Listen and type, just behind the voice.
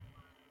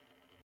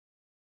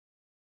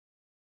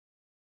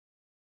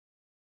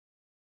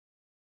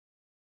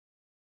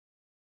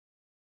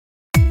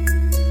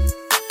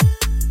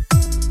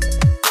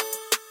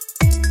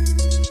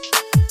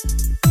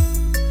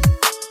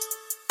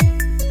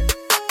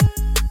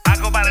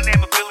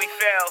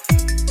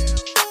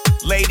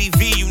Lady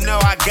V, you know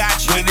I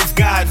got you. When it's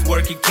God's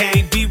work, it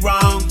can't be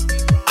wrong.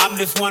 I'm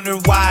just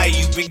wondering why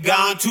you've been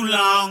gone too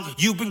long.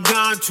 You've been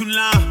gone too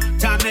long.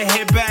 Time to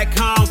head back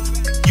home.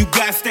 You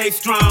gotta stay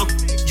strong.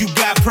 You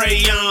gotta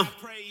pray on.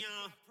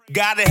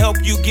 Gotta help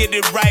you get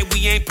it right.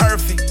 We ain't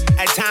perfect.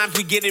 At times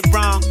we get it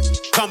wrong.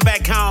 Come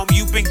back home.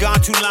 You've been gone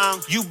too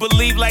long. You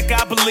believe like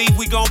I believe.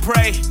 We gon'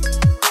 pray.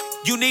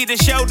 You need a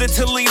shoulder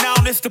to lean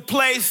on, it's the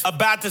place.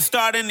 About to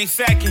start any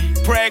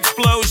second. Prayer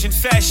explosion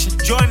session.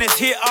 Join us,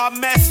 hear our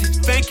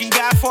message. Thanking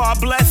God for our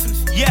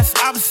blessings. Yes,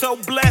 I'm so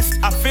blessed.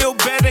 I feel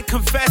better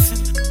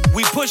confessing.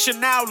 We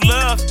pushing out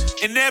love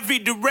in every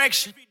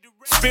direction.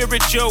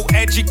 Spiritual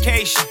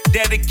education,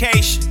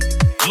 dedication.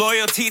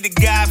 Loyalty to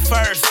God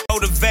first,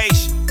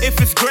 motivation. If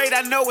it's great,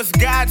 I know it's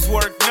God's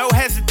work, no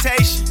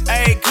hesitation.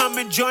 Hey, come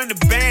and join the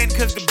band,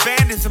 cause the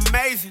band is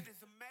amazing.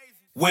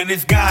 When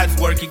it's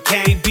God's work, it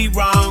can't be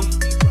wrong.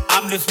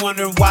 I'm just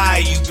wondering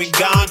why you've been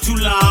gone too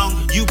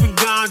long. You've been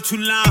gone too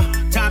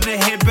long. Time to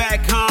head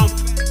back home.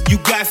 You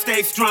gotta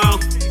stay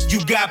strong.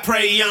 You gotta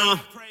pray on.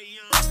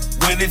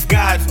 When it's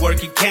God's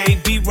work, it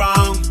can't be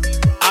wrong.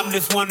 I'm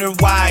just wondering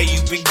why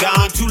you've been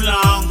gone too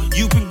long.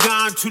 You've been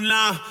gone too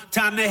long.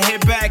 Time to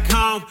head back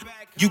home.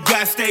 You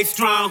gotta stay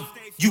strong.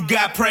 You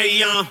gotta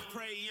pray on.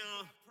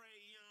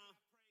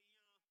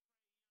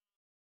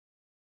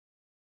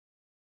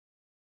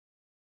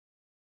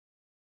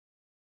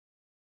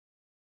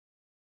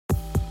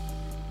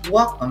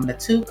 Welcome to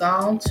Too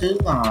Gone Too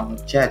Long,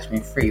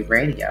 Judgment-Free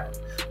Radio,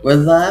 where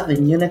love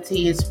and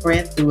unity is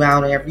spread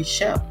throughout every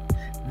show.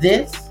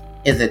 This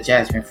is a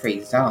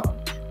judgment-free zone.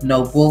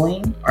 No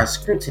bullying or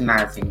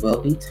scrutinizing will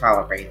be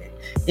tolerated.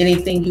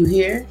 Anything you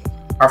hear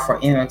are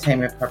for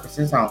entertainment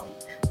purposes only.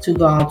 Too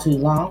Gone Too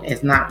Long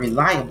is not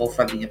reliable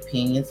for the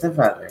opinions of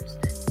others.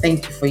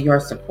 Thank you for your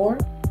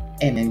support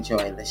and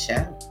enjoy the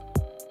show.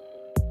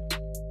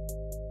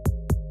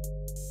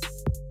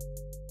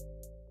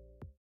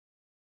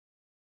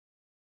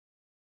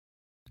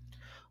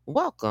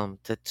 Welcome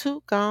to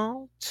Too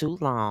Gone Too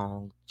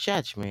Long,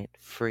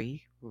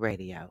 Judgment-Free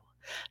Radio.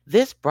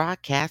 This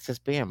broadcast is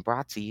being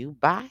brought to you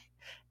by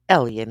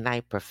Elliott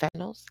Knight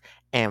Professionals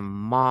and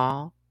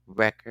Mall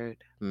Record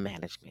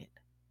Management.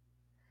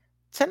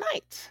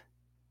 Tonight,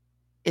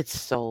 it's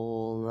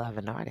Soul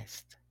Loving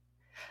Artist.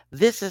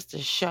 This is the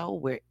show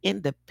where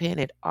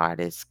independent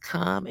artists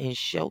come and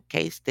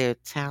showcase their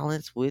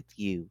talents with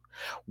you.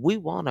 We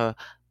want to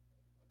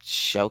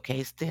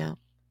showcase them.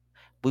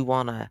 We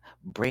want to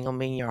bring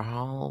them in your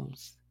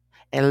homes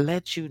and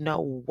let you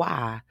know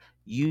why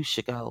you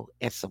should go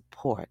and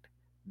support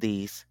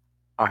these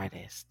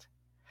artists.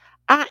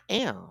 I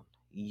am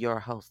your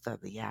host of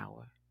the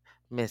hour,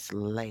 Miss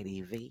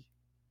Lady V.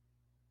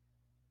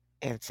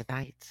 And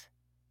tonight,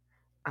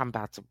 I'm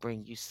about to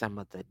bring you some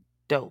of the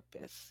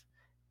dopest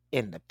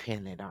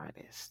independent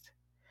artists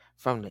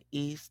from the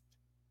east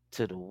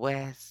to the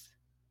west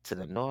to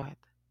the north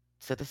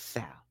to the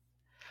south.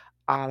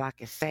 All I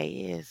can say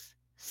is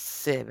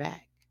sit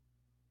back,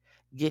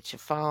 get your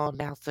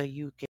phone out so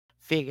you can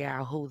figure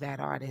out who that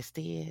artist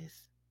is.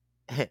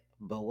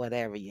 But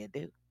whatever you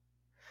do,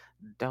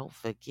 don't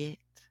forget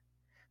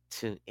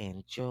to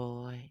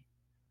enjoy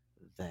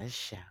the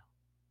show.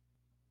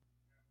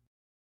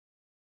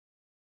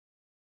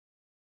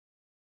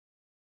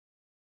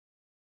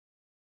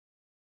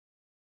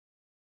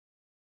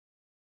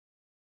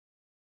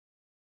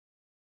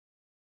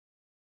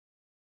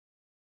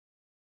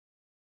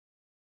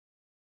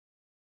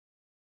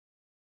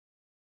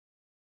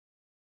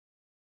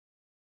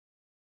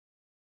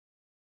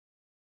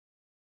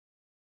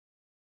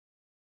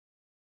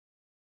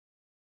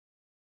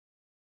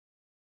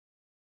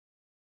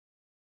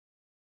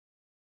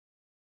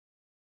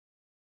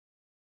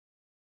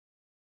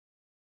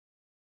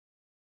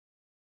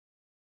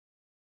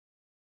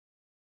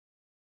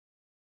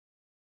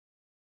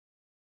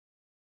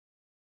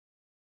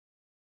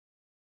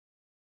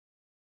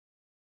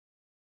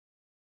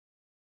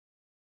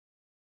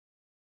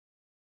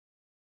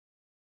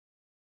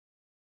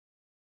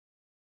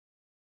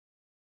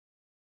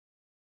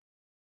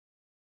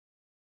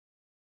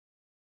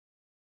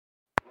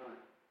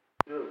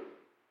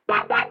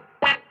 I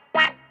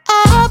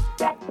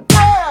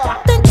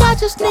think I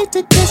just need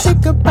to kiss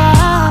it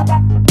goodbye.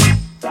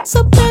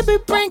 So baby,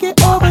 bring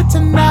it over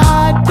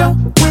tonight.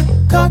 Don't get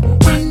caught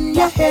in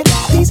your head.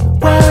 These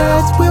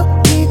words will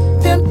leave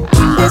them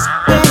in this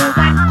bed.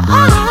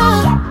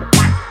 I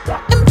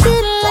am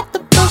feeling like the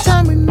first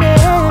time we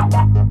met,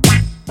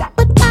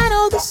 but I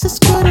know this is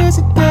good as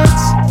it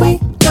gets. We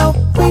know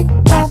we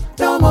won't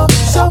no more,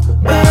 so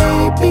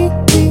baby,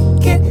 we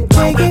can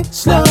take it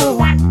slow.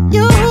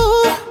 You,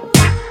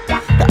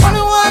 the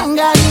only one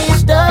got me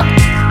stuck.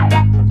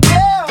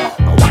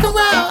 I walk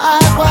around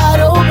eyes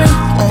wide open,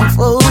 can't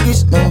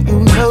focus. No, you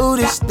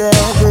notice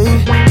that way.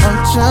 I'm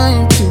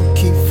trying to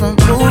keep from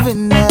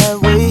moving that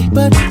way,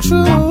 but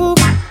true,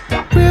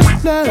 real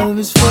love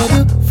is for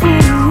the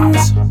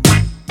fools.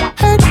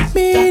 Hurt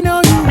me,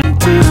 know you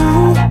want to.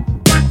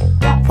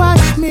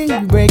 Watch me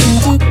break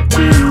into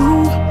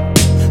two.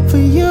 For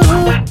you,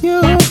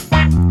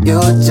 You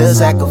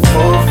just act a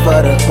fool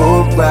for the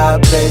hoop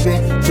ride, baby.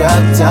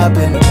 Drop top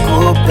in the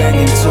coupe,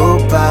 banging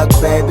Tupac,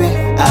 baby.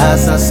 I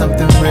saw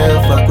something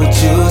real, fuck what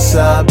you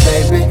saw,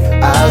 baby.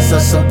 I saw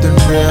something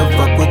real,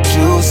 fuck what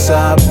you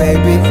saw,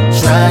 baby.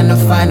 Trying to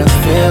find a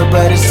feel,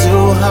 but it's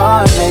too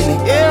hard lately.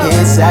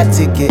 Here's our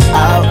ticket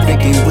out,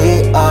 thinking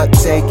we all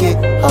take it.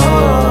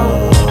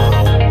 Oh,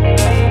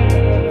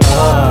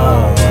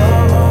 oh.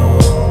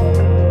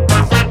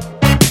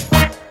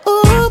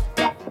 Ooh,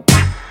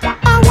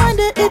 I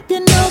wonder if you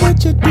know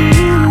what you do.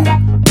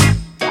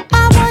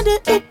 I wonder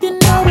if you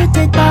know it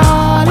take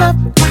all of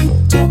me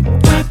to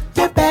get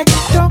you back.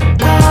 Don't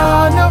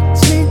call no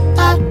sleep,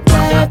 I'd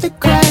rather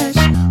crash.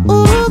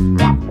 Ooh,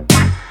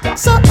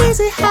 so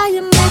easy how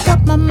you make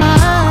up my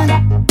mind.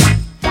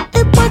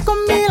 It work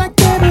on me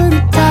like every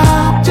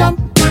time. Jump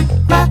in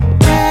my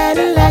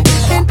Cadillac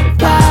and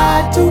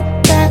fly too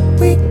fast.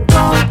 We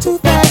going too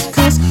fast,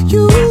 'cause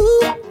you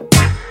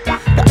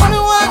the only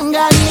one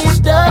got me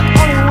stuck,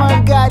 only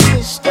one got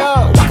me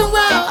stuck. Walking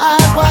around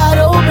eyes wide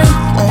open,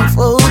 ain't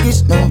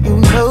focused, no, you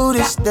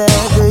notice that,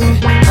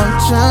 babe. I'm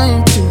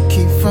trying to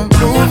keep from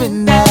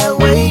moving that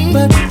way,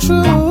 but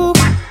true,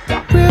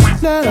 real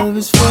love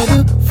is for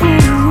the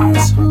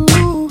fools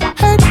who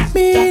hurt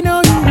me,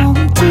 know you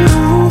want to.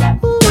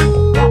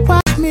 Ooh,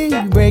 watch me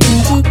break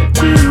into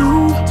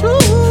two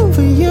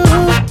for you.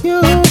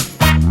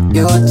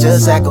 You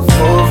just act a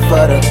fool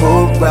for the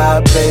hoop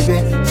ride, baby.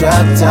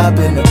 Drop top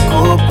in the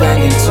coupe,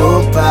 banging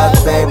Tupac,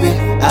 baby.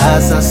 I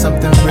saw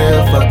something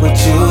real, fuck what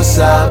you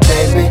saw,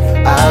 baby.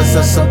 I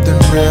saw something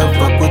real,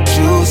 fuck what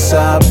you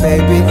saw,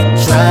 baby.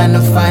 Trying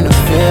to find a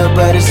feel,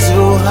 but it's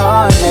too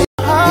hard, baby.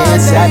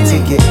 Here's our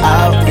ticket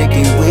out,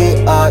 thinking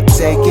we all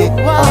take it.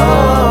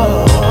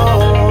 Oh,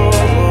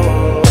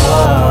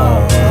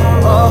 oh,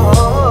 oh,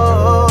 oh.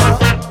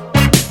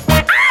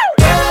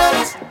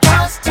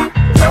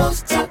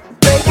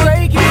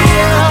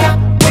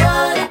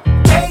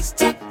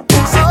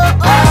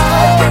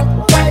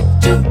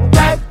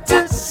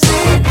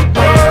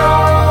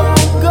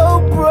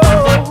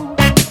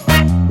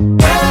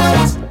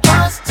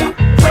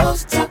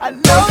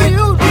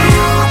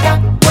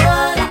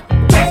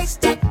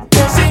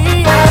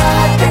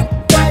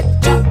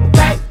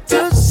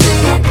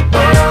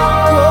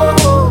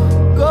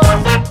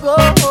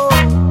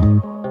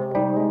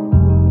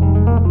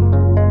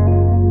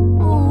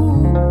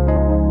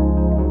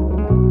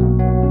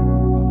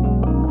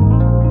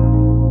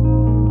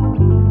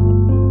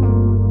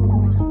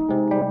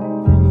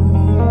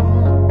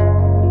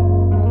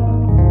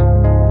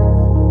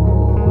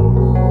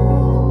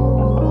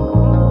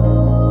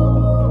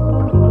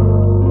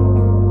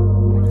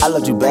 I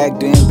loved you back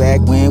then,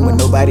 back when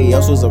nobody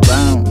else was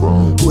around.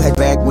 Who had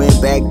back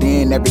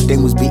then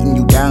everything was beating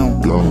you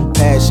down.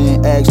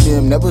 Passion, ask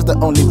them, that was the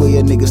only way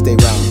a nigga stay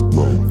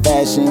round.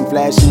 Fashion,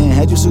 flashing,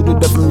 had you suited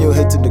up from your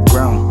head to the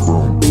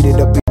ground. Beat it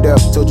up,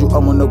 told you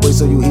I'm on the way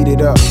so you heat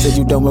it up. Said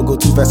you don't wanna go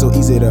too fast so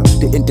ease it up.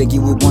 Didn't think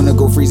you would wanna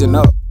go freezing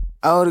up.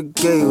 I would've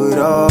gave it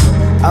all,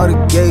 I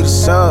would've gave the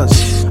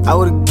sauce, I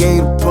would've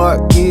gave the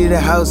park, key to the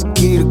house,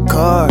 key to the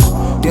car.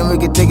 Then we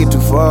could take it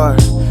too far,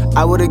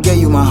 I would've gave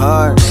you my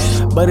heart.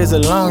 But it's a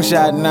long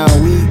shot now,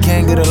 we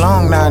can't get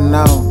along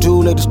now.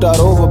 Too late to start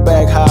over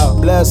back how.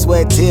 Blood,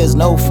 sweat, tears,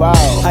 no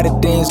foul. How did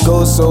things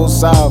go so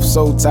soft?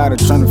 So tired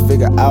of trying to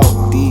figure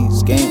out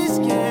these games.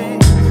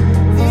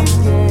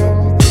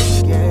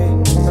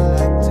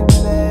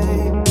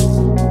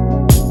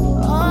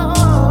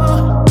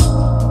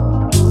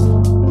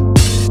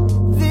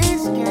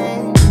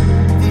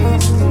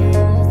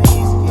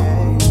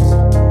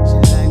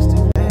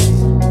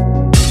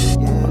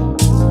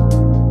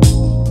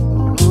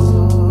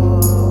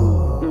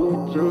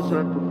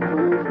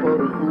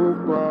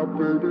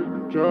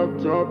 Drop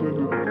top in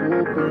the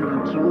coupe,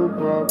 banging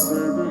Tupac,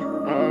 baby.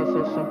 I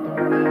saw something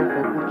real,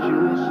 fuck what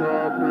you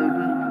saw,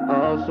 baby. I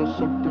saw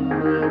something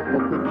real,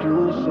 fuck what you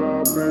saw,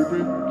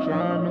 baby.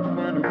 Trying to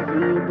find a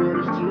feel, but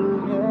it's too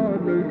hard,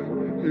 baby.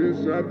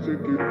 Here's I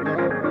take it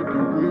out, baby,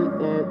 we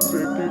all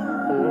take it.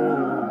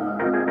 Oh,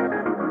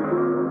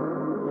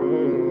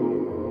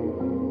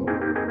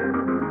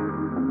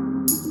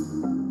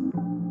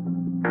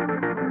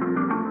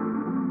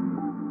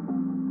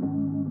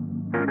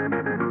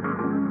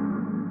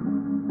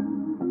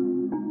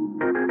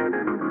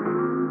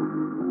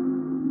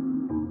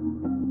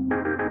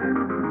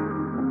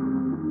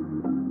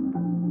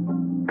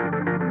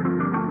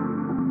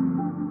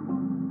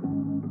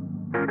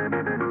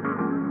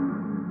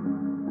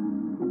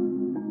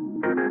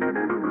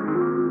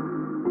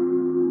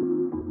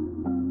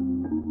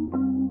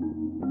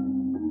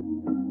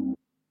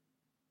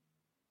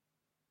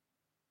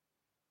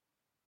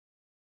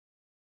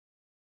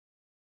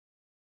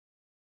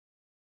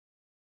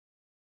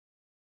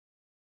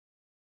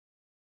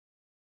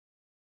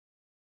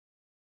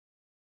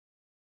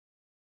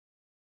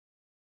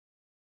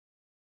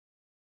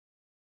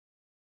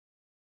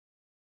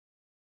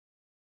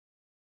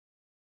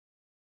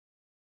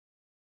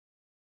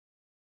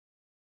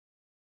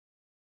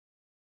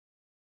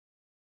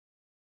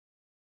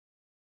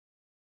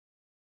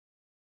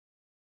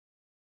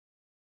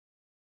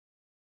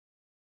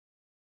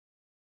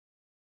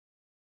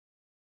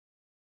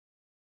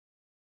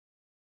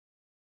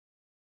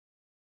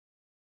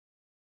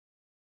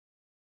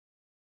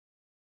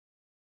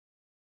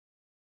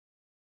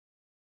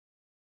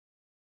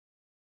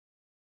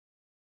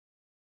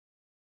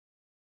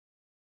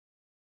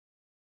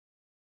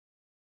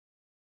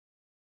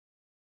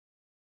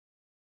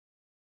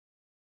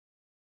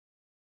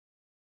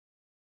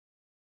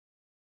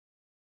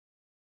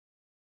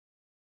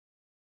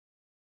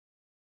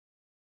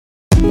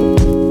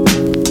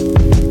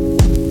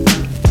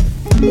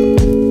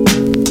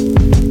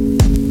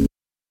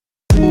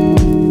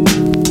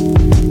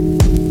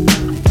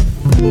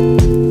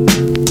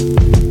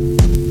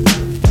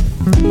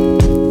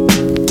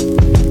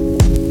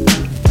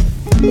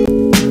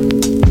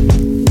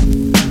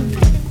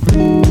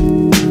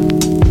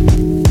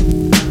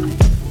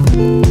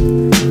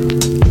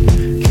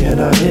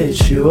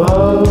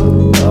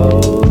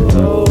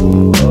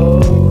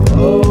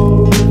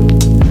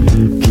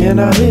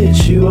 I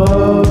hit you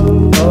up?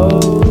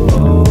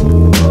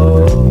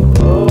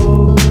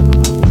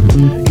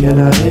 Can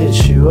I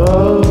hit you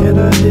up? Can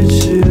I hit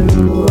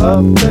you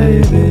up,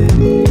 baby?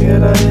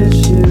 Can I hit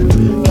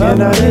you?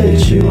 Can I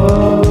hit you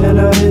up? Can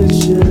I hit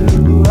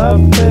you up,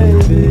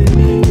 baby?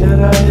 Can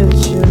I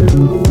hit you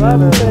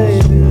up,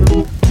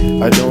 baby?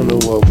 I don't know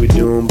what we're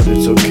doing, but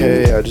it's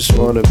okay. I just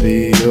wanna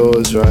be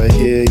yours right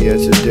here, yeah,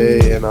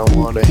 today. And I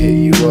wanna hit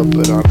you up,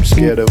 but I'm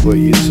scared of what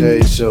you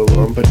say. So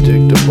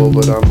unpredictable,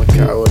 but I'm a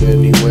coward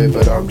anyway.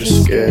 But I'm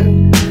just scared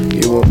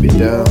you won't be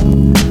down,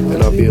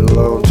 and I'll be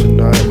alone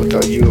tonight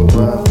without you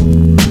around.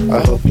 I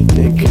hope you're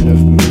thinking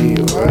of me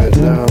right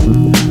now,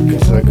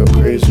 cause I go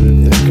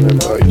crazy thinking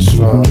about your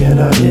smile. Can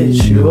I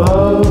hit you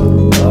up?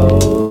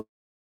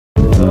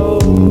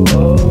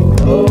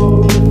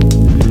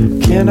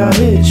 Can I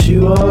hit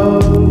you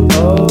up?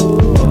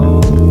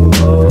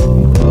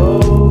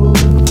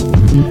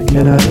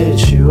 Can I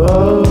hit you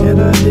up? Can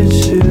I hit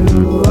you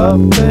up,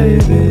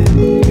 baby?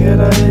 Can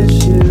I hit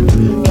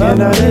you?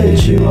 Can I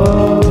hit you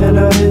up? Can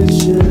I hit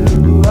you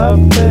up,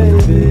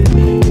 baby?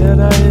 Can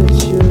I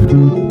hit you?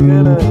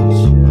 Can I hit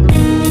you?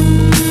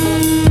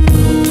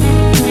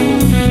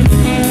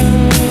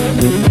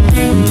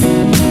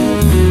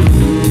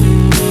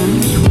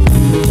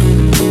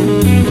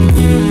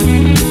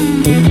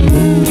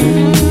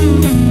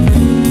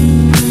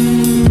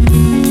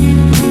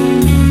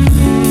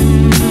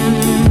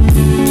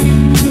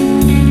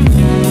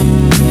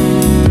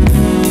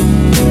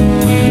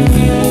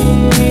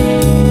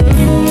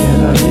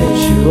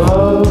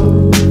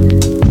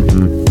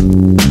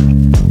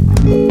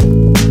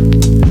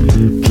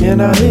 Can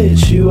I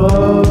hit you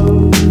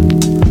up?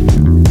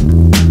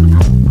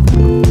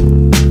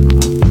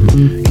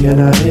 Can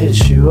I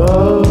hit you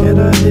up? Can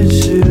I hit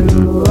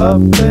you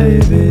up,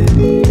 baby?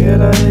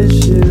 Can I hit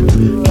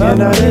you?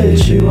 Can I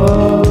hit you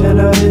up? Can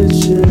I hit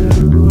you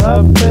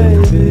up,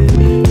 baby?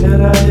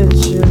 Can I hit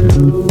you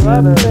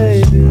up,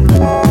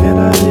 baby? Can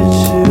I hit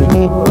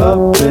you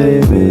up,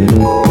 baby?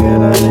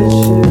 Can I hit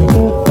you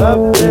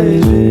up,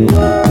 baby?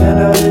 Can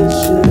I hit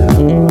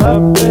you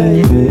up,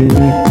 baby?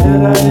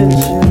 Can I hit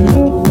you?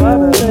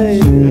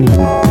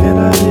 Can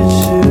I hit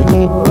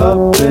you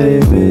up,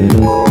 baby?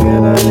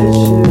 Can I hit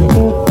you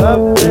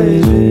up,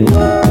 baby?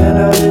 Can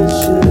I hit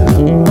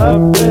you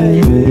up,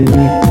 baby?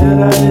 Can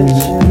I hit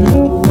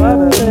you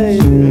up,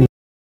 baby?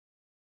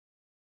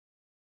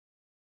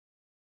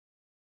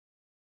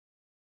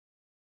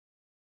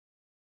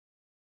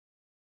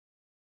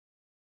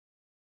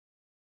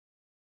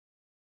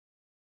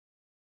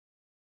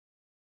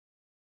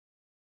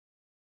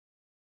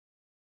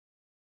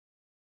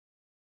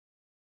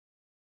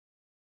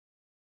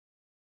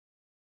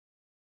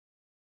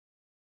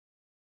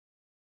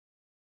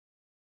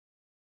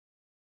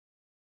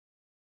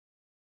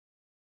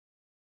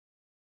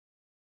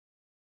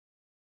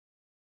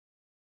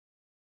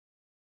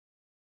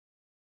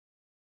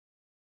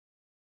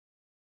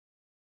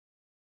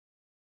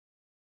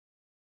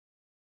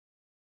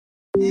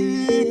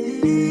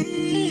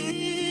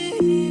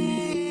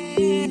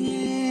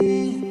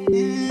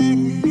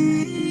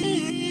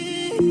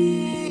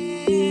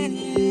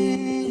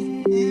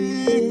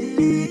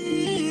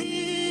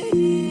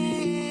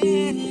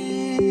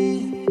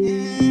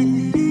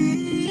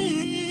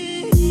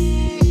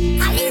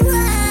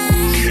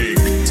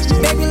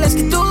 Baby, let's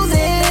get through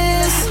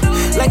this.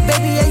 Like,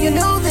 baby, yeah, you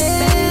know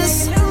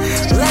this.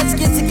 Let's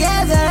get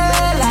together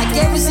like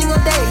every single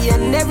day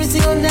and every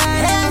single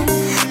night.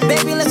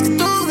 Baby, let's get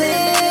through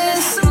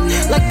this.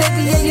 Like,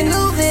 baby, yeah, you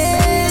know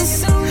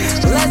this.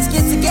 Let's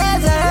get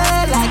together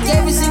like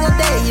every single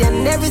day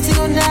and every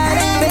single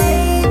night.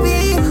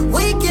 Baby,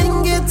 we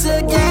can get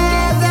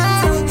together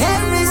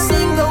every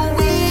single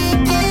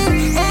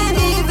weekend and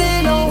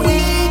even on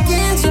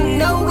weekends. You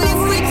know we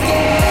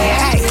freaking.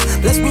 Hey,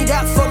 let's meet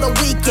up for the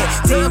weekend.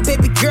 Damn,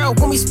 baby girl,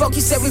 when we spoke,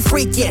 you said we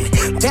freaking.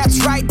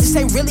 That's right, this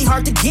ain't really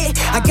hard to get.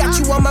 I got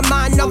you on my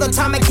mind all the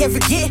time, I can't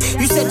forget.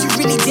 You said you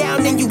really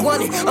down and you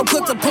want it. I'm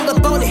quick to pull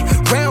up on it.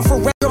 Round for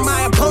round, you're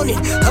my opponent.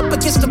 Up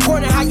against the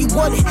corner, how you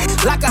want it.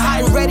 Like a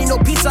hot and ready, no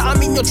pizza,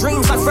 I'm in your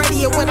dreams like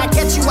Freddy. And when I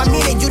catch you, I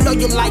mean it, you know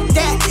you like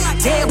that.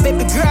 Damn,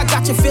 baby girl, I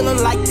got you feeling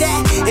like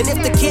that. And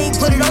if the king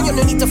put it on you,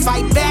 no need to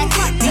fight back.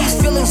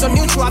 These feelings are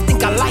neutral, I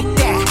think I like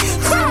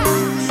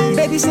that.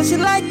 Baby said she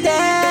like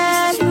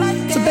that,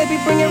 so baby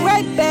bring it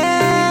right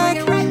back.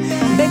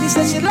 Baby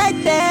said she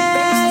like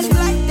that,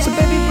 so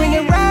baby bring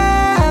it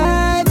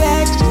right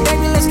back.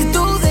 Baby, let's get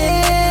through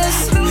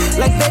this.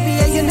 Like, baby,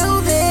 yeah, you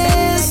know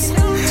this.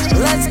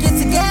 Let's get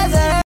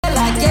together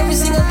like every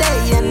single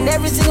day and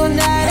every single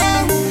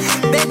night.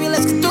 Baby,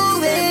 let's get through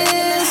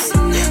this.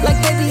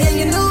 Like, baby, yeah,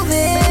 you know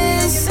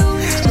this.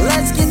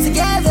 Let's get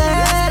together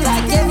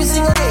like every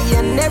single day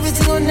and every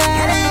single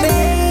night.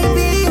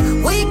 Baby,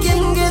 we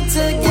can get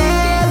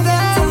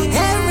together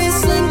every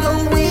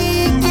single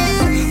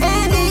weekend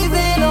and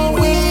even on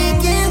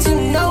weekends. You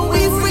know we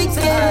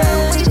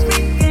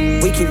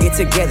freaking. We can get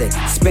together,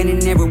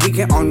 spending every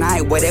weekend all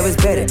night, whatever's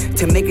better.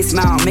 To make it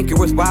smile, make it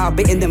worthwhile,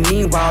 but in the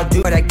meanwhile,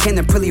 do what I can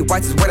to pretty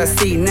watch is what I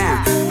see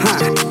now.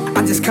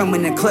 I'm just come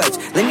in the clutch.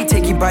 Let me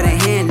take you by the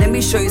hand, let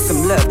me show you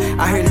some love.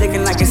 I heard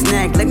licking like a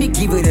snack, let me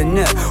give it a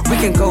nut. We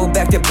can go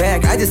back to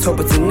back, I just hope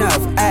it's enough.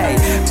 Ayy,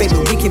 baby,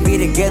 we can be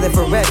together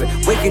forever.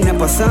 Waking up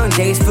on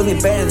Sundays,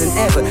 feeling better than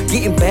ever.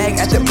 Getting bag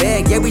after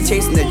bag, yeah, we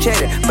chasing the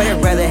cheddar. But I'd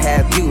rather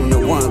have you, no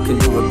one can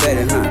do it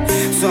better, huh?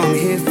 So I'm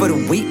here for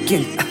the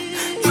weekend,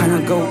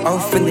 tryna go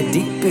off in the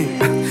deep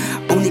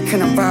end. Only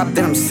kind of vibe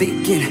that I'm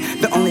seeking.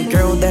 The only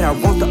girl that I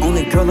want, the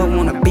only girl I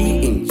wanna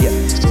be in, yeah.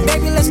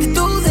 Baby, let's get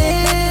through this.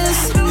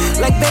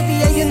 Like, baby,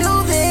 yeah, you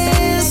know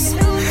this.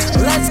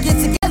 Let's get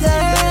together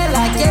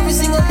like every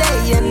single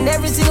day and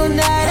every single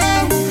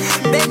night.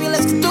 Baby,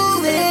 let's get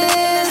through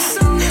this.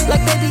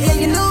 Like, baby, yeah,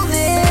 you know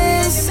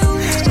this.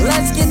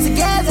 Let's get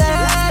together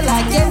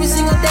like every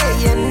single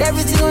day and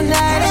every single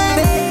night.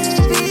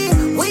 Baby,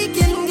 we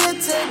can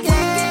get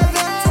together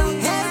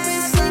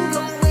every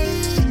single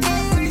weekend.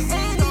 And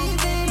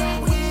even on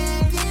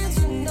weekends,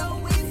 you know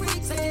we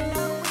freaks, you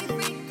know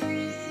we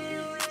freaks.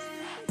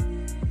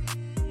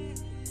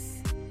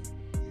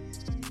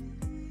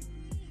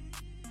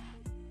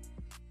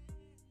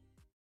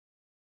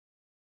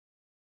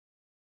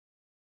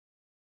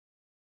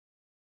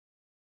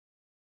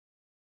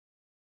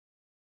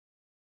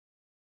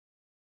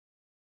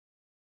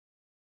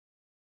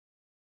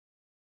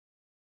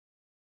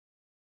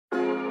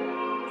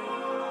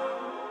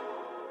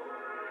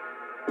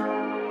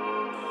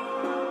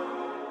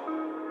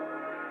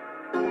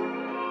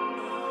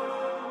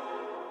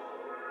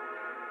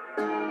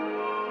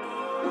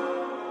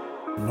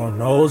 Lord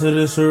knows that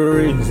it's a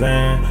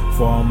reason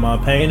for all my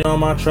pain, all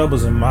my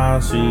troubles in my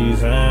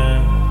season.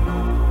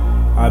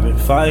 I've been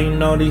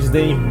fighting all these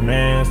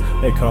demons.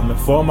 They coming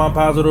for my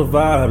positive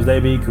vibes, they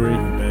be creeping.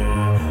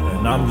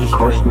 And I'm just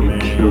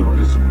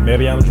dreaming.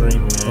 Maybe I'm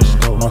dreaming.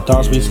 My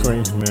thoughts be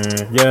screaming.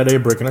 Yeah, they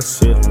breaking the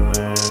ceiling.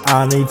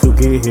 I need to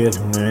get hit,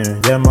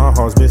 man. Yeah, my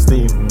heart's been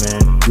steaming,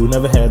 man. You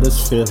never had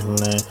this feeling.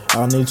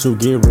 I need to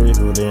get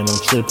real, then I'm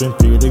tripping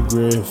Peter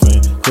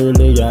Griffin.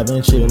 Clearly I've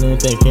been chilling,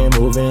 thinking,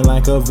 moving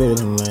like a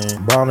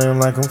villain. Ballin'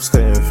 like I'm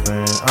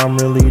Stephen. I'm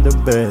really the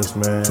best,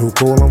 man. Too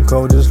cool, I'm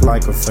cold just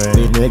like a fan.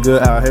 These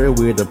niggas out here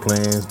with the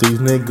plans. These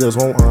niggas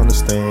won't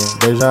understand.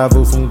 Deja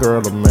vu from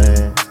girl to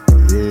man.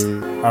 Yeah.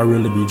 I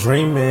really be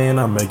dreaming,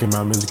 I'm making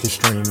my music and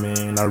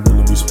streaming. I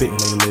really be spitting,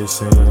 they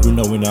listen. You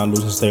know we not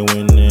losing, stay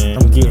winning.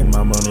 I'm getting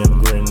my money, I'm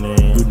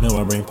grinning. You know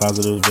I bring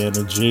positive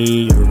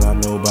energy. You do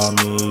not know about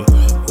me.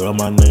 Girl,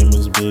 my name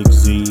is Big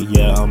Z.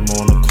 Yeah, I'm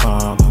on the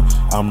climb.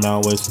 I'm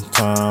not wasting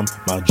time.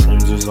 My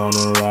dreams is on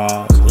the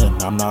rise,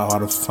 and I'm not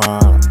hard to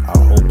find. I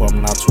hope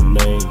I'm not too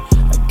late.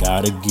 I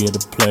gotta get a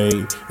plate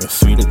and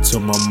feed it to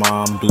my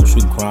mom. Do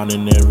she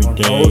grinding every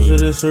day? Knows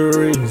that it's a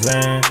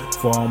reason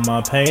for all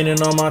my pain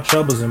and all my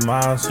troubles in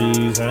my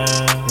season.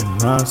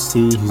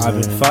 I've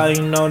been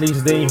fighting all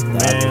these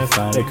demons.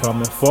 They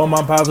coming for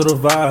my positive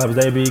vibes.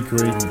 They be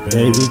creeping.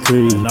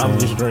 And I'm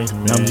just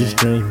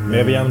dreaming.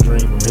 Maybe I'm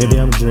dreaming. Maybe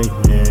I'm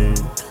dreaming. Yeah.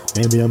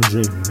 Maybe I'm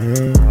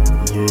dreaming.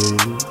 Yeah.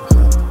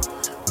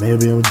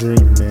 Maybe I'm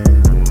dreaming.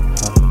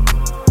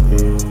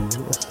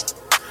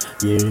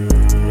 Yeah.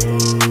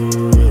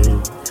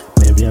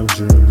 Maybe I'm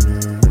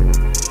dreaming.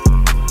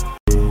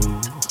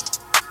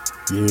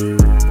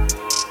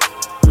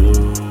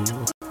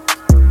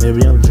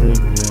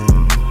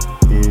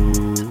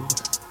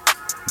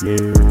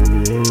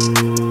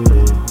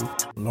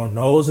 Lord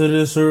knows that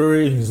it's a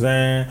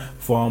reason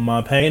for all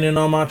my pain and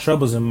all my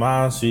troubles in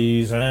my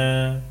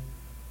season.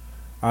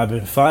 I've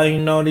been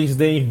fighting all these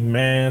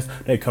demons.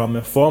 They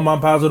coming for my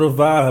positive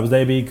vibes.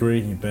 They be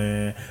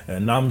creeping.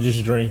 And I'm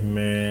just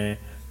dreaming.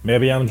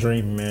 Maybe I'm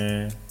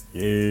dreaming.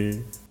 Yeah.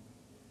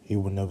 He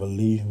will never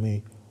leave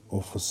me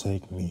or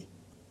forsake me.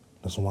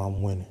 That's why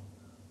I'm winning.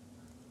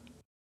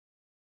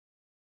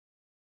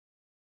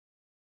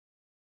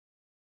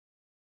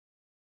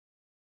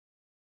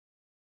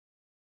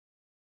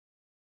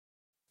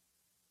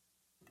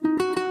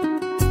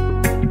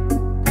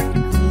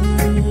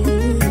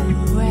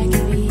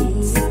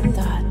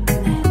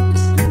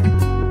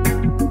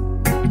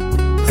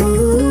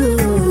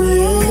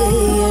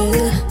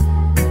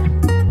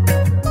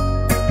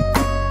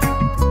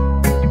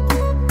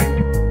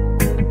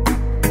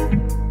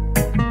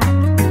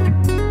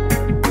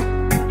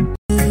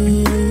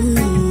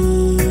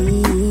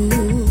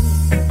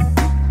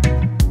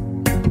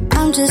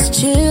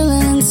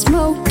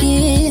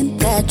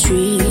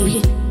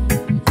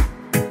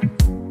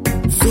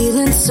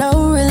 Feeling so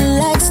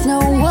relaxed, no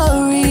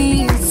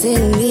worries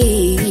in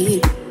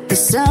me. The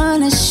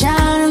sun is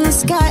shining, the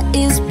sky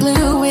is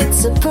blue.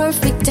 It's a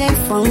perfect day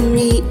for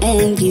me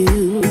and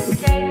you.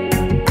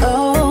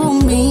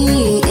 Oh,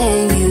 me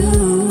and you.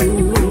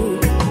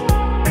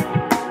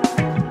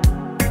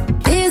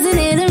 Isn't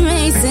it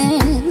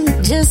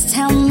amazing just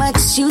how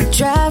much you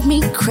drive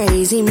me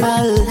crazy,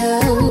 my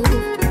love?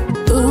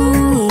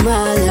 Ooh,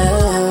 my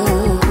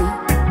love.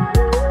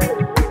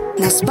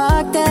 Now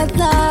spark that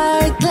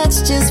light,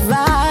 let's just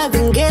vibe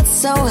and get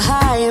so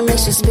high and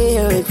makes your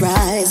spirit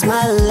rise,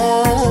 my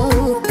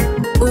love.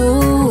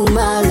 Ooh,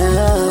 my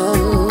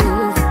love.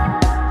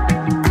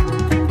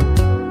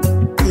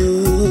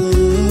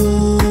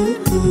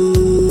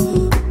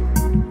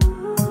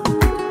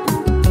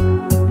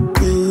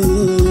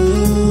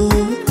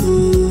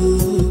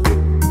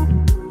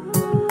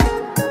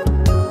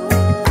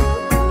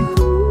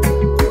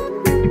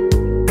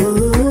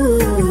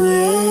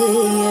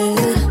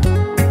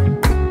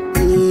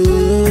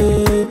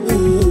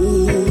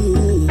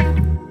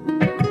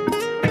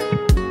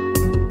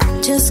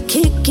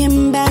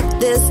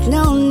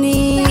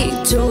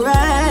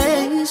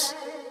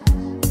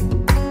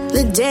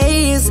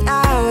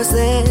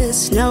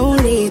 There's no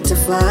need to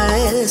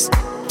fuss.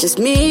 Just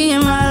me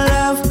and my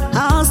love,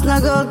 all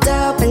snuggled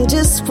up, and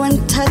just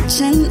one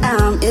touch and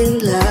I'm in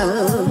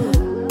love.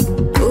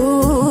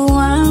 Ooh,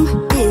 I'm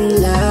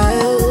in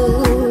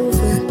love.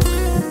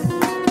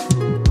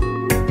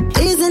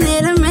 Isn't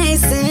it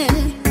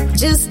amazing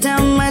just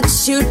how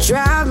much you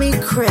drive me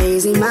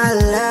crazy, my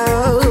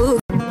love?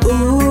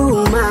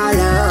 Ooh, my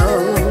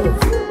love.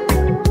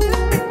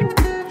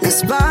 Now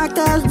spark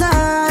that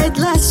light,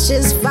 let's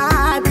just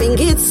vibe and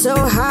get so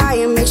high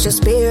and makes your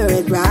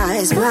spirit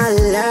rise, my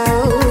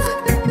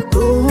love.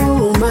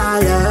 Ooh, my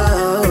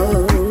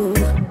love.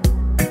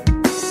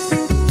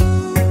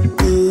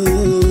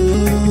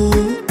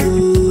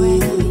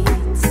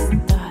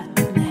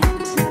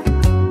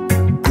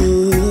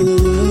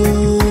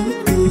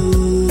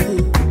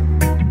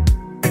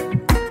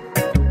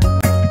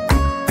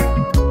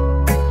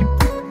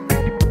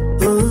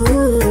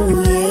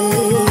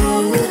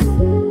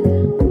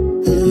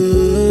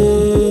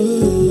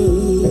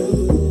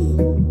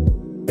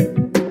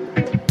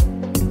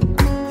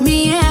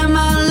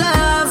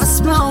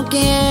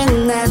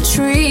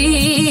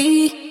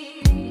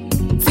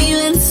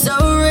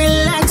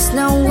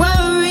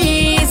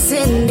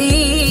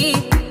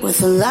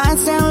 The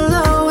lights down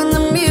low and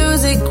the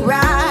music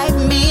right,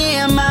 me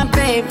and my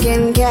babe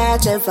can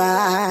catch a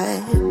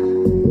vibe.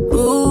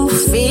 Ooh,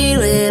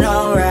 feeling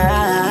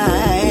alright.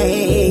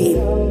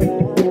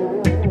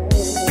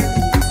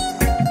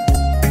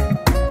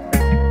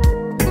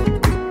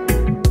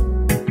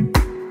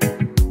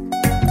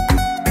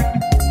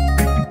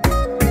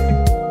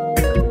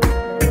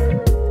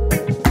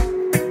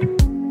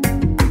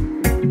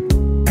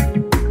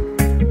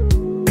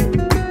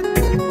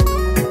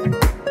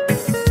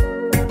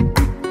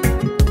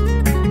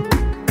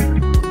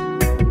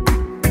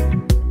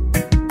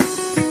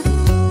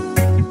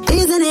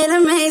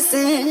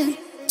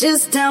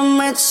 Just how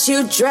much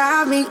you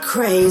drive me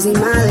crazy,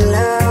 my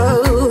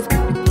love.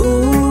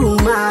 Ooh,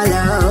 my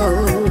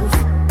love.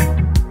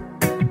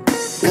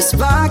 Now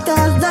spark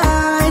that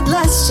light,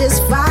 let's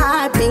just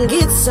vibe and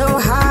get so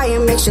high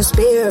and makes your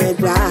spirit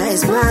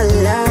rise, my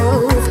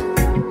love.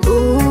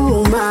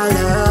 Ooh, my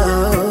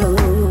love.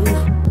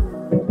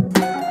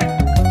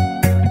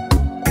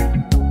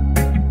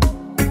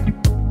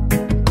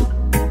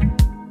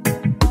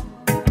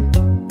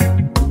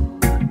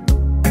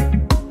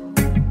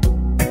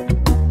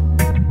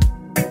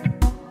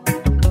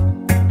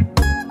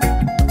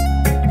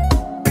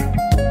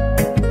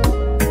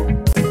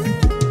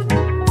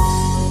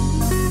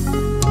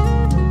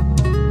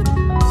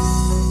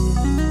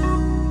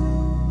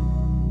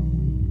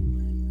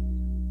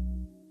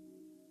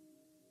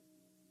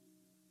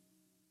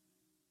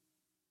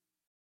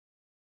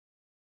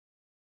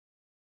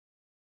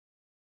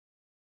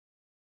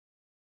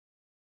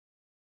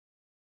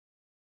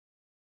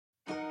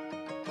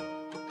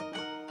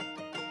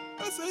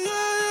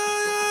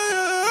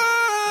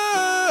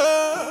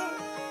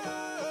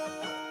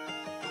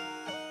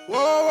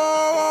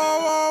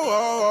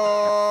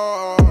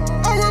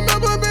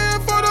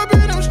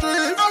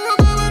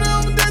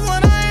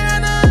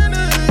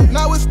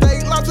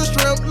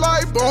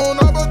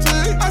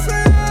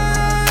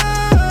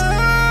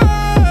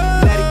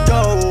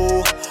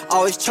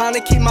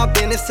 Tryna keep my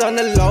business on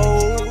the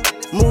low.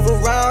 Move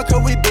around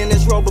cause we been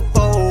this road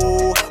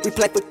before. We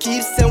play for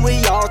keeps and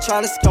we all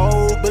tryna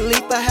score.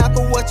 Believe for half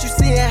of what you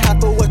see and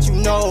half of what you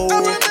know. I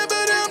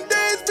remember them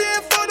days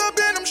being fucked up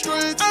in them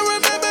streets. I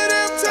remember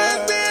them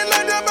times being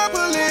lined up by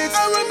police.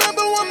 I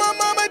remember when my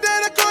mama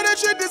dad called that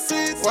shit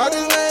deceased. Why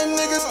these lame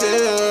niggas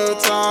still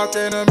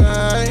talking to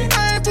me?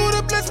 I ain't put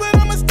a bless but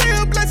I'ma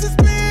still bless his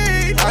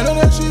speed. I know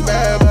that she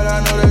bad but I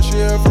know that she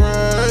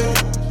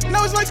afraid.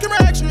 Now it's like scream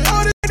action.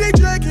 All the they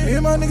jacking. Me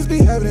and my niggas be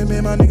having it, me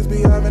and my niggas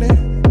be having it. I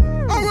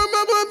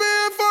remember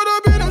being fucked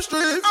up in them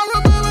streets. I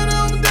remember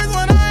them days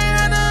when I ain't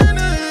had nothing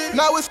to eat.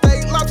 Now it's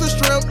steak, lobster,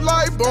 shrimp,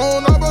 like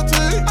Bon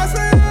Appetit. I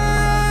say,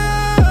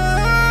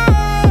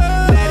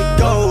 let it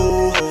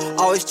go.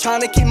 Always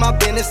tryna keep my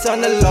business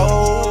on the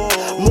low.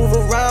 Move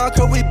around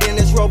cause we been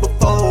this road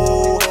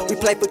before. We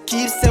play for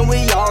keeps and we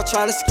all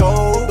tryna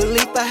score.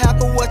 Believe for half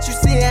of what you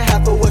see and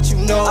half of what you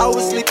know. I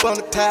was sleep on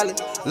the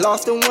pallet,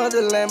 lost in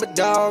Wonderland, but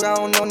dog, I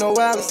don't know no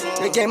Alice.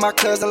 They gave my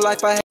cousin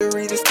life, I had to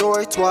read the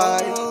story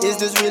twice. Is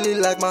this really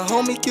like my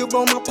homie killed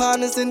both my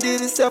partners and did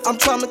himself? I'm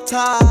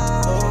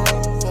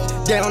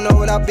traumatized. They don't know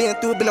what I've been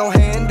through, been on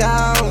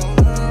handout.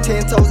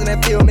 10 toes in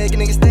that field, making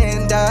niggas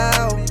stand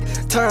out.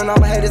 Turn all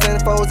my haters and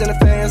the foes and the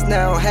fans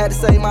now. Had to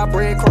say my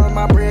bread crumbs,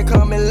 my bread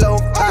coming low.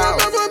 I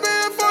remember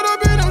being fucked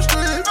up in them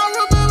streets. I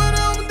remember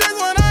them days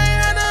when I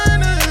ain't had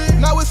nothing to eat.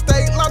 Now it's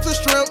steak, lobster,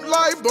 shrimp,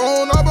 like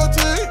Bon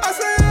Appetit. I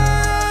say,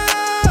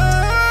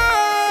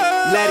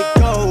 let it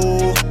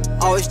go.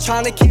 Always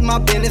tryna keep my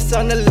business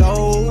on the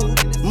low.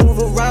 Move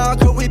around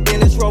cause we been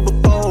this road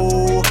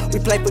before. We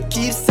play for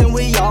keeps and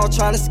we all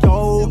tryna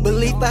score.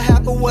 Believe for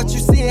half of what you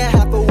see and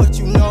half of what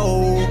you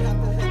know.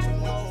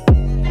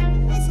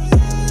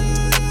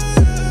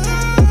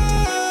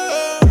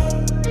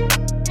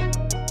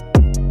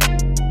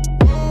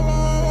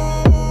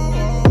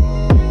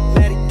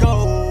 Let it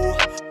go.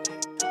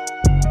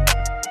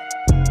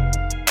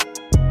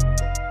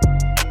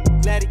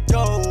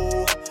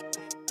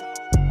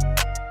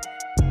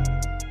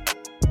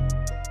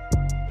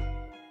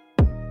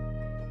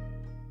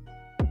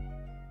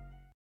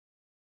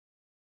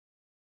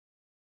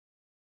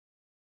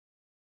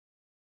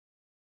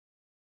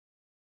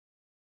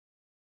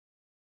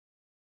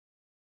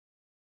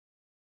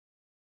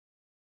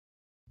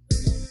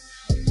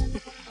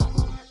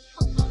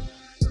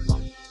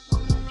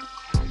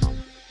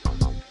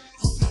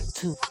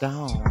 Too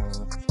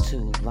gone,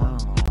 too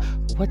long.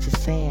 What you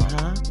saying,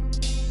 huh?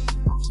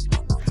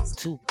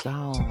 Too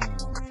gone,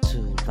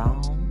 too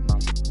long.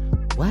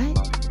 What?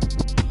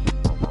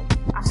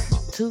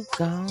 Too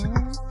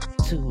gone,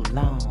 too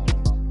long.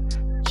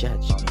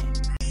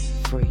 Judgment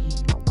free.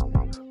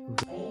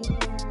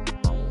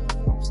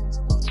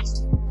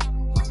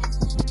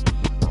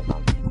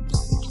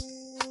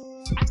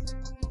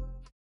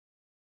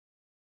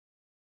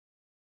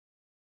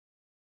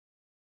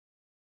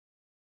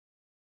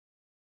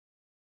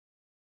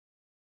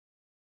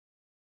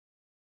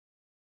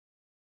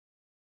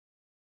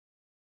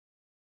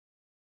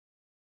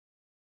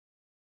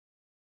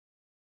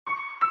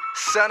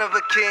 Son of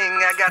a king,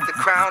 I got the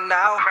crown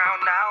now.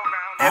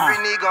 Every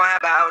knee gon'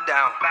 have bow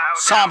down.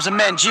 Psalms of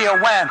Men,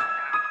 G-O-M.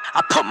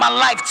 I put my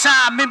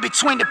lifetime in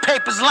between the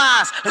paper's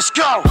lines. Let's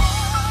go.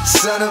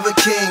 Son of a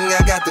king,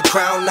 I got the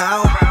crown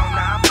now.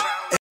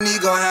 Every knee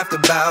gon' have to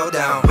bow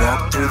down.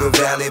 Walk through the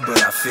valley,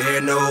 but I fear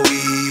no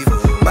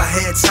evil. My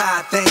head's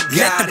high, thank God.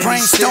 Let the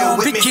brainstorm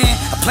begin.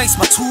 I place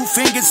my 2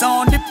 fingers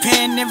on the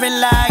pen and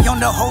rely on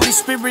the Holy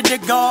Spirit to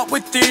God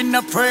within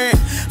a prayer.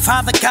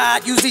 Father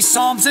God, use these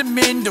psalms and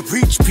men to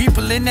reach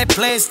people in that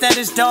place that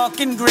is dark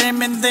and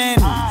grim. And then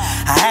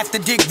I have to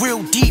dig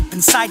real deep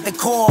inside the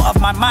core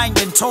of my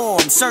mind and tour.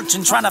 I'm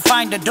searching, trying to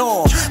find a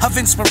door of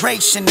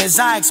inspiration as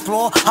I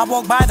explore. I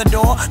walk by the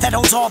door that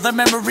holds all the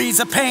memories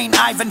of pain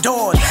I've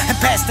endured, and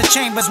past the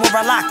chambers where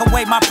I lock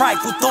away my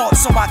prideful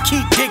thoughts. So I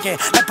keep digging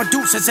like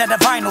producers at a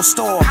vinyl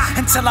store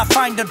until I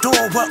find a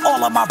door where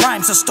all of my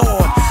rhymes are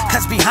stored.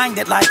 Cause behind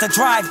it lies the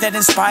drive that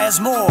inspires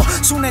more.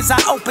 Soon as I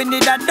open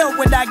it, I know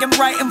what I am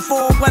writing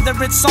for. Whether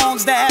it's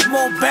songs that have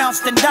more bounce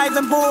than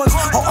diving boards,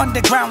 or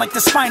underground like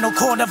the spinal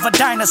cord of a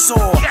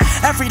dinosaur.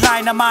 Every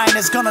line of mine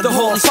is gonna the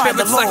Holy glorify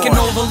the Spirit's Lord. like an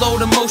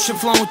overload, emotion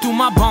flowing through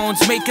my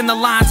bones, making the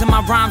lines in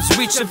my rhymes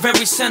reach the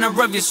very center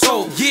of your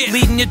soul.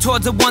 Leading you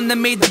towards the one that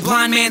made the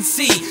blind man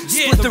see.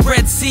 Split the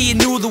Red Sea and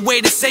knew the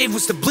way to save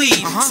was to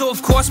bleed. So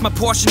of course my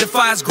portion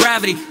defies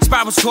gravity.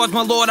 Spirals towards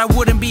my Lord, I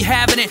wouldn't be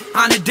having it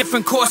on a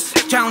different course.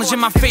 Challenging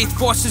my faith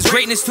forces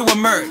greatness to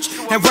emerge.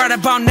 And right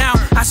about now,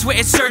 I swear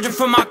it's surging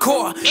from my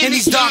core. In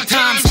these dark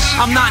times,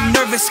 I'm not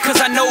nervous cause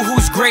I know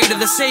who's greater.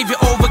 The Savior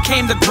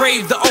overcame the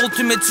grave, the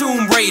ultimate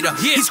tomb raider.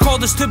 He's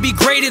called us to be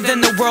greater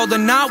than the world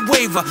and not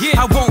waver.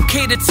 I won't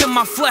cater to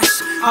my flesh,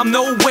 I'm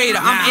no waiter.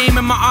 I'm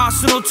aiming my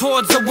arsenal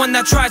towards the one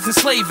that tries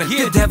enslaving.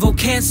 The devil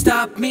can't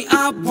stop me,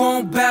 I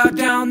won't bow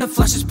down. The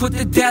flesh is put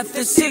to death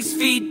at 6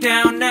 feet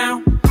down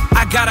now.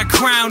 I got a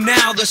crown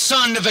now, the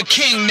son of a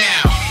king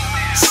now.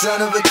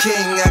 Son of a king,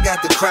 I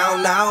got the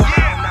crown now.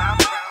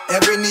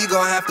 Every knee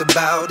gon' have to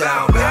bow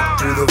down. Walk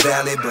through the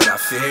valley, but I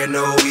fear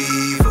no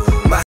evil.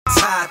 My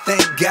high,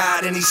 thank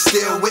God, and he's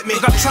still with me.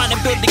 Look, I'm trying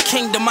to build the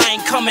kingdom, I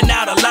ain't coming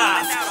out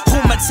alive. Who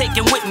am I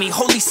taking with me?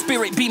 Holy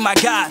Spirit, be my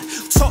God.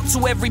 Talk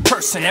to every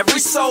person, every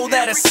soul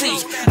that I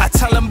see. I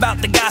tell them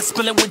about the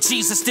gospel and what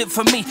Jesus did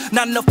for me.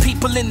 Not enough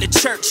people in the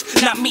church,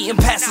 not meeting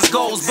pastors'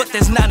 goals, but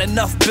there's not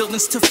enough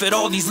buildings to fit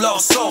all these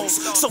lost souls.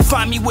 So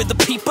find me where the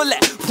people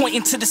at,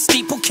 pointing to the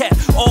steeple cap.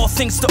 All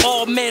things to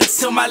all men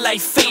till my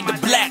life fade to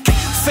black.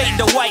 Fade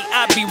to white,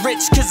 I be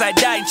rich cause I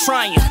died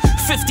trying.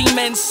 50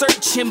 men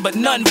searching but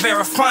none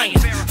verifying.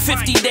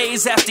 50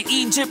 days after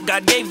Egypt,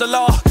 God gave the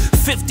law.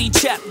 50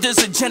 chapters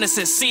of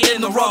Genesis, see it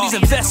in the raw. These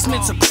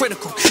investments are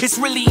critical, it's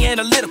really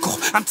analytical.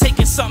 I'm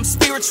taking something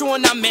spiritual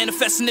and I'm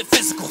manifesting it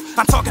physical.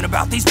 I'm talking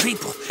about these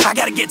people, I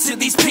gotta get to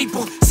these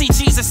people. See,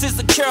 Jesus is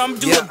the cure, I'm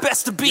doing the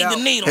best to be the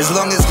needle. As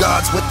long as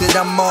God's with it,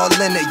 I'm all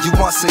in it. You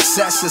want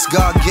success, it's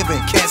God-given.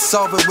 Can't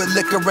solve it with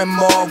liquor and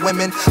more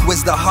women.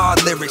 Where's the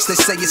hard lyrics? They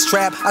say it's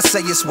trap, I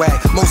say it's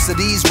whack. Most of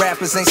these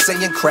rappers ain't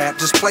saying crap,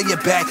 just play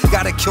it back.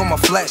 Gotta kill my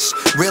flesh,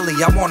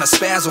 really, I wanna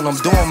spaz on them.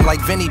 Do them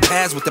like Vinny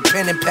Paz with the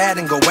pen and pad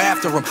and go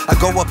after them. I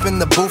go up in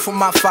the booth with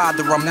my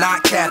father, I'm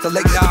not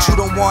Catholic, but you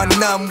don't want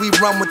none, we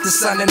run with the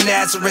son of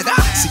Nazareth.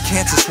 See,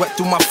 cancer swept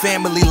through my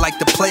family like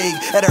the plague.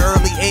 At an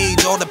early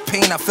age, all the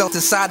pain I felt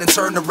inside and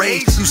turned to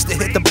rage. Used to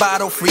hit the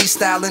bottle,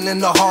 freestyling in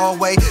the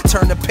hallway.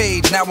 Turn the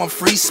page, now I'm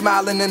free,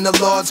 smiling in the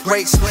Lord's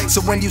grace.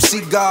 So when you see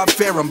God,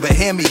 fear him, but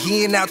hear me,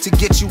 he ain't out to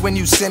get you when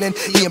you sinning.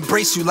 He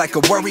embrace you like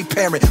a worried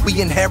parent.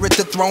 We inherit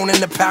the throne and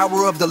the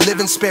power of the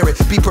living spirit.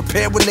 Be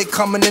prepared when they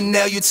coming to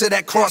nail you to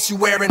that cross you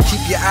wearing.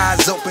 Keep your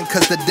eyes open,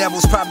 cause the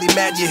devil's probably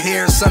mad you're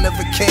here. Son of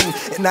a king,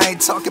 and I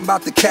ain't talking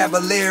about the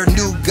cavalier.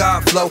 New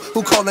God flow,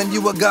 who calling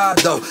you a god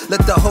though?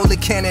 Let the holy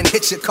cannon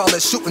hit you, call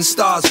it shooting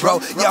stars, bro.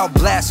 Y'all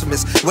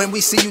blasphemous. When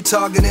we see you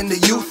targeting the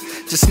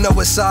youth, just know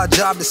it's our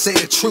job to say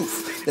the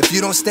truth. If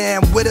you don't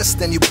stand with us,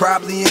 then you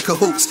probably in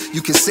cahoots.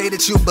 You can say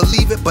that you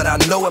believe it, but I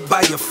know it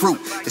by your fruit.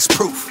 It's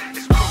proof.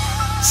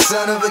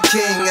 Son of a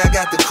king, I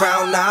got the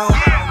crown now.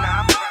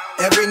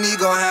 Every knee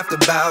gon' have to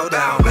bow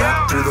down.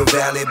 Walk through the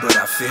valley, but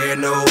I fear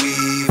no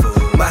evil.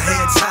 My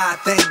head's high,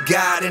 thank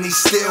God, and he's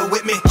still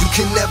with me. You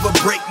can never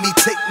break me,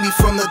 take me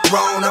from the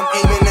throne. I'm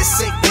aiming at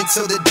Satan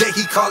till the day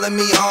he calling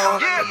me home.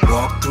 I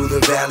walk through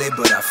the valley,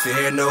 but I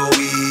fear no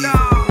evil.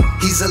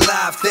 He's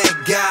alive,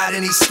 thank God,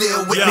 and he's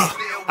still with me.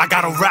 I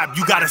gotta rap,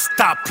 you gotta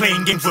stop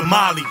playing games with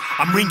Molly.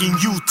 I'm bringing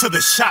you to the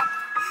shop.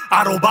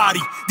 Arobari,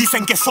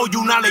 dicen que soy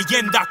una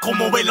leyenda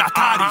como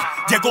Belatari.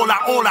 Llegó la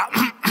ola,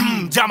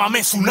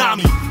 llámame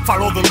tsunami.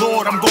 Follow the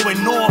Lord, I'm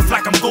going north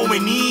like I'm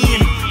going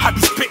in. I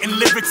be spitting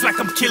lyrics like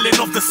I'm killing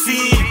off the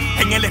scene.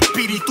 En el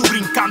espíritu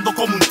brincando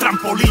como un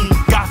trampolín.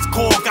 God's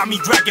call got me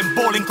Dragon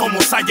Balling como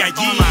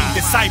Saiyajin.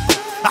 Disciple,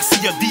 I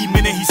see a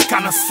demon and he's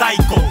kinda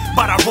psycho.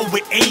 But I roll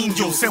with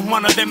angels and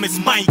one of them is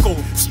Michael.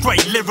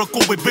 Straight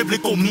lyrical with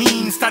biblical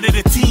means. Started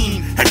a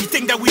team,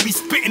 everything that we be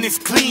spitting is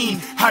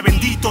clean. Ay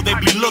bendito, they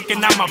be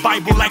looking at my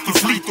Bible like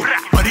it's lethal.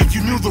 But if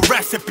you knew the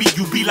recipe,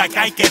 you'd be like,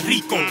 ay que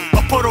rico.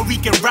 A Puerto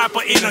Rican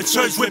rapper in a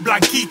church with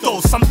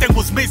blanquitos. Something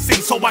was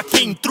missing, so I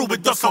came through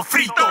with the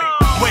sofrito.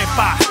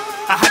 Huepa,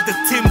 I had the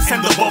Timbs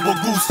and the Bubble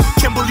Goose.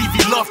 Can't believe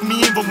he loved me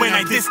even when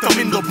I dissed him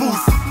in the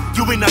booth.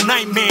 You in a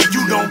nightmare,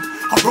 you know,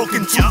 a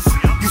broken tooth.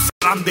 You said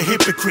I'm the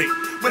hypocrite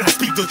when I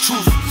speak the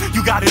truth.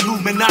 You got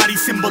Illuminati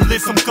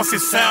symbolism cause it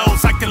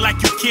sells. Acting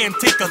like you can't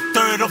take a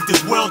third of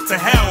this world to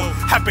hell.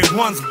 Happened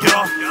once,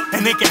 bro,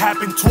 and it can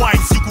happen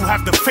twice. You could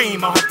have the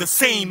fame, I'll have the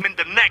same in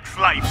the next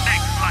life.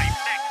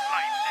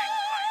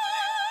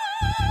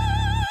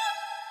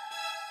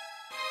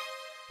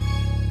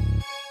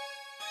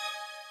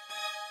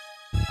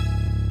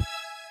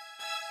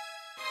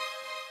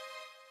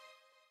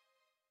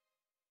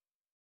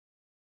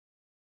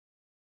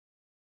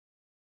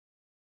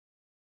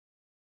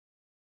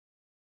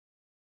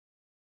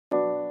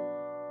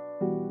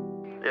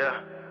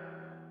 Yeah.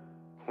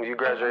 When you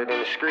graduate in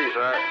the streets,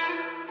 right?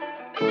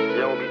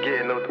 You don't be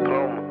getting no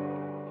diploma.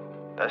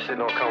 That shit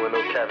don't come with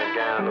no cap and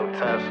gown, no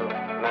tassel,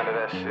 none of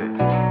that shit. You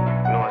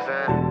know what I'm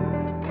saying?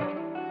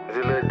 It's a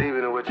little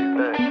deeper than what you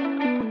think.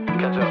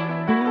 Catch up.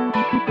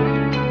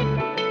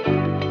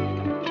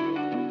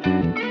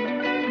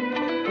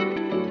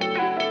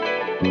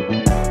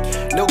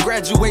 No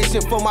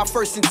graduation for my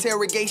first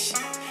interrogation.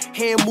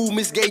 Hand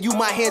movements gave you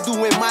my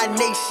handle in my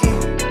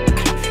nation.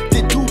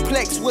 The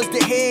duplex was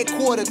the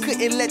headquarter.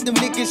 Couldn't let them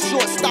niggas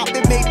short stop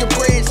and made the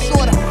bread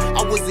shorter.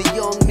 I was a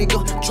young nigga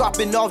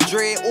dropping off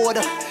dread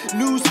order.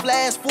 News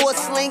flash for a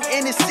sling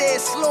and it said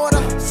slaughter.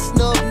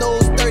 Snub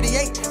nose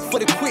 38 for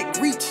the quick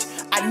reach.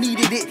 I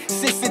needed it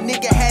since a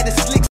nigga had a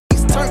slick.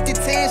 Turned the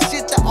tan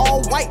shit to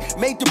all white,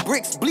 made the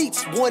bricks bleach.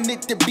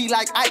 Wanted to be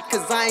like Ike,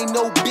 cause I ain't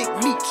no big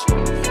meech.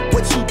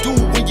 What you do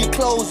when your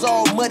clothes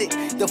all mudded?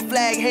 The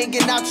flag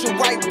hanging out your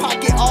right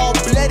pocket all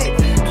blooded.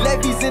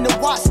 Levies in the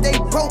watch, they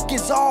broke,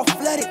 it's all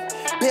flooded.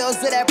 Bells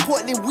of that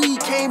Portland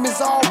weed came,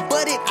 it's all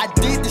budded. I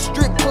did the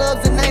strip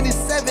clubs in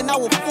 97, I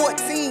was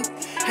 14.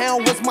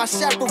 Hound was my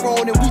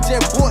chaperone and we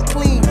just bought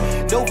clean.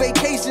 No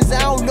vacations,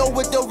 I don't know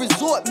what the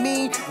resort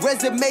mean.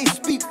 Resume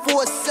speak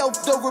for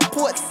itself, the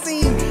report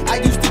seen. I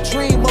used to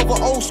dream of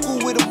an old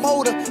school with a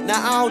motor.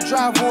 Now I don't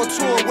drive on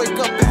tour, wake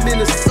up in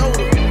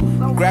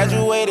Minnesota.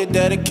 Graduated,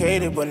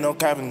 dedicated, but no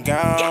cap and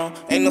gown.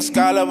 Ain't no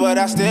scholar, but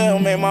I still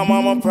make my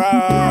mama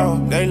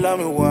proud. They love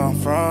me where I'm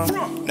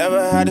from.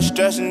 Never had to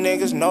stress, and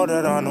niggas know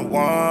that I'm the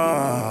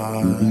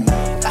one.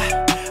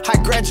 I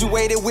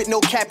graduated with no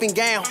cap and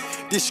gown.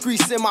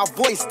 Discreet's in my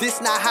voice,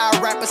 this not how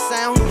a rapper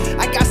sound.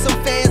 I got some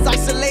fans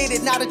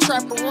isolated, not a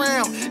trap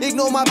around.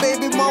 Ignore my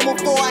baby mama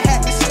before I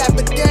had to slap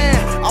her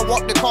down. I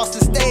walked across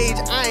the stage,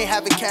 I ain't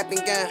have a cap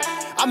and gown.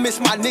 I miss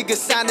my niggas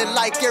sounding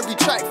like every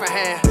track for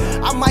hand.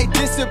 I might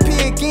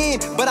disappear again,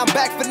 but I'm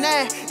back for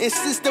now. And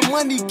since the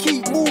money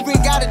keep moving,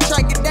 gotta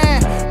track it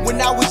down.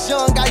 When I was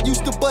young, I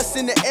used to bust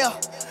in the air.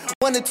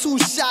 1 or 2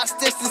 shots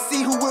just to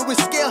see who it would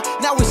scale.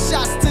 Now it's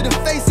shots to the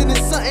face and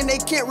it's something they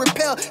can't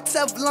repel.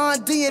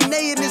 Teflon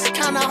DNA and it's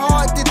kinda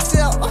hard to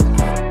tell.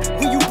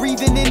 When you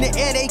breathing in the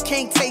air they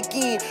can't take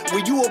in.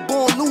 When you a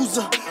born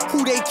loser,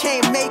 who they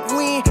can't make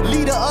win.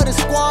 Leader of the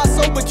squad,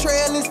 so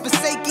betrayal is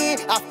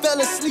forsaken. I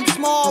fell asleep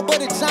small, but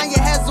a giant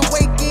has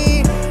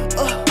awakened.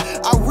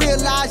 I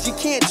realize you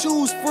can't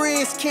choose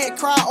friends, can't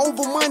cry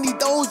over money,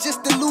 those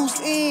just the loose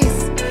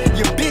ends.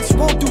 Your bitch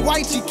won't do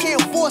right, you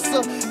can't force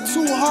her.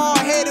 Too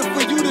hard-headed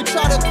for you to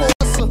try to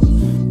course her.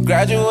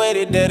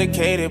 Graduated,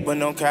 dedicated, but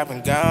no cap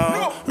and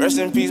gown. Rest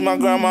in peace, my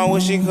grandma,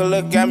 wish she could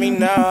look at me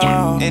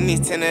now. In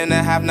these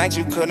 10.5 nights,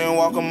 you couldn't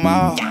walk them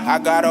out. I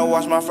gotta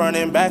watch my front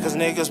and back, cause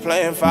niggas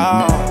playing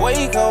foul.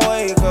 Wake up,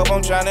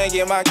 I'm tryna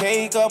get my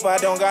cake up. I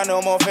don't got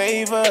no more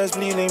favors,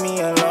 please leave me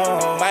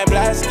alone. My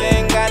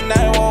blasting got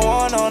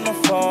 911 on the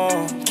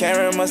phone.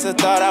 Karen must've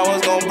thought I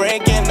was gon'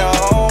 break in the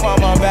home.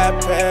 I'm a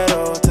back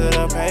pedal to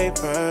the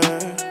paper.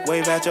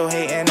 Wave at your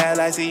hate and act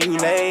like see you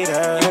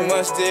later. You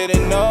must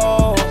didn't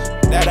know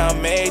that I'm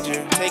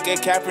major. Take a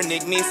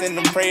Kaepernick niece and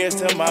them prayers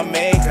to my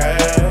maker.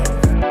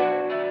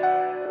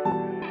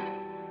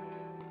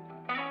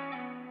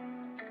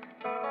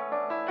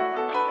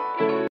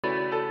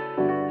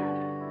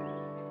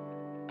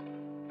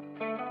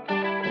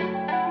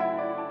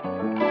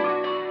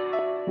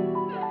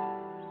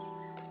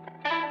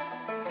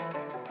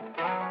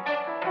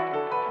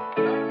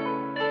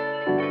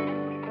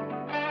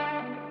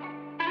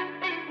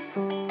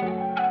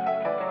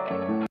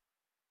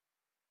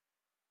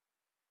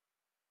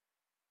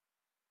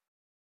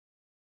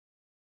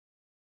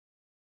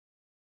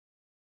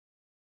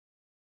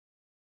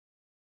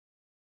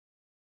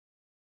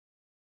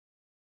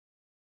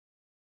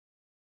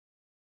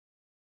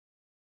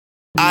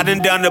 I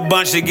done a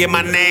bunch to get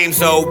my name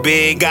so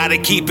big. Gotta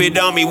keep it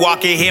on me,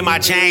 walking here, my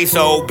chain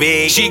so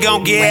big. She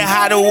gon' get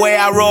high the way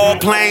I roll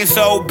plane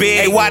so big.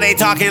 Hey, why they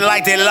talking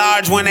like they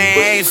large when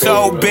they ain't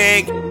so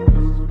big?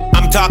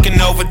 I'm talking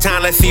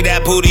overtime, let's see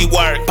that booty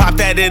work. Pop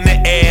that in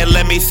the air,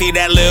 let me see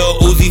that little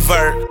Uzi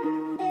vert.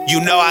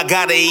 You know I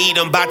gotta eat,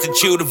 I'm about to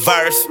chew the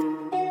verse.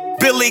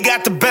 Billy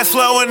got the best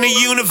flow in the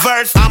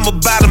universe. I'm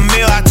about a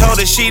meal, I told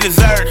her she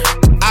dessert.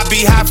 I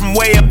be high from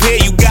way up here,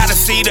 you gotta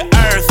see the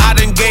earth. I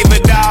done gave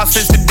it all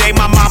since the day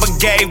my mama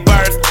gave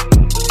birth.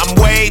 I'm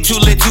way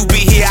too lit to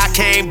be here, I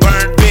can't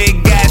burn.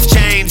 Big gas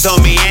chains on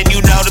me, and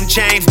you know them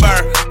chains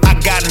burn. I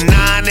got a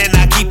 9 and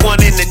I keep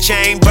one in the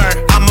chamber.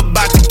 I'm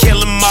about to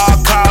kill them all,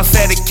 Carl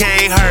said it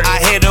can't hurt.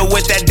 I hit her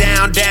with that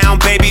down,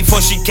 down, baby,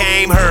 before she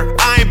came her.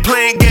 I ain't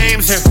playing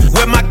games here.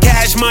 With my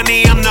cash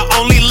money, I'm the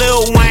only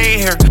Lil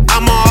Wayne here.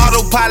 I'm on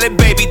autopilot,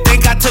 baby,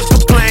 think I took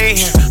a plane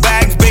here.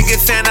 Bags big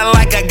as Santa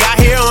like I got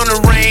here on a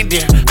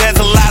reindeer. There's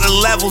a lot of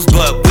levels,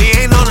 but we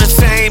ain't on the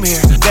same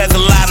here. There's a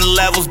lot of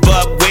levels,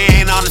 but we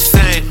ain't on the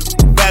same.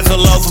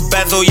 Bezel over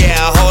bezel, yeah,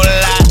 a whole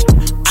lot.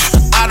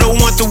 I don't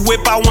want the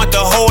whip, I want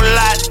the whole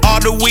lot. All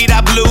the weed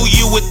I blew,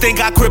 you would think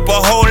I crip a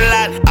whole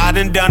lot. I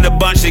done a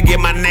bunch to get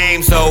my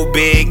name so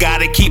big.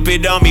 Gotta keep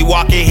it on me,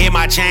 walking here,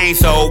 my chain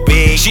so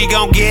big. She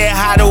gon' get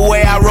high the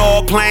way I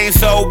roll plane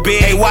so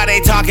big. Hey, why they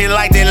talking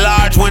like they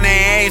large when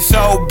they ain't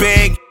so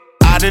big?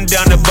 I done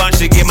a bunch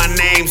to get my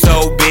name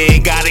so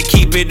big. Gotta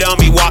keep it on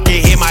me,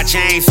 walking here, my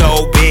chain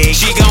so big.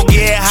 She gon'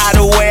 get high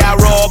the way I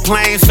roll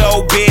plane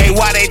so big. Hey,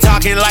 why they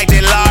talking like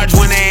they large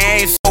when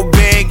they ain't so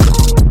big?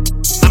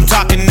 I'm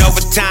talking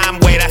overtime,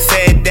 wait, I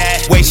said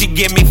that. Wait, she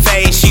give me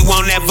face, she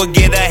won't ever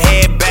get her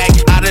head back.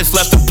 I just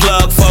left the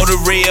plug for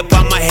the re-up,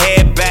 I'ma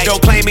head back.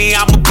 Don't play me,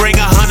 I'ma bring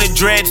 100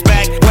 dreads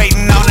back.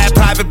 Waiting on that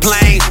private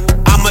plane,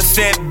 I'ma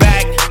sit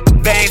back.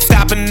 They ain't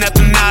stopping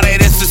nothing now, that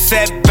it's a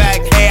setback.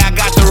 Hey, I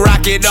got the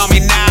rocket on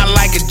me now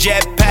like a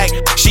jetpack.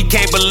 She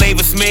can't believe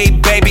it's me,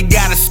 baby,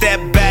 gotta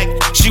step back.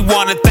 She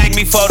wanna thank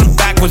me for the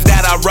backwards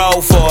that I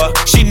roll for.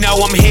 She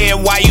know I'm here,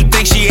 why you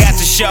think she had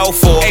to show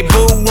for? Hey,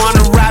 boo,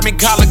 wanna ride me,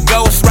 call a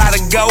ghost rider,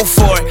 go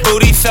for it.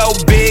 Booty so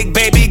big,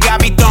 baby,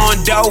 got me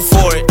throwing dough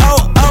for it.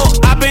 Oh,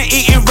 I've been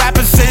eating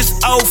rappers since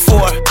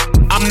 '04.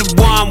 I'm the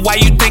one, why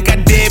you think I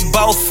did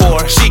both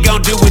for? She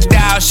gon' do it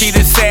now, she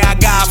just say I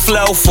got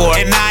flow for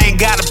it. And I ain't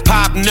gotta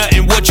pop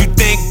nothing, what you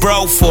think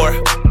bro for?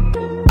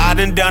 I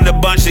done a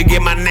bunch to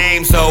get my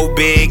name so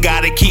big.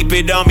 Gotta keep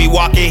it on me,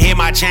 walking here,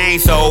 my chain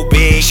so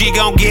big. She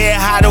gon' get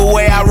high the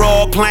way I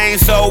roll plane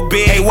so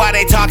big. Hey, why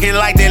they talking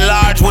like they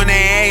large when they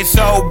ain't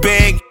so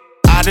big?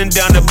 I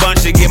done a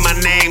bunch to get my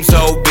name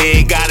so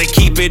big. Gotta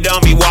keep it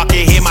on me,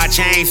 walking here, my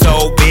chain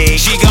so big.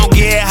 She gon'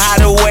 get high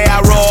the way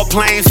I roll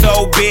plane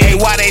so big. Hey,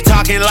 why they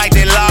talking like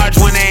they large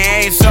when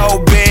they ain't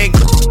so big?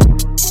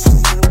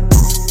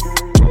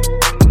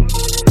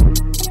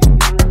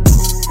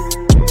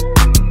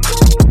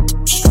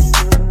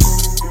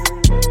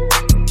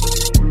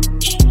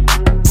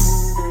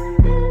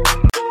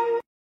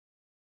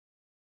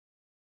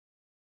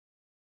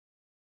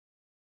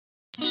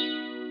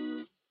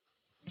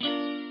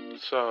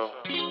 So,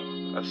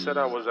 I said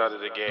I was out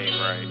of the game,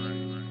 right?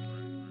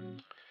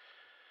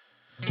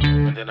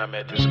 And then I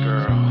met this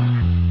girl.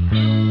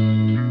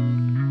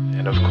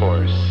 And of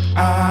course,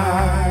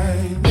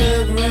 I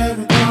never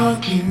ever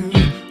thought you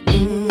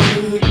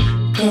would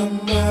come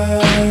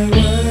my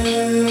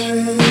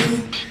way.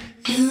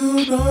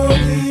 You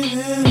don't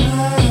even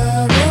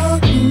have a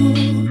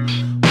clue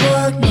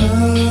what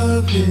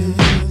love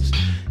is.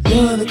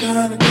 You're the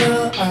kind of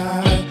girl I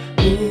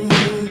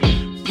would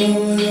throw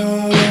it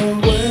all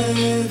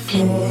away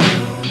for.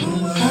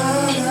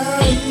 How'd I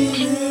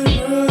even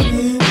run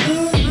into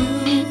you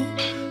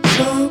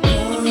so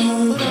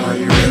come? Are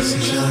you this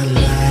is your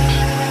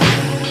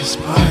last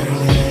party?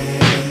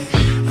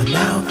 I'm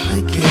out the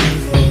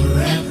game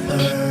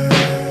forever.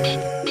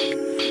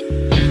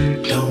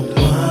 Don't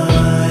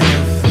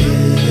wanna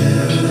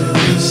feel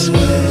this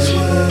way.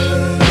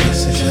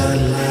 This is your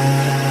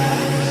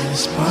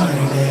last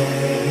party.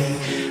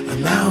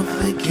 I'm out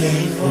the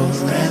game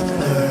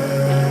forever.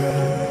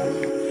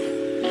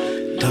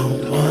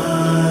 Don't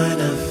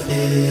wanna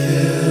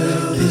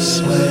feel this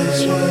way.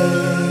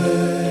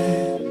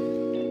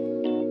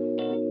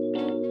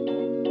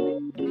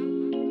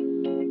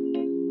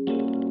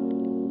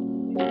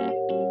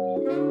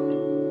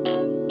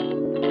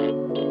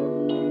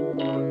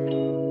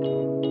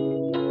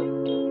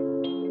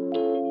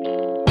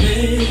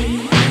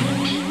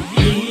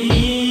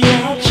 Maybe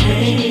I'll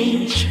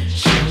change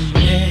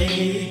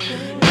someday.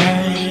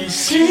 I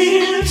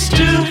seems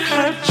to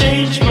have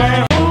changed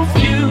my whole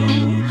view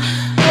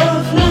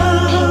of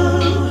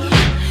love.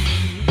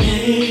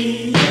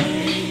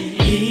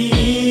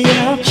 Maybe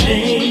I'll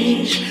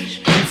change,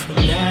 and from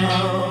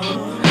now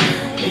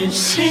it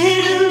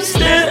seems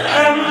that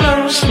I've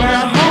lost my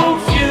whole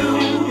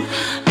view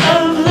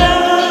of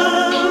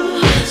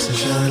love. This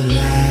is our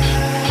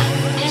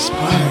last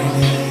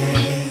party.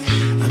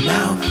 I'm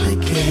out the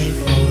game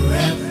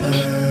forever.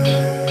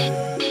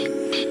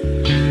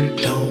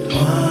 Don't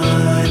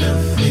wanna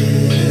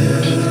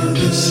feel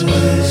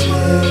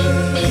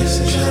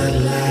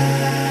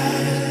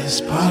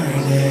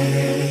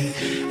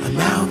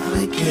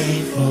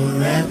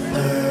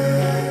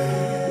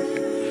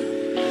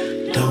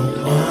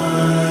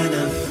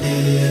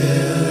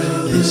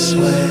this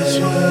way.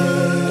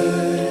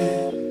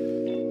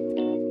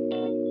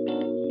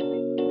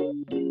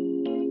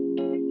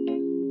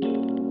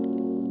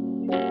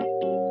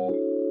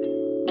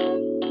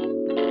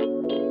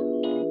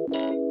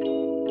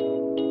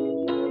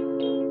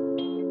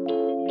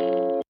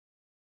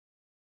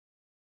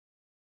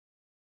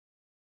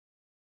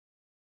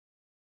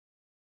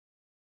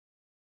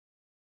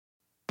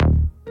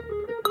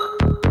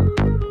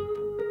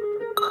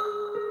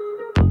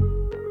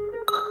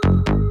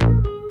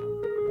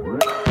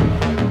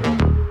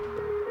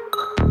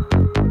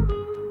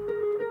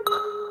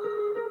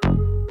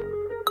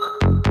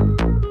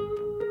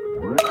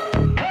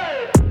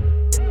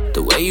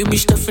 The way you be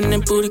stuffing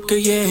that booty, girl,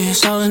 yeah,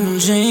 it's all in them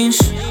jeans.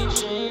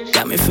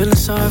 Got me feeling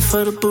sorry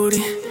for the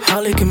booty,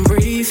 hardly can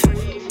breathe.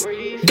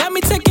 Got me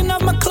taking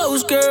off my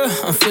clothes, girl,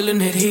 I'm feeling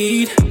that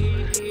heat.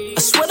 I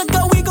swear to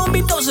God, we gon'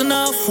 be dozing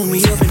off when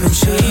we up in the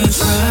sheets.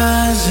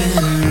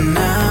 Rising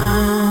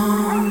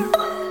now,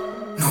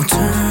 no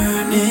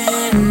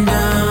turning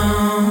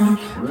down.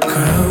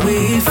 Girl,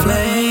 we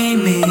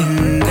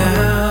flaming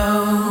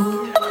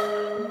out,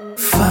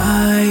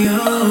 fire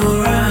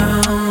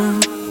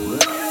round.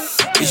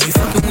 Is you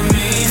fucking with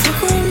me?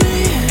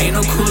 Ain't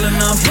no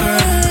cooling off, girl.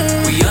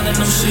 We under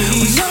them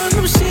sheets.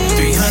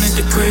 300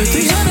 degrees.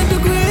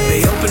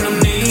 They open them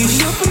knees.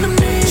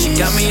 She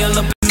got me all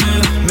up in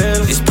the.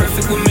 It's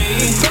perfect with me.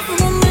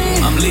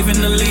 I'm leaving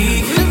the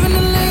league.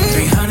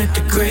 300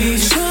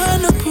 degrees.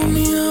 Tryna put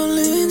me all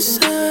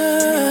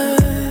inside.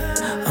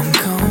 I'm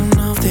coming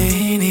off the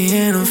Henny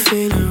and I'm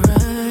feeling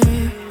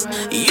right.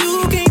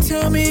 You can't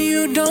tell me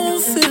you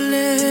don't feel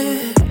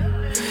it.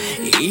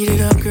 Eat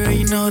it up, girl,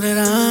 you know that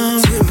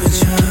I'm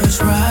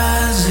temperatures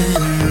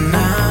rising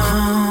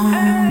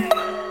now.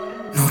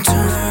 No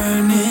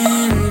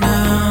turning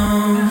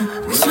down.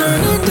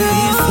 Turning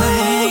down.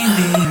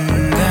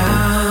 Flaming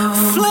out.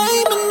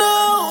 Flaming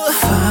out.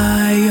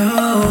 Fire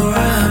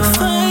out.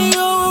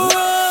 Fire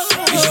out.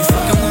 Is you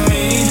fucking with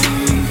me?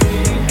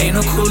 Ain't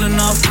no cooling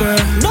off, girl.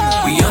 No.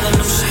 We all in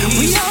them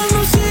sheets.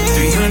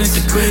 300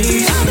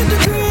 degrees.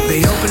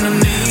 They open them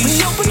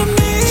knees.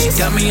 She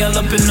got me all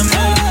up in the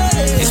mood.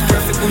 It's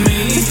perfect with me.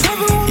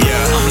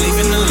 Yeah, I'm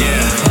leaving the league.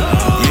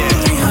 Yeah,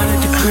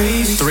 300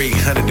 degrees.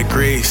 300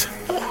 degrees.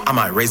 I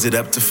might raise it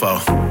up to 4.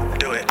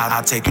 Do it.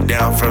 I'll take you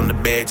down from the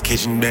bed,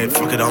 kitchen bed,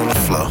 fuck it on the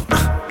floor.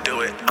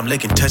 Do it. I'm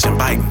licking, touching,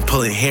 biting,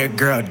 pulling hair,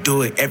 girl,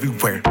 do it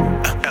everywhere.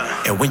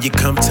 And when you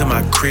come to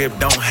my crib,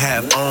 don't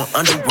have on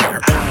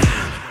underwear.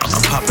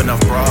 I'm popping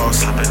off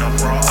bras.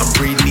 I'm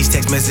reading these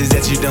text messages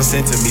that you done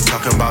sent to me,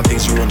 talking about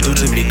things you won't do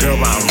to me, girl,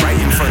 while I'm right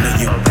in front of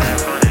you.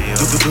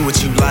 Do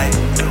what you like.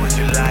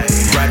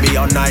 Ride me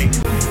all night.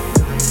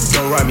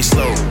 Don't ride me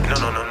slow.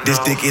 This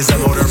dick is a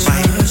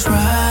motorbike. It's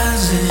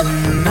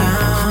rising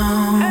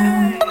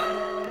now.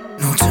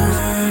 No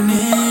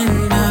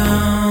turning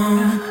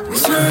down.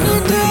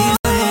 Turning down.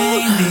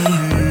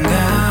 Flaming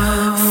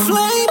out.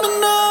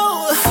 Flaming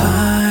out.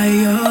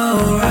 Fire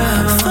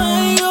out.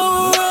 Fire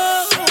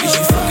out. Is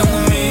you fucking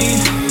with me?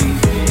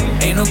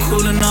 Ain't no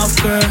cooling off,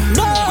 girl.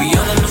 No. We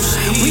all in them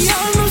sheets.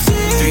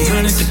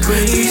 300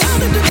 degrees.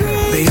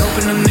 They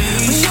open them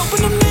knees.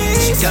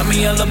 She got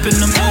me all up in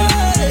the mood.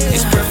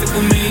 It's perfect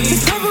with me.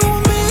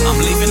 I'm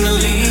leaving the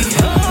league.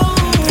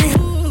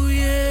 Oh,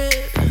 yeah.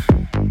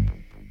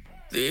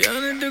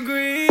 300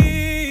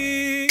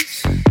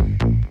 degrees.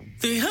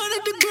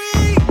 300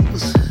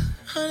 degrees.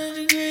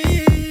 100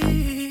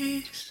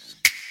 degrees.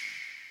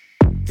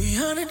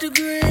 300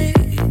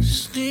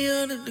 degrees.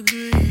 300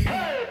 degrees.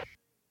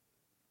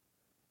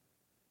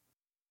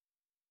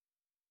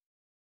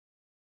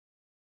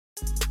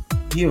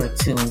 You are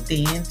tuned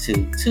in to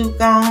Too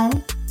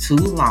Gone, Too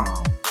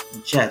Long,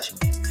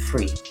 Judgment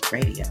Free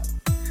Radio.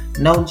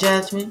 No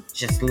judgment,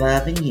 just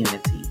love and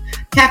unity.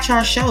 Catch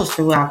our shows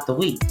throughout the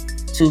week.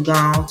 Too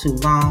Gone, Too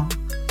Long,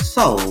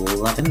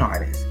 Soul of an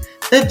Artist.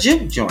 The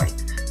Juke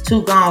Joint,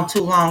 Too Gone,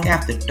 Too Long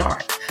After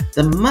Dark.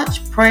 The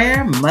Much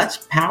Prayer,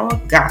 Much Power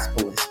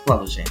Gospel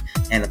Explosion.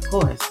 And of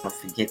course, don't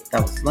forget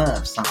those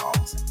love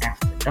songs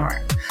after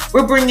dark.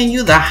 We're bringing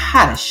you the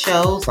hottest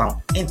shows on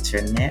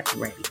internet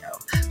radio.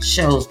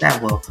 Shows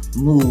that will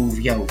move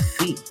your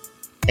feet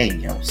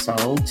and your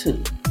soul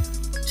too.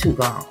 Too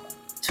Gone,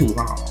 Too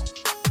Long,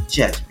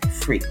 Judgment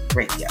Free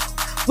Radio.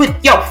 With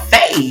your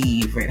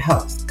favorite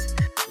host,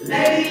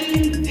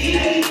 Lady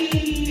D.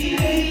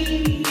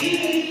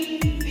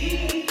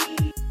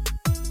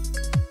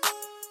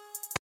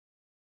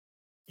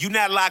 You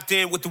not locked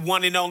in with the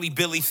one and only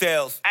Billy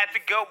Sales. At the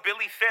Go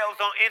Billy Sales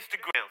on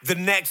Instagram. The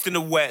next in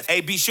the West. Hey,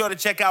 be sure to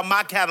check out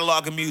my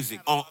catalog of music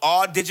on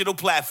all digital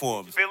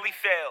platforms. Billy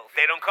Sales.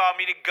 They don't call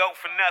me the GOAT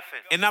for nothing.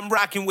 And I'm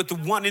rocking with the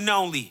one and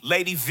only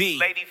Lady V.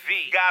 Lady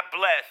V. God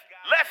bless.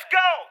 Let's go!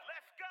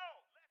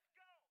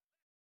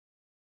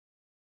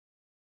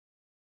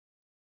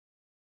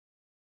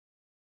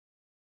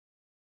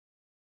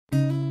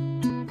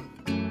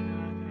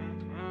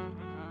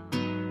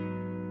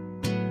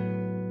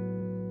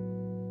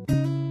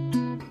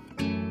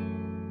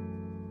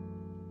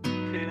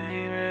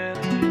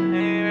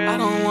 I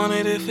don't want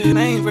it if it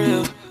ain't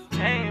real.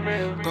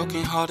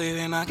 Broken hearted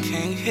and I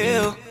can't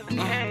heal.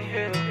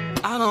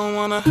 I don't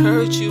wanna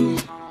hurt you.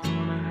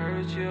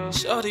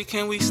 Shorty,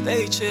 can we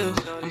stay chill?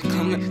 I'm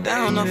coming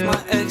down off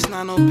my ex,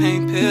 not no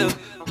pain pill.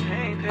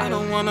 I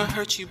don't wanna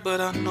hurt you, but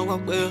I know I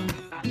will.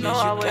 You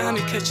got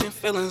me catching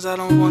feelings I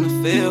don't wanna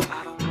feel.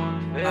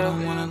 I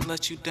don't wanna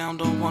let you down,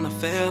 don't wanna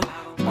fail.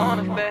 I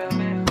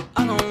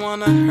don't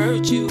wanna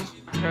hurt you.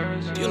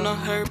 You know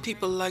hurt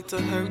people like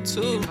to hurt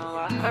too.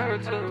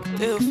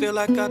 They'll feel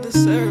like I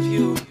deserve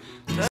you.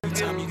 Every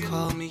time you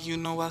call me, you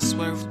know I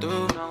swerve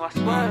through.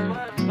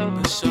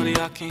 But shorty,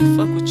 I can't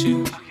fuck with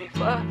you.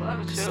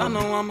 Cause I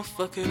know I'ma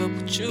fuck it up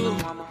with you.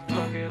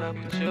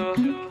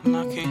 And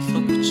I can't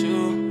fuck with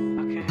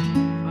you.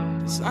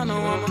 Cause I know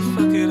I'ma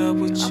fuck it up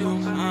with you.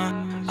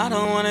 I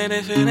don't want it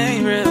if it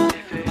ain't real.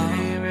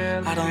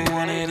 I don't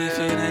want it if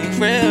it ain't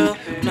real.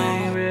 No,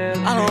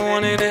 I don't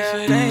want it if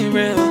it ain't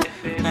real.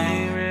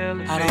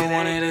 I don't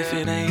want it if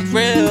it ain't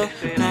real.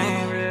 No,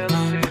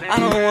 I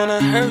don't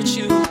wanna hurt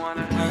you.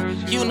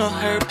 You know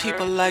hurt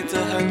people like to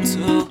hurt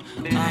too.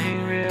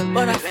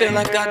 But I feel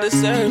like I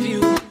deserve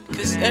you.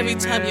 Cause every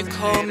time you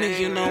call me,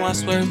 you know I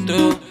swerve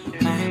through.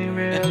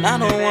 And I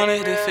don't want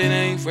it if it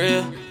ain't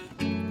real.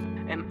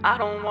 And I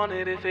don't want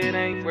it if it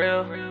ain't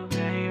real.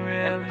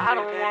 And I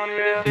don't want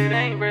it if it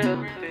ain't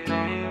real.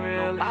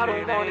 I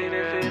don't want it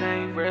if it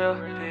ain't real.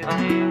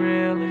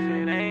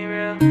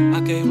 I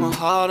gave my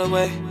heart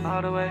away.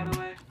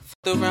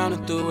 Fucked around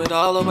and threw it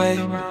all away.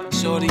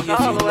 Shorty, if you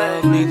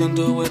love me, then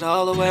do it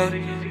all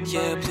away.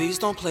 Yeah, please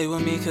don't play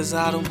with me, cause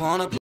I don't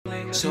wanna play.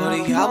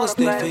 Shorty, I was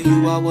there for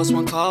you, I was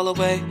one call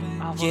away.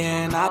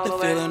 Yeah, and I've been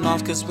feeling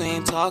off cause we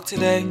ain't talked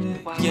today.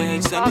 Yeah,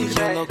 send me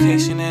your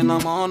location and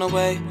I'm on the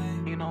way.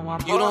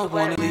 You don't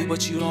wanna leave,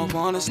 but you don't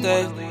wanna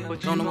stay.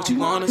 Don't know what you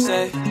wanna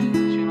say.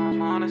 You don't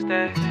wanna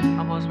stay.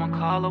 I was one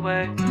call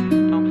away.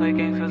 Don't play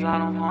games cause I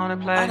don't wanna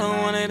play. I don't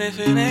want it if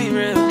it ain't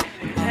real.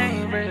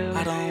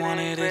 I don't want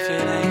it if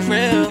it ain't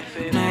real.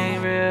 No,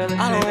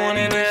 I don't want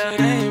it if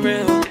it ain't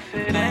real.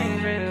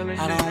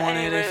 I don't want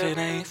it if it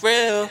ain't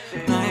real.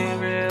 No,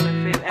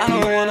 I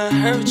don't wanna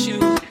hurt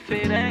you.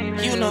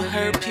 You know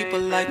hurt people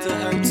like to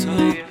hurt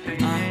too.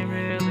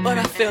 But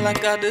I feel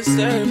like I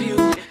deserve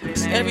you.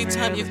 Cause every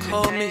time you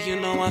call me, you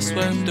know I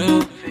swerve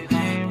through.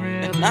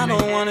 And I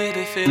don't want it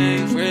if it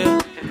ain't real.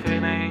 If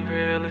it ain't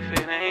real, if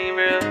it ain't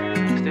real.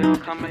 Still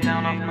coming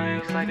down off my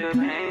ears like a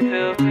pain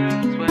pill.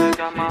 Swear I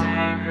got my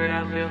heart hurt,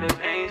 I feel the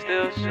pain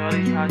still.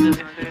 Shorty, I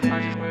just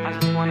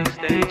wanna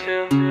stay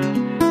chill.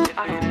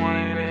 I don't want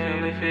it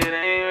if it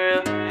ain't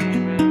real.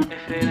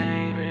 If it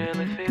ain't real,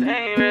 if it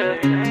ain't real,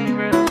 if it ain't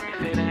real.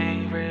 If it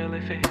ain't real,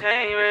 if it ain't real, if it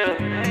ain't real.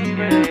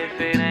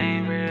 If it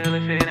ain't real,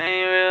 if it ain't real.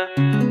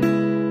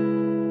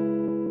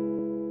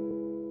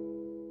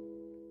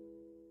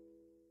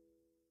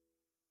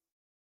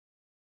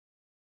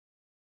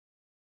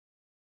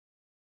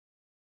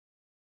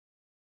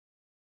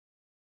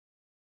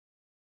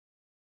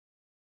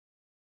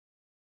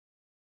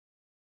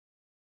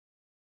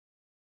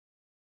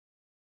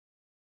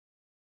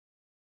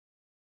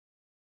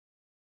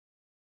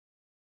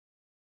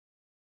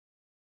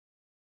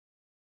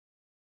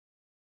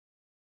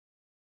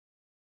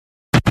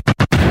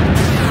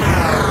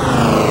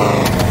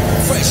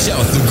 Fresh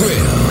off the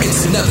grill,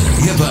 it's another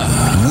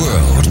hip-hop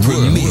world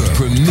premiere.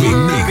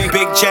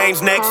 Big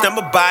change next,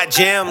 I'ma buy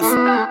gems.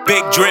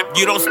 Big drip,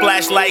 you don't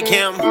splash like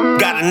him.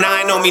 Got a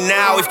 9 on me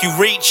now if you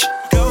reach.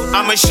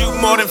 I'ma shoot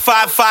more than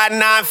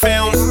 559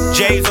 films.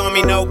 J's on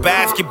me, no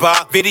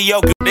basketball.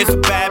 Video good, this a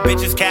bad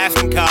bitch's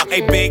casting call.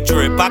 Hey, big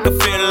drip, I can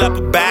fill up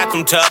a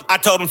bathroom tub. I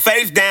told him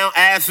face down,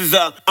 ass is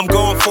up. I'm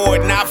going for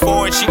it, not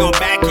for it, she gon'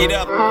 back it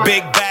up.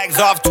 Big bags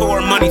off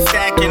tour, money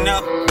stacking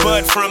up.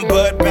 Bud from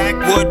Bud,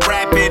 backwood,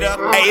 wrap it up.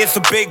 Hey, it's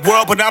a big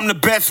world, but I'm the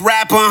best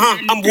rapper,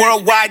 I'm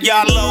worldwide,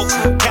 y'all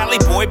local. Cali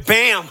boy,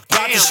 bam.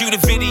 About to shoot a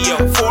video,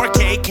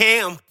 4K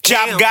cam.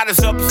 Job got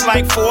us up, it's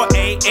like 4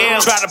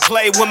 a.m. Try to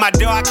play with my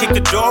door, I kick the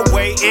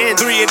doorway in.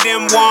 3 of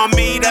them want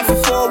me, that's a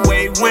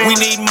 4-way win. We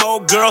need more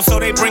girls, so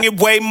they bring it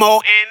way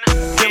more in.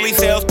 Billy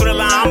sells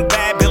Thriller, I'm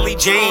bad Billy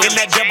Jean. In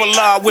that double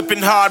R,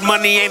 whipping hard,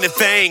 money ain't a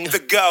thing. The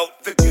GOAT.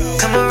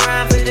 Come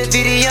around for the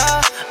video.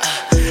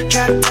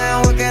 Drop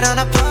down, work it on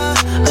a pump.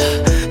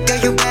 Girl,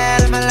 you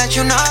bad, I'ma let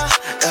you know.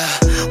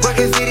 Work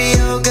a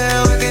video,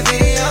 girl, work a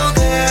video,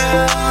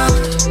 girl.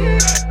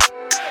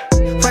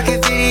 Work a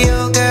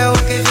video, girl,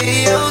 work a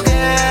video, girl.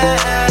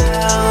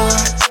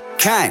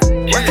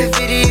 Work a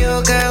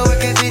video, girl,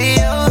 work a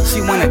video.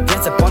 She wanna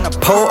dance up on the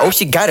pole, oh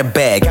she got a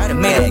bag.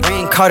 Made it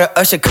rain, called her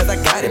Usher cause I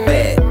got it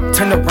bad.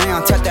 Turned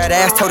around, tapped that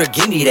ass, told her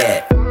give me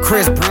that.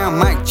 Chris Brown,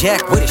 Mike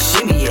Jack, where the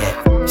shimmy at?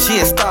 She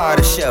a star of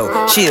the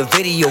show, she a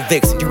video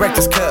vixen.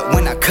 Director's cut,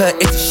 when I cut,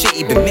 it's the shit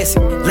you been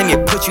missing. Let me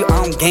put you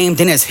on game,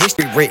 then it's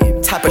history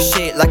written. Type of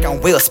shit like I'm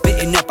Will,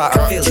 spitting up our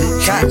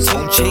feelings. Got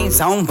 2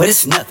 chains on, but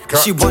it's nothing.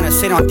 She wanna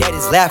sit on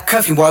daddy's lap,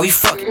 cuffing while we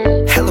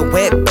fucking. Hella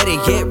wet, better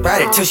yet,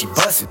 ride it till she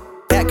bustin'.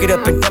 Back it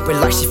up and dump it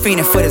like she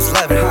fiendin' for this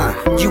lovin', huh?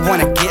 You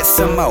wanna get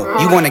some more,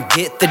 you wanna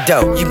get the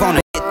dough, you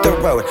wanna hit the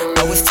road.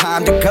 Oh, it's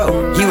time to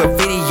go. You a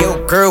video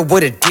girl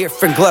with a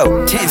different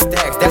glow. 10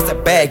 stacks, that's a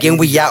bag, and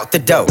we out the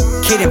dough.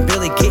 Kid and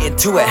Billy getting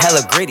to it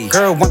hella gritty.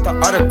 Girl want the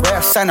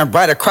autograph, signing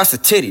right across the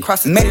titty.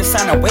 Made her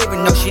sign a waiver,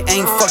 no, she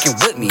ain't fucking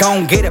with me.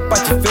 Gon' get up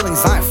out your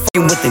feelings, I ain't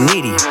fucking with the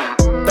needy.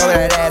 Throw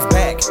that ass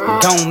back,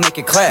 don't make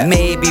it clap.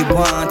 Maybe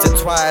once or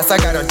twice, I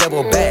got her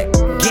double back.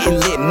 Getting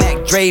lit,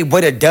 Mac Dre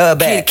with a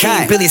dub at.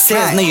 King Billy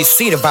says, no, you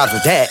see the vibes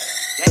with that.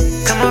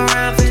 Come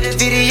around for the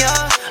video.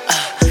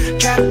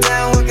 Drop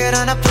down, work it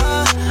on the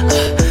pole.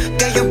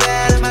 Get you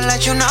bad, I'ma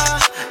let you know.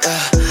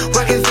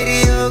 Work it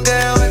video,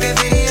 girl, work it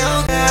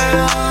video,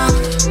 girl.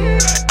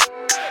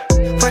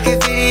 Work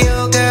it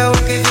video, girl,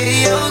 work it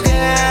video,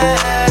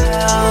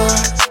 girl.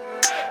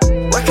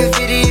 Work it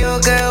video,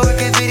 girl,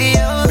 work it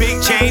video.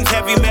 Big chains,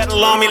 heavy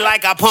metal on me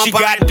like I pump. She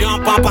got a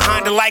dump on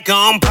behind her like a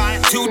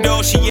umpire. 2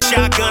 doors, she a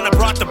shotgun, I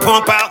brought the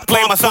pump out.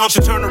 Play my song, she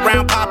turn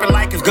around, pop it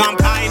like it's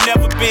gunpowder. I ain't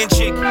never been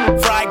chick,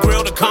 fried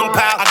grill to come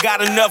out. I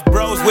got enough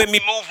bros with me,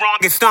 move wrong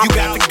and stomp. You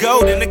got the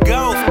gold and the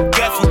gold.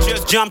 Guess who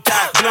just jumped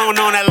out? Blowing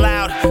on that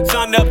loud.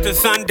 Sun up to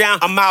sundown.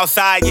 I'm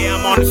outside, yeah,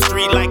 I'm on the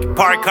street like a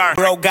park car.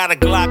 Bro got a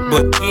Glock,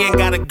 but he ain't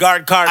got a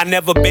guard card. I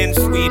never been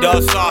sweet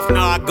or soft, no,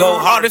 I go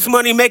hard. This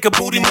money make a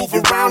booty move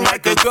around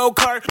like a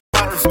go-kart.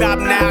 About to stop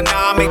now,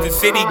 I make the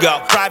city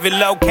go. Private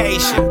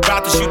location,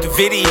 about to shoot the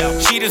video.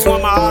 She just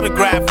want my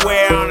autograph,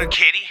 wear on her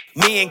kitty.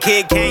 Me and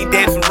Kid Kane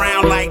dance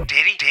around like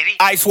Diddy.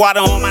 Ice water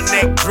on my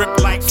neck, drip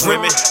like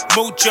swimming.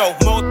 Mucho,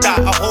 mota,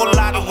 a whole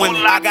lot of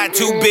women. I got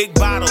 2 big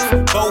bottles,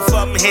 both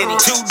of them Henny.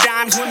 2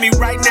 dimes with me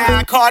right now,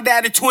 I call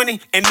that a 20.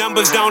 And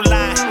numbers don't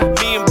lie,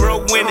 me and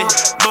bro winning.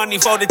 Money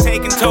for the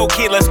taking, told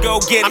kid, let's go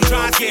get it. I'm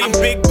trying to get him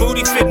big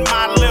booty, fitting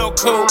my little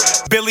cool.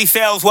 Billy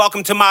Fells,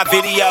 welcome to my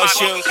video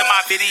shoot.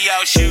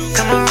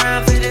 Come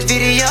around for the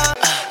video.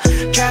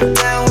 Drop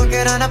down, work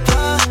it on the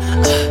pole.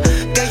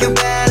 Get you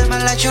bad, I'ma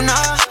let you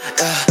know.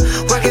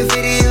 Work it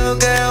video,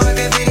 girl, work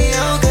it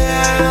video,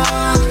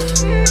 girl.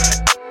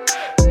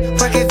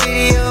 Work it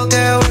video,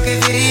 girl, work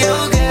it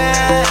video,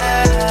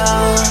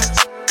 girl.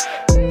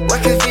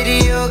 Work it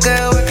video,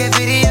 girl, work it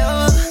video.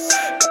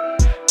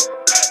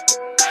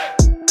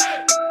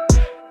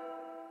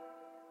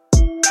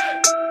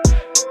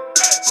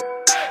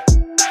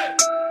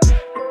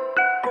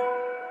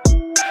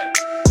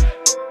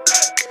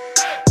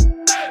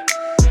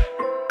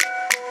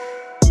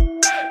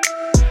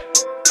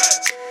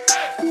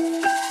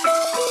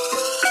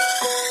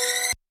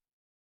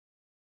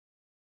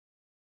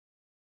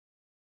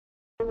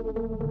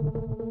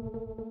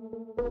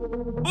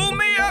 Boom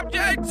me up,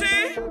 JT.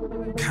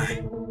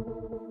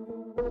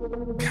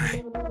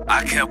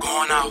 I kept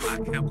going off.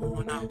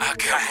 I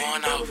kept going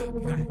off.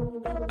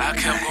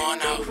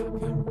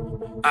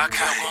 I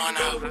kept going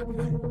off.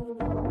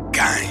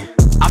 Gang.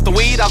 Off the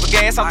weed, off the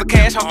gas, off the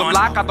cash, off the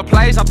block, off the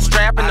plays, off the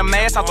strap and the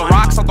mask, off the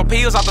rocks, off the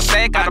pills, off the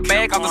sack, off the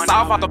bag, off the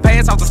south, off the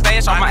pants, off the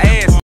stash, off my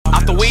ass.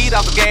 Off the weed,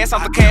 off the gas,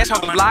 off the cash,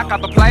 off the block,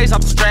 off the plays,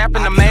 off the strap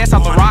and the mask,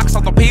 off the rocks,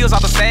 off the pills,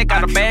 off the sack,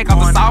 off the bag, off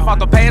the south, off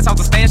the pants, off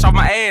the stash, off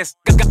my ass.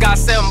 Got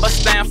 7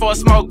 busts stand for a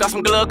smoke, got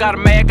some glove, got a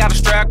mag, got a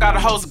strap, got a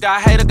hose, got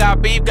a hater, got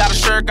beef, got a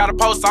shirt, got a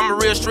post. I'm a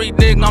real street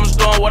nigga, I'm just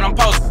doing what I'm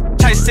posted.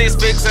 Chase 6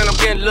 figures and I'm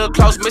getting a little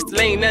close. Mr.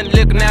 Lean, nothing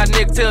looking at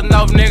nigga till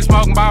no nigga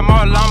smoking by more.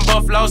 I'm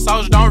Buffalo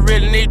soldier, don't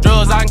really need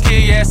drugs, I can kill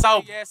your ass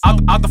over.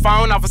 Out the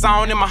phone, off his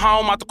own in my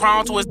home, out the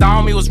crown to his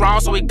dome. He was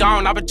wrong, so he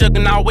gone. I been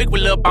jugging all week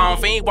with Lil Bone.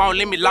 Fiend won't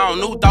leave me alone.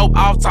 New dope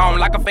off tone,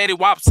 like a Fetty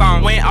Wap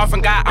song. Went off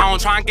and got on,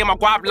 trying to get my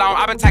guap long.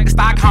 I been taking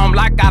stock home,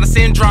 like got a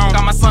syndrome.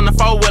 Got my son a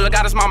 4-wheeler,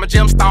 got his mama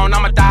gemstone.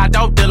 I'ma die a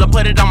dope dealer,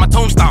 put it on my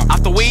tombstone.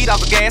 Off the weed, off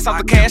the gas, off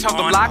the cash, off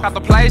the block, off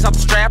the plays, off the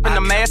strap and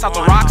the mask, off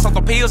the rocks, off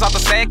the pills, off the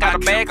sack, off the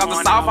bag, off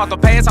the south, off the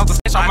pants, off the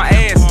stash, off my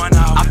ass.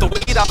 Off the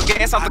weed, off the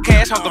gas, off the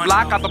cash, off the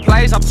block, off the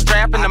plays, off the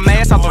strap and the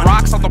mask, off the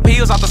rocks, off the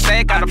pills, off the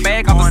sack, off the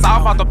bag, off the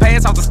south, off the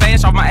pants, off the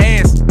stash, off my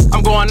ass.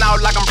 I'm going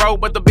out like I'm broke,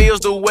 but the bills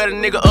do. Wet a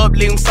nigga up,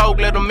 leave him soak,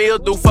 let him meal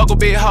do. Fuck a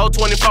big hoe,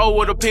 24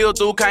 with a pill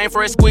do. Came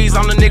for a squeeze,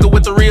 I'm the nigga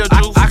with the real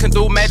juice. I can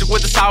do magic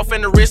with the south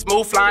and the wrist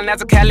move. Flying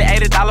as a Cali,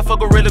 $80 for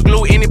Gorilla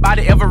Glue.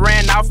 Anybody ever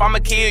ran off, I'ma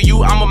kill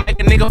you. I'ma make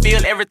a nigga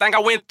feel everything I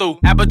went through.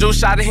 Apple juice,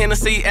 shot of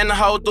Hennessy and the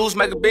whole deuce.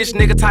 Make a bitch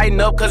nigga tighten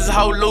up, cause it's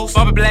whole loose.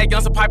 Bubba black,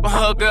 youngster pipe and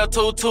her girl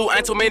too.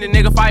 Ain't too many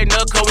nigga fighting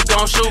up, cause we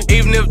gon' shoot.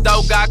 Even if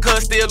dope got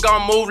cut, still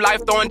gon' move.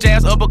 Life throwing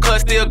jazz,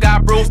 uppercut, still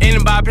got bruise.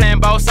 Anybody playing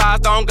both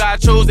sides, don't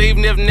got choose.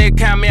 Even if nigga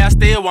count me, I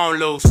still won't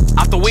lose.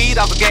 Off the weed,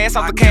 off the gas,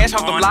 off the cash,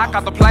 off the block,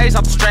 off the plays,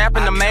 off the strap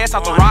and the mask,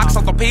 off the rocks,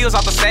 off the pills,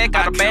 off the sack,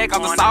 off the bag,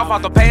 off the south,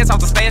 off the pants, off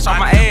the stash, off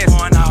my ass.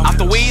 Off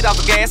the weed, off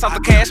the gas, off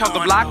the cash, off the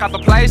block, off the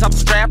plays, off the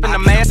strap and the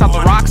mask, off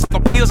the rocks, off the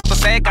pills, off the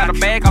sack, off the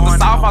bag, off the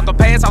south, off the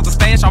pants, off the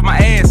stash, off my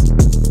ass.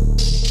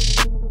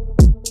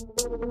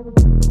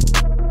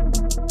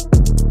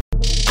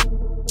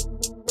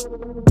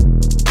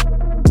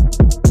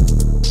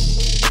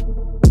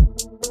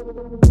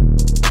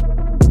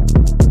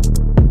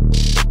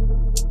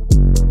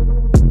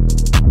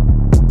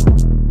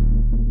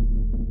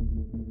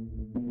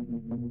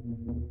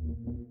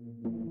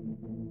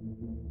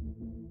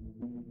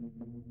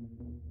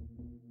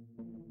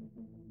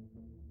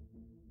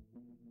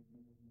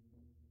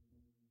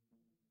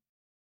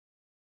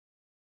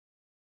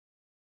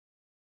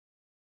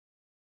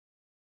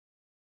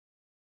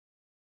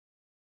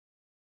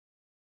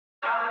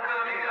 They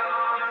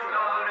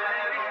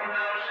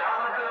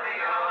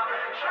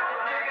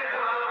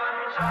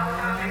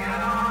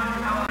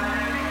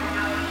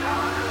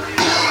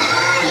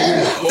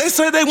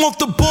say they want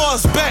the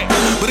boys back,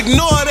 but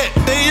ignore that,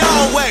 they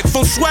all whack.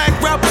 From swag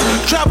rappers,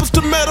 trappers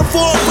to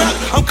metaphor rap,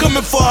 I'm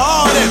coming for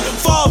all that.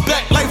 Fall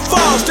back like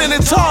fall,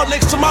 standing tall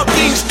next to my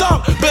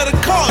beanstalk. Better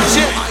call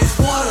Jack.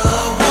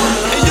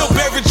 And your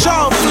beverage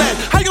all flat.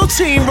 How your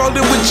team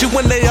rolling with you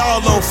when they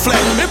all on flat?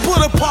 And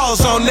put a pause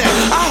on that.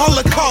 I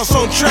holocaust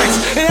on tracks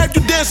and have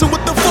you dancing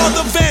with the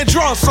father Van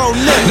Dross on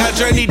that. Now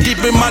journey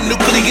deep in my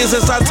nucleus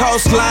as I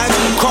toss lines,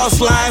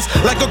 cross lines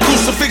like a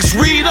crucifix.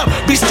 Read up,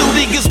 be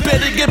studious,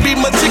 better get be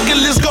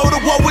meticulous. Go to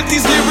war with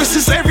these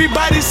lyricists.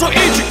 Everybody's so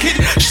intricate.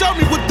 Show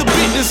me what the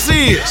business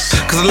is.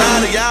 Cause a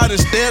lot of y'all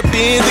done stepped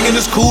in thinking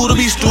it's cool to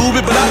be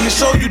stupid, but I can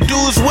show you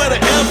dudes where the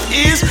F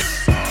is.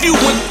 You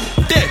want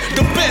that,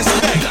 the best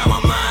back. Got my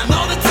mind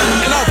all the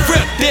time, and I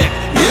rep that.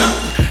 Yeah.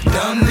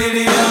 Dum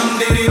diddy dum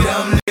diddy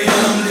dum diddy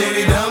dum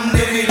diddy dum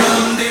diddy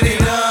dum diddy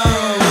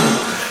dum.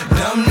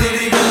 Dum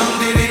diddy dum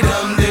diddy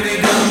dum diddy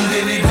dum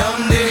diddy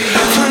dum diddy.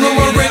 Turn on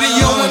my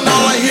radio and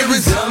all I hear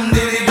is dum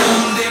diddy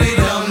dum diddy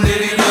dum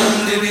diddy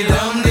dum diddy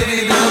dum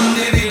diddy dum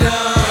diddy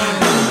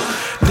dum.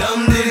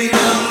 Dum diddy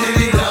dum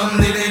diddy dum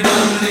diddy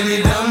dum diddy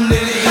dum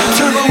diddy.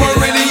 Turn on my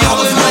radio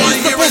and all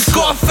I hear is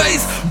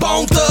Scarface,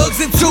 Bone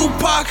Thugs and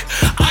Tupac,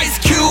 Ice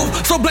Cube.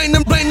 So blame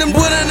them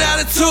with an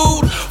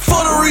attitude.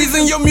 For the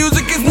reason your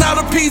music is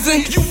not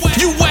appeasing.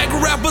 You whack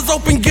rappers,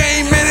 open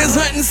game, man, it's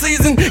hunting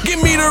season.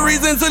 Give me the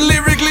reason to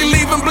lyrically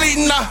leave him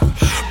bleeding. I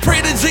pray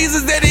to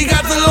Jesus that he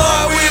got the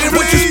Lord with him.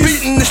 What you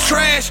spitting is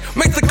trash,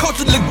 make the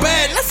culture look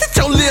bad. Let's sit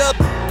your little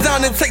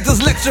down and take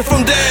this lecture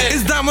from dad.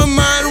 It's Diamond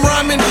Mind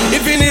rhyming.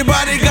 If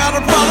anybody got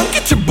a problem,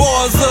 get your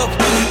boys up,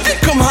 then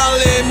come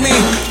holler at me.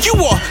 You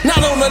are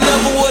not on the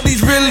level of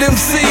these real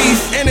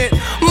MCs, and it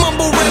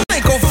mumble rap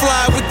ain't gon'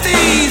 fly with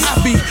these. I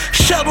be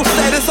shuttle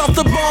status off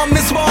the bomb,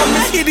 Miss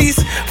Hear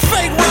these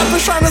fake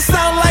rappers trying to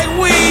sound like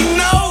we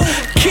know.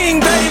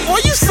 King Dave, boy,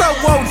 you so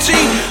OG.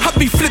 I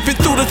be flipping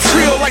through the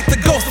trio like the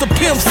ghost of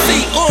Pimp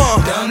C.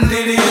 Dum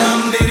diddy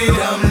dum diddy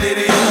dum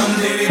diddy dum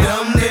diddy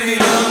dum diddy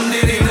dum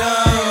diddy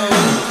dum.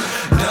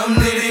 Dum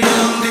diddy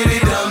dum diddy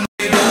dum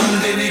diddy dum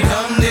diddy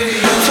dum diddy.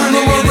 Turn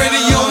on my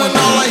radio and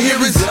all I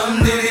hear is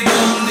dum diddy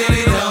dum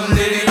diddy dum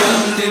diddy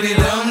dum diddy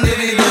dum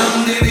diddy dum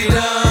diddy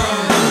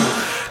dum.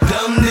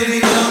 Dum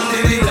diddy dum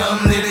diddy dum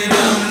diddy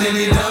dum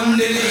diddy dum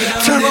diddy.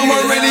 Turn on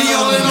my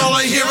radio and all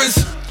I hear is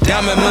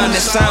Diamond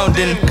minded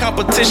sounding,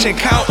 competition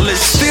countless.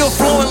 Still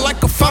flowing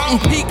like a fountain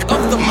peak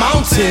of the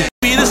mountain.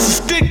 This is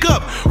stick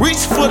up,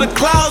 reach for the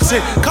clouds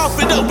and cough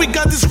it up. We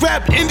got this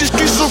rap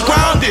industry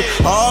surrounded.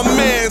 Oh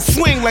man,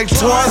 swing like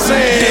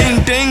Tarzan.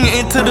 Ding ding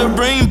into the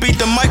ring, beat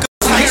the mic.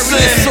 Carry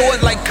a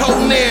sword like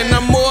Conan,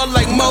 I'm more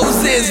like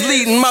Moses,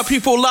 leading my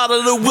people out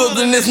of the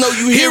wilderness. Know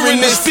you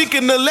hearing this?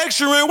 Speaking of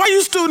lecturing, why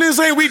you students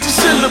ain't reaching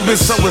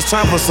syllabus? So it's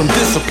time for some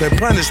discipline,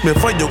 punishment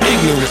for your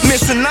ignorance.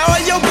 Missing all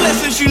your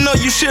blessings, you know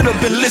you should have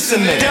been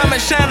listening.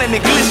 Diamond shining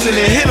and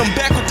glistening, hit them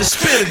back with the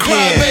spit again.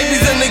 Cry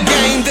babies in the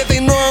game that they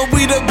know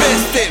we the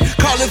best at.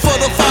 Calling for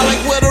the fire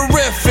like where the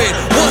ref at.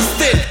 What's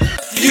that?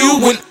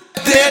 You went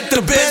that,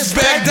 the best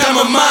back down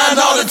my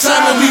mind all the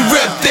time and we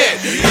rep that.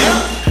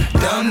 Yeah.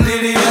 Dum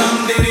diddy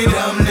dum diddy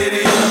dum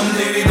diddy dum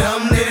diddy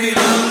dum diddy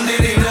dum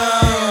diddy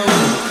dum.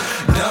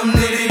 Dum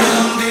diddy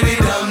dum diddy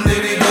dum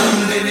diddy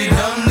dum diddy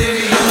dum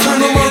diddy.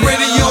 Turn on my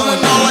radio and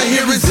all I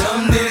hear is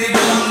dum diddy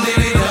dum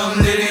diddy dum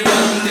diddy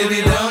dum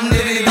diddy dum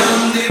diddy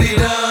dum diddy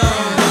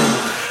dum.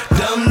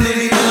 Dum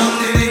diddy dum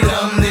diddy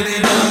dum diddy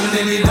dum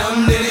diddy dum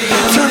diddy.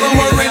 Turn on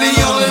my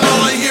radio and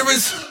all I hear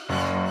is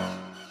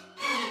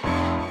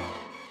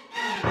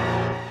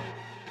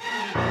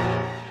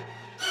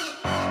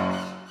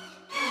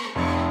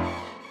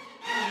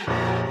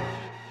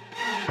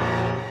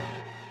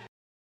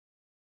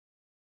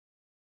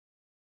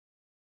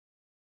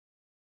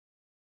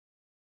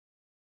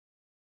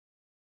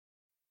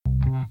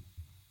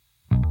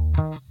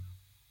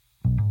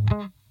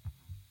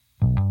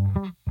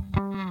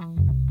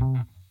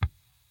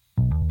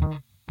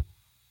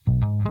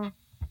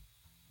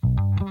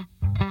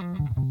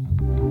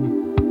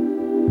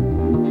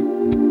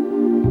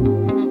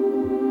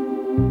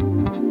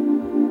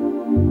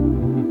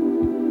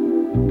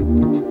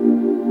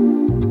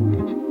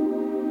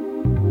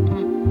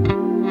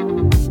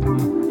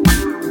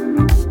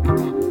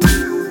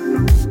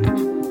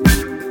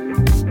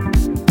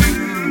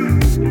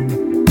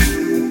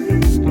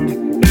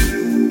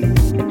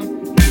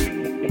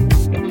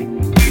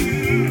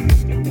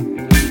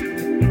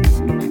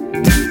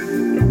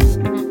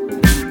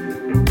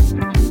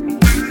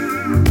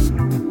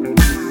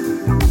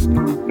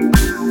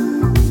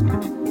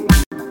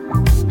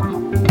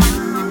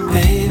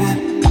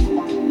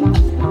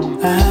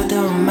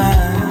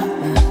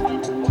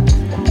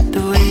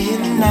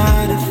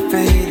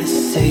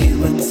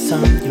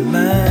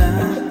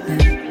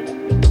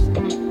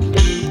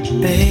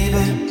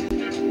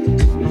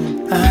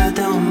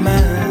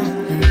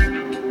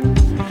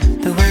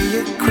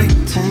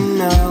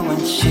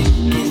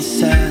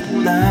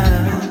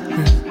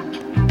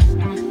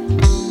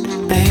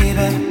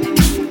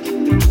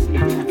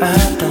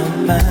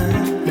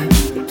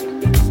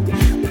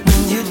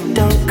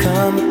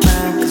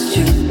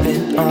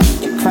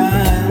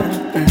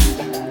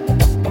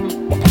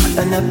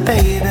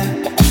baby,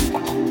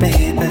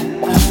 baby,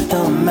 I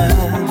don't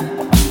mind.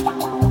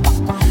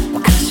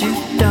 'Cause you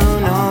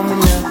don't owe me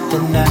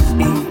nothing, not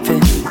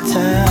even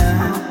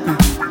time.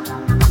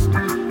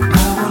 I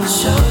wanna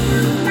show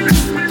you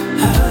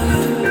how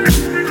you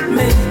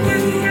make me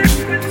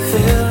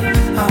feel.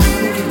 I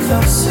wanna get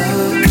closer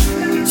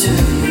to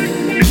you,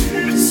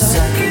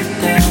 suck it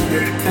down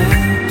the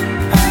pain.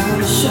 I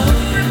wanna show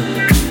you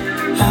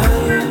how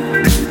you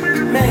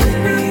make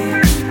me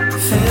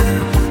feel.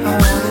 I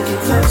wanna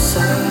get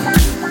closer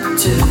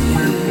to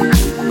you,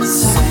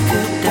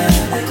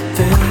 psychedelic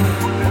feel.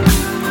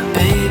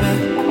 Baby,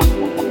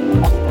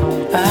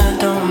 I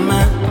don't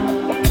mind.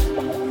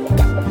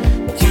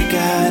 You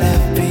got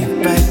every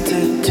right to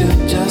do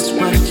just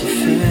what you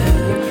feel.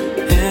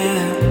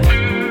 Yeah,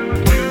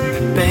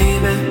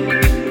 baby,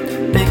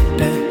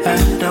 baby, I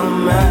don't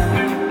mind.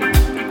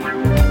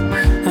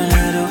 A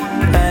little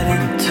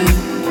adding to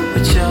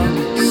with your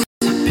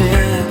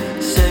appeal,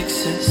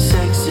 sexy,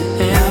 sexy.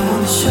 Yeah, I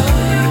wanna show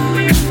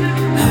you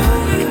how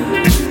you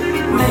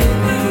make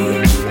me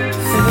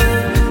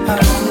feel. I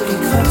wanna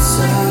get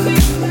closer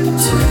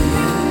to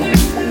you,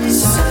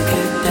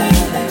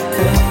 psychedelic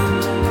girl.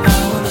 I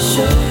wanna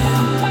show you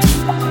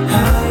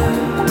how you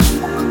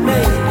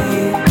make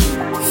me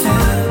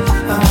feel.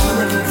 I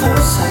wanna get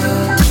closer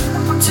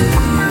to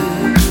you,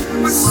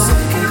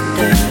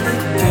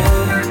 psychedelic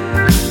girl.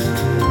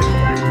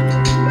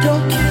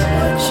 Don't care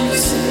what you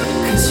say,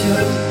 'cause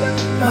you're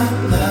my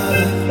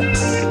love.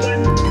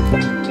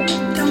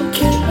 Don't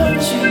care what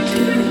you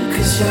do,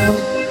 'cause you're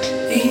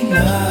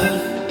enough.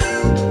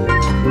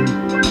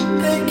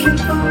 There can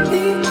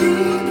only be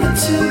the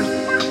two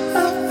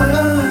of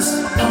us,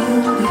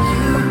 only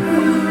you.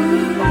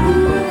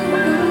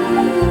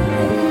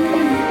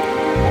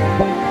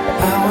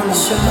 I wanna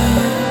show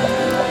you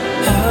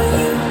how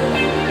you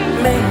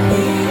make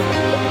me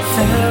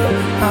feel.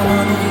 I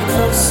wanna get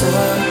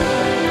closer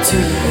to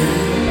you,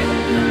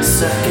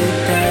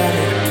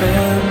 psychedelic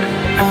feel.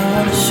 I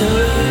wanna show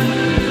you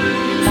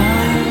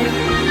how you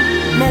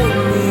make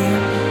me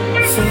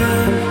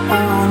feel. I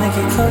wanna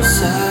get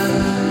closer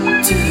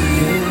to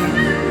you,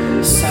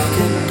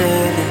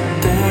 psychedelic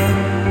feel.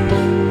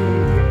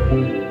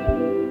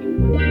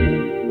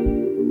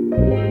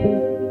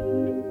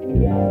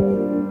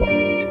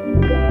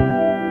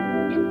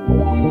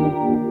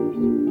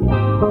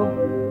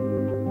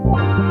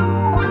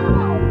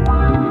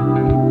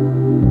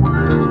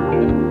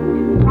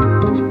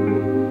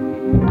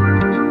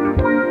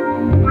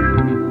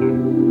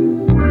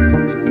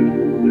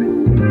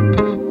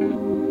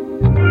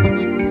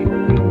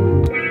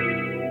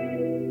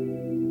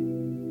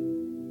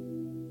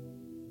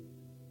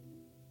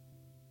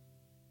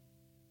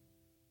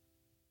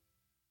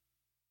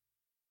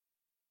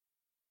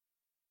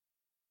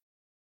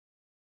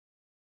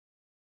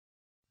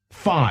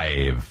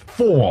 Five,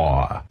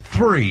 four,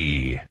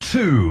 three,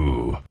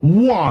 two,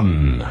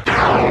 one.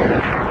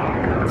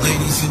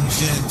 Ladies and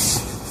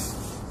gents,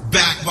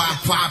 back by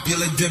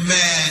popular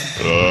demand.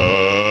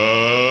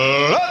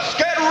 Let's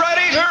get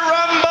ready to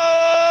rumble!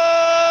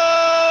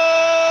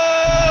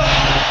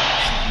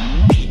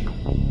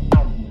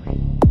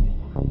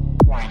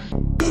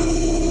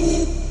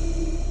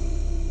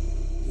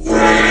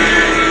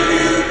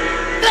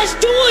 Let's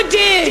do it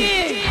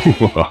then!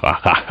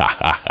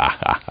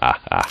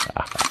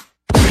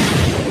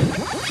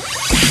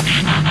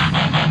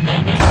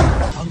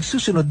 Ang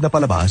susunod na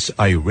palabas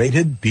ay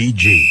rated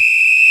PG.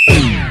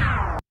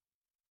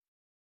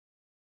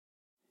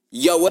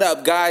 Yo, what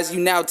up, guys? You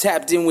now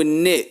tapped in with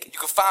Nick. You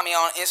can find me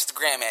on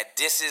Instagram at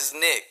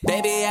thisisnick.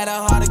 Baby, at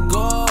a heart of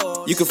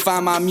gold. You can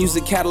find my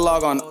music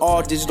catalog on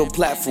all digital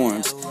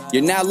platforms.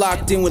 You're now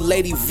locked in with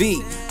Lady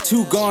V.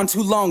 Too Gone,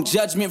 Too Long,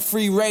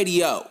 judgment-free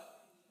radio.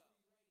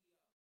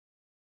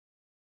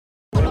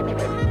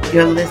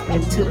 You're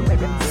listening to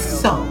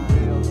Soul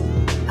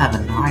of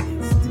an Artist.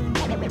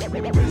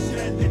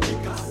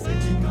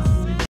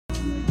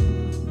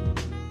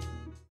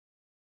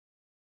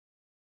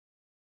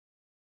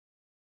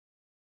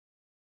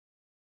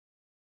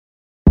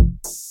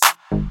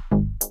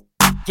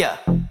 Yeah.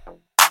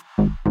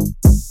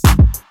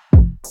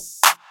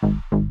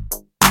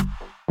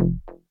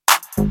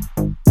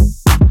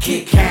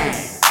 Kick hand.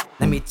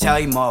 Let me tell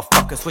you,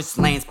 motherfucker, switch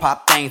lanes,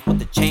 pop things with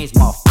the change,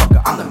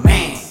 motherfucker. I'm the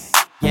man.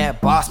 Yeah,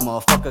 boss,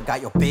 motherfucker,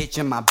 got your bitch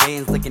in my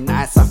veins, licking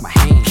ice off my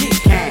hands.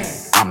 Kick hand.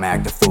 I'm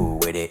acting fool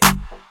with it.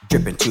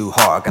 Dripping too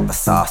hard, got the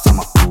sauce, I'm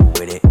a fool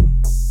with it.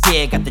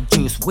 Yeah, got the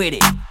juice with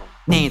it.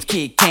 Name's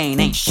Kid Kane,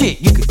 ain't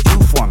shit you could do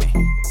for me.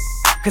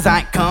 Cause I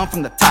ain't come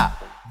from the top.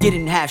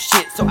 Didn't have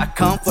shit, so I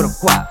come for the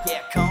guap.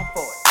 Yeah, come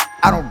for it.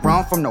 I don't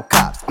run from no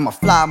cops. I'm a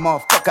fly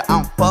motherfucker, I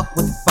don't fuck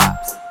with the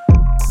bops.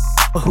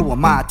 But who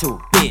am I to a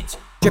bitch?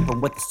 Drippin'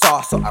 with the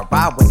sauce, so I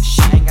ride with the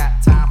shit. Ain't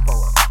got time for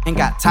it. Ain't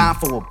got time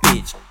for a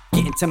bitch.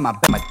 Get into my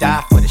bed, I'ma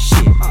die for the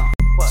shit.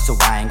 So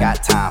I ain't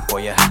got time for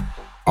ya.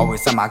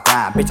 Always on my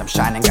grind, bitch, I'm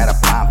shining, got a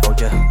blind for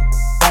ya.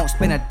 Won't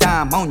spend a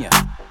dime on ya.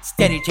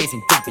 Steady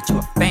chasing dick, bitch, you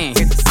a fan,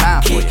 here's a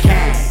sign for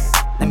ya.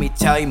 Let me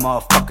tell you,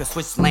 motherfucker,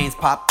 switch lanes,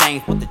 pop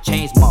things with the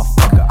change,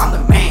 motherfucker. I'm the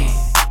man.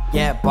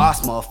 Yeah,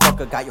 boss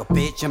motherfucker, got your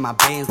bitch in my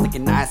veins,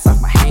 licking nice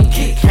off my hand.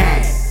 Kid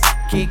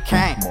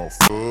Kane,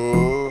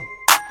 motherfucker.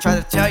 Try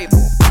to tell you,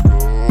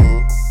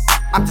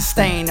 I'm just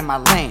staying in my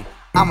lane.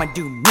 I'ma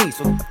do me,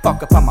 so get the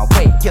fuck up on my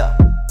way, yeah.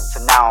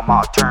 So now I'm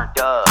all turned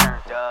up.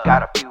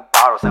 Got a few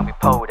bottles and we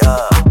pulled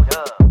up.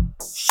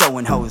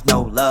 Showing hoes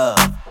no love.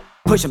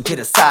 Push them to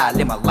the side,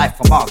 live my life,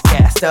 I'm all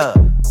gassed up.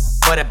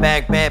 Butter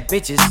bag bad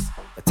bitches,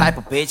 the type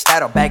of bitch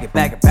that'll bag it,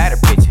 batter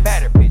bitches.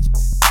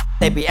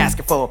 They be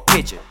asking for a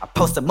picture. I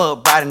post them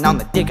up riding on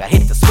the dick, I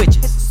hit the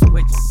switches.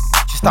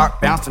 She start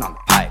bouncing on the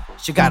pipe.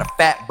 She got a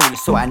fat booty,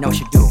 so I know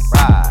she do it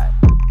right.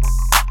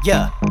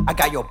 Yeah, I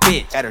got your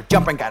bitch, got her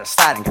jumping, got her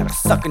sliding, got her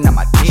sucking on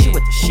my dick. She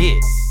with the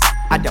shit,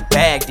 I done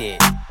bagged it.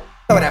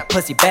 Throw that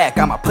pussy back,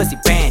 I'm a pussy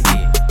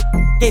bandit.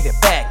 Gave it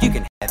back, you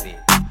can have it.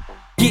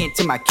 Get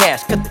into my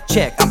cash, cut the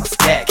check, I'ma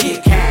stack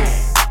it.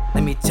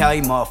 Let me tell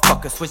you,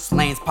 motherfucker, switch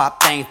lanes,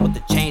 pop things, put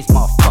the chains,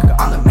 motherfucker,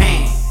 I'm the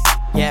man.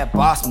 Yeah,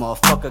 boss,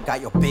 motherfucker,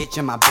 got your bitch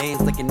in my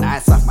veins, licking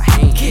nice off my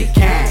hand. Kid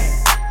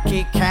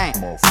Kane,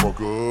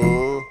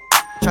 motherfucker.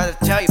 Try to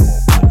tell you,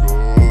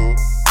 motherfucker,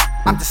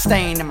 I'm just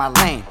staying in my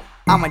lane.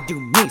 I'ma do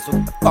me, so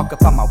get the fuck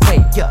up on my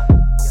way, yeah.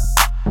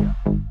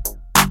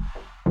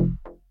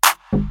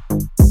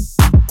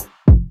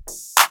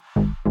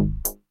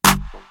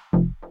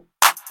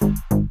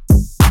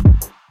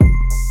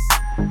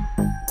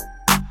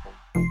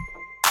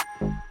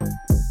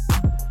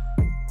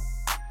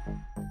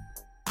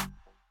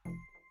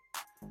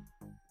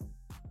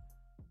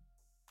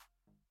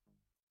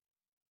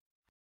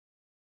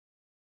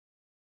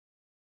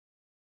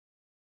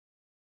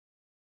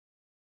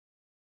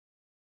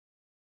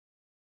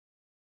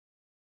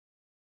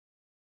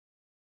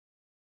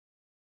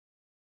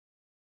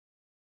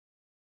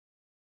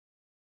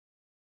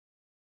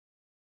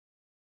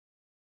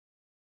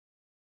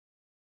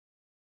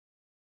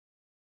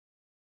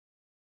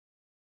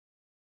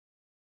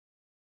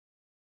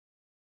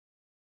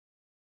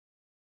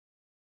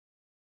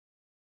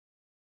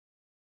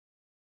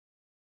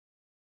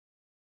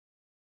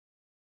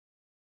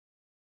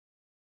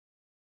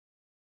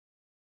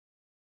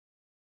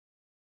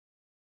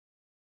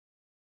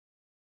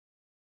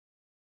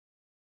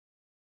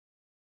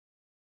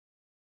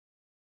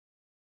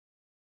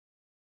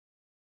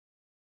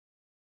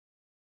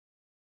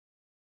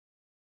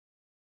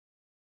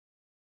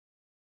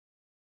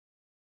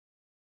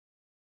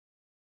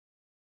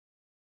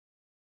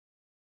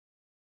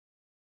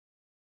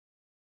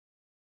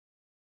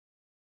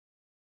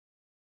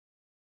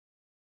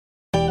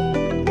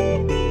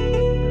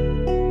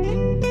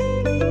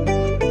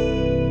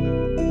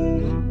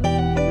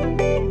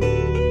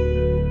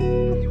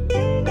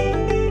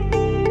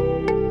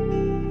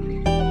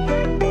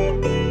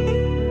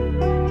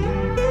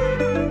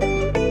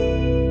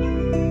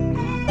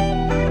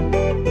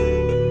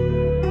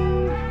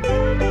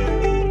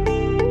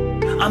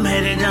 I'm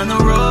headed down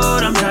the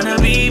road, I'm tryna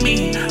be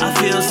me. I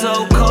feel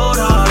so cold,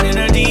 hard in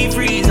a deep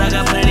freeze. I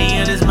got plenty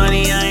of this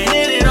money, I ain't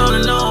in it all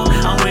alone.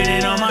 I'm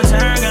waiting on my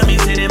turn, got me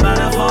sitting by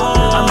the phone.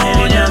 I'm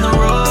headed down the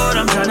road,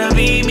 I'm tryna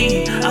be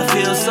me. I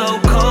feel so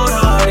cold,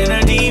 hard in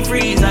a deep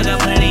freeze. I got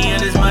plenty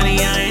of this money,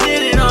 I ain't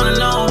in it all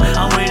alone.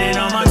 I'm waiting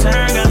on my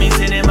turn, got me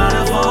sitting by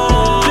the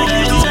phone.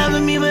 Bitches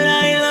loving me, but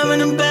I ain't loving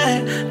them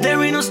back.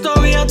 There ain't no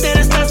story out there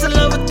that starts to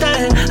love with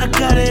that. I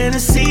got her in the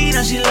seat,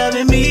 now she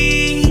loving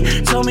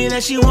me. Told me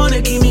that she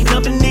wanna keep me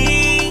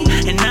company,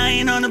 and I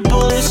ain't on the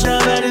bullshit,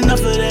 I've had enough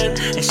of that.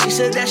 And she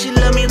said that she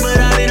loved me, but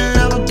I didn't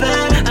love her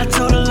back. I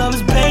told her love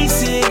is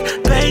basic,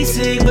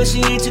 but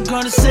she ain't too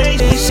grown to say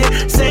this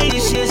shit.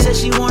 Said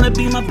she wanna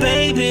be my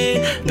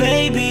baby,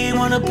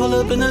 wanna pull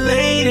up in the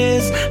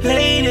latest.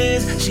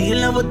 She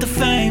in love with the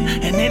fame,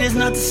 and it is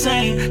not the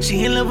same.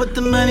 She in love with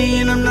the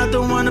money, and I'm not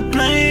the one to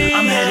blame.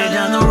 I'm headed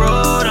down the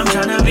road, I'm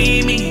tryna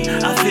be me.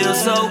 I feel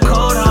so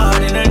cold,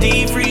 hard in a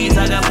deep freeze.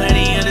 I got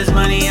plenty of this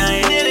money, I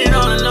ain't in it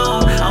all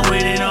alone. I'm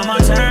waiting on my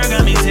turn,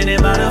 got me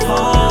sitting by the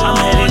phone. I'm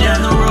headed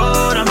down the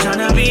road, I'm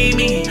tryna be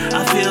me.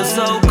 I feel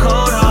so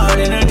cold, hard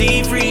in a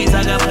deep freeze.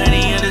 I got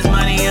plenty of this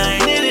money, I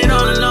ain't in it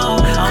all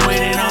alone. I'm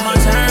waiting on my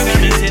turn,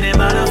 got me sitting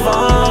by the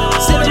phone.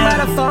 Sitting by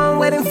the phone,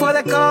 waiting for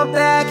the call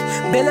back.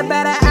 Been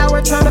about an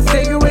hour trying to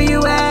figure where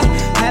you at.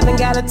 Haven't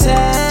got a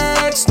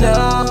text,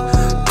 no.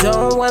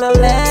 Don't wanna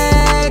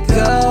let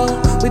go.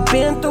 We've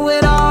been through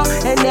it all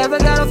and never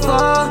gonna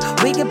fall.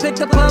 We can pick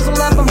the puzzle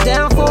up, I'm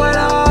down for it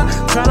all.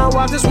 Tryna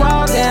walk this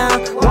wall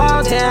down.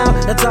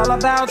 It's all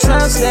about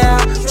trust now.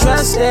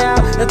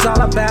 It's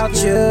all about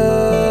you.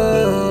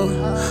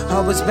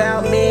 Hope it's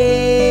about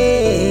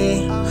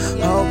me.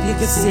 Hope you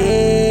can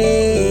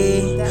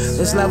see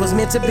this love was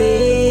meant to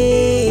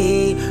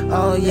be.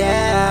 Oh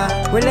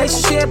yeah.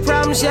 Relationship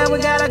problems, yeah, we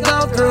gotta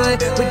go through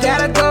it. We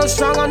gotta go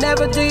strong, I'll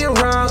never do you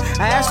wrong.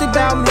 I asked you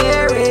about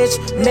marriage.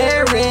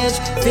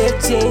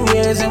 15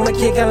 years and we're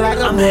kicking like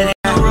a I'm heading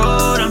down the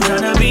road, I'm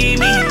tryna be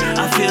me.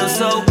 I feel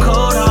so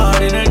cold,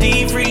 hard in a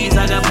deep freeze.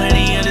 I got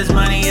plenty of this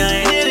money,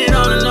 I ain't in it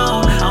all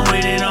alone. I'm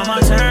waiting on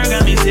my turn,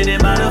 got me sitting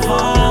by the phone.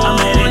 I'm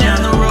heading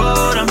down the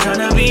road, I'm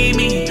tryna be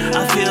me.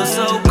 I feel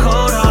so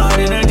cold, hard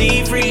in a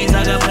deep freeze.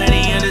 I got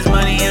plenty of this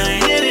money, I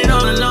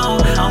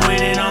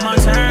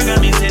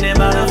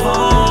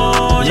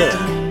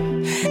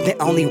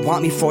only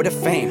want me for the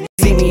fame.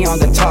 See me on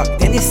the talk,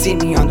 then they see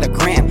me on the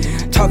gram.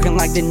 Talking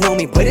like they know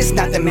me, but it's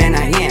not the man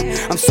I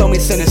am. I'm so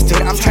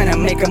misunderstood, I'm trying to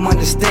make them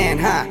understand,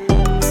 huh?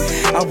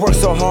 I worked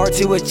so hard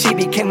to achieve,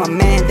 became a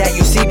man that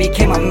you see.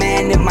 Became a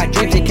man in my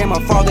dreams, became a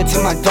father to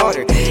my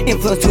daughter.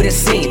 Influence to the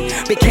scene,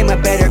 became a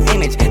better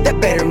image, that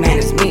better man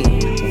is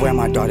me. Wear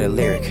my daughter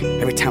lyric,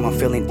 every time I'm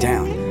feeling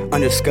down.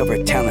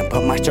 Undiscovered talent,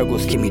 but my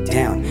struggles keep me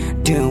down.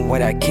 Doing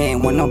what I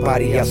can when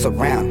nobody else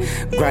around.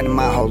 Grinding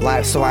my whole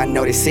life so I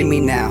know they see me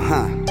now,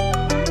 huh?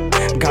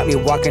 Got me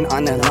walking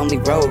on a lonely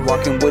road,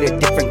 walking with a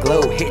different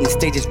glow, hitting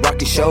stages,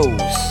 rocking shows.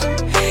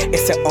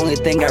 It's the only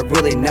thing I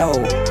really know,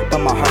 but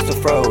my heart's so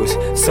froze,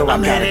 so I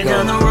I'm gotta headed go.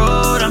 down the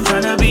road, I'm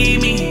tryna be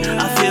me.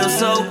 I feel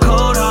so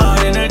cold,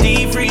 hard in a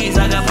deep freeze.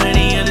 I got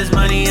plenty of this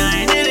money,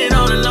 I ain't in it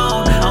all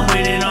alone. I'm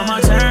waiting on my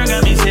turn,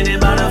 got me sitting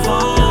by the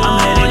phone. I'm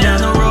headed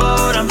down the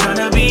road, I'm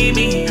tryna be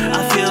me.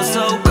 I feel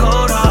so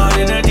cold, hard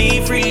in a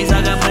deep freeze.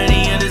 I got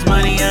plenty of this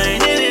money, I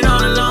ain't in it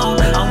all alone.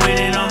 I'm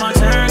waiting on my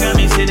turn, got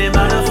me sitting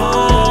by the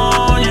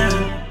phone, yeah.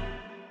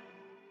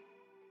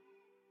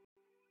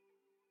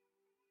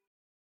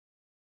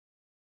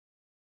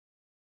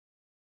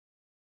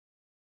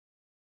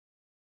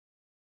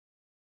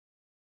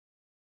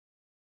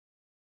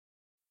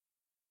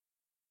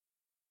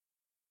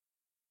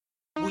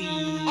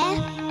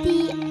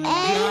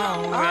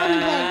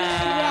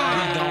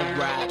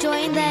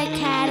 Join the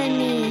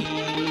academy.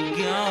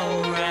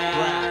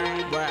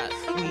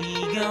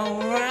 We gon'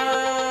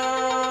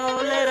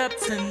 roll it up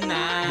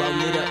tonight.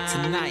 Roll it up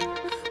tonight.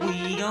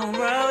 We gon'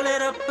 roll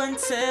it up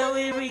until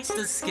we reach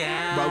the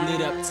sky. Roll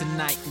it up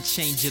tonight and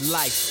change your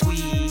life.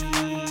 We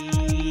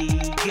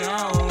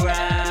gon'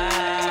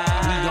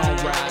 ride. We gon'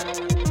 ride.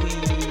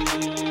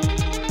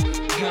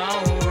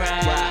 Gon'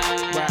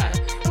 ride.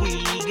 We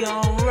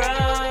gon'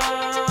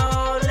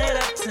 roll it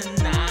up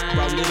tonight.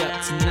 Roll it up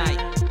tonight.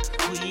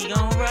 We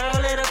gon'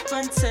 roll it up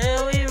until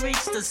we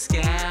reach the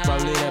sky.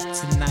 Roll it up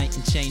tonight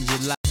and change your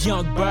life.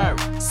 Young bird,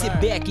 sit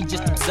back and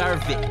just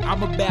observe it.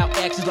 I'm about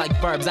actions like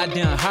verbs, I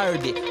done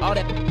heard it. All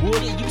that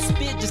wood you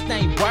spit just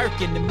ain't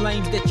working. Them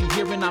lames that you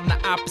hearing, I'm the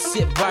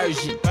opposite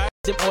version.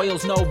 Them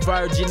oils no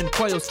virgin, them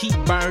coils keep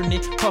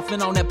burning.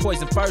 Puffing on that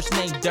poison, first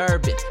name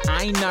Durbin.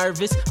 I ain't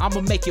nervous,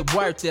 I'ma make it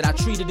worth it. I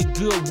treat her the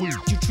good weed,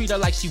 you treat her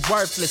like she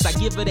worthless. I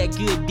give her that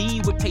good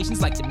deed with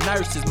patience like the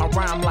nurses. My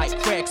rhyme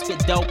like crack,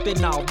 spit dope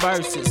in all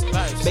verses.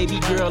 Baby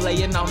girl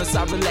laying on the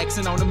side,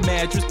 relaxing on the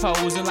mattress,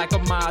 posing like a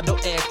model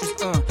actress.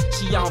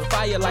 She on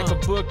fire like a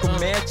book of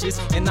matches.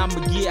 And I'ma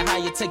get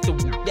higher, take the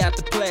wood out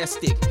the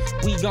plastic.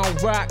 We gon'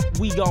 rock,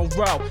 we gon'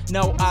 roll.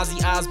 No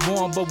Ozzy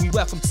Osbourne, but we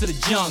welcome to the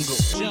jungle.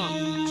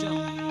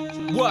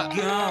 What? We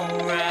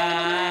gon'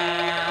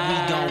 ride. We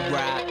gon'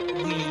 ride.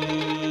 We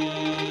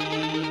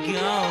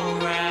gon'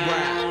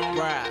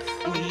 ride.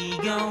 We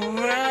gon'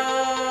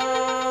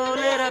 roll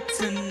it up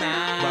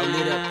tonight. Roll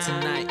it up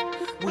tonight.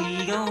 We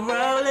gon'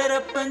 roll it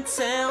up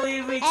until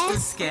we reach the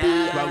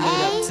sky. Roll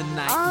it up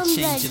tonight and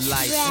change your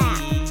life.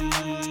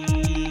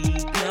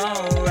 We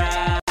gon'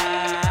 ride.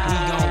 We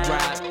gon'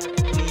 ride.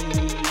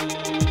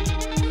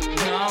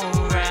 Gon'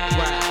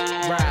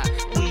 ride.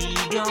 We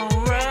gon'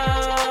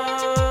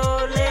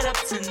 roll it up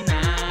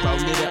tonight.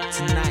 Roll it up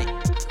tonight.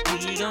 We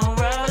gon'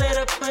 roll it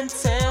up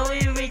until we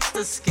reach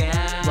the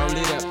sky. Roll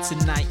it up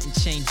tonight and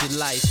change your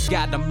life.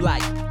 Got them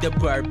like the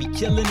bird be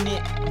killing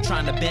it. I'm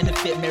trying to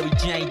benefit Mary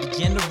Jane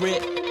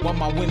degenerate. Want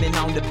my women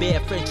on the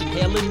bed, French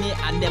inhaling it.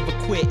 I never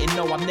quit and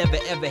no, I'm never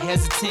ever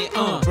hesitant.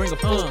 Bring a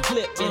full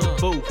clip in the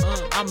booth.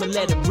 I'ma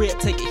let it rip,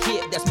 take a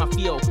hit, that's my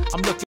feel.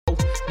 I'm looking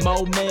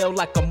more mail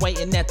like I'm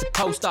waiting at the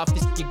post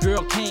office. Your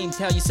girl came,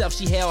 tell yourself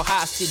she held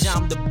hostage.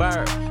 I'm the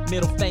bird,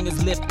 middle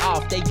fingers lift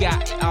off. They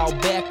got it all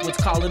backwards,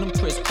 calling them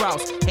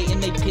crisscross. Hating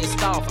they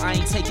pissed off, I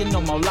ain't taking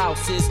no more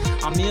losses.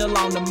 I'm ill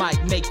on the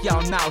mic, make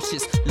y'all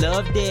nauseous.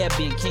 Love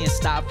dabbing, can't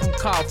stop from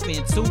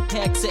coughing. 2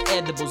 packs of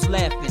edibles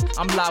laughing,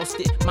 I'm lost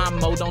it. My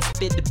mo don't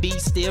spit the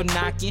beat, still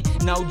knocking.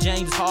 No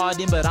James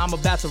Harden, but I'm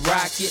about to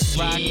rock it.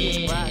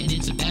 And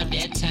it's about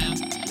that time.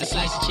 A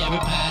slice of cherry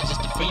pie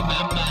just to free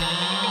my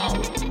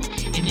mind.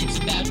 And it's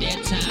about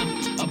that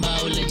time. A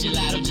bowl of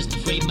gelato just to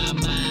free my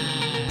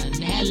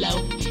mind. Hello,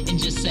 and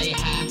just say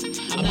hi.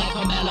 I'm like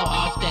Carmelo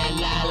off that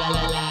la la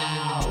la la.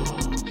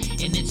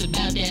 And it's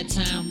about that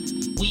time.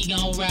 We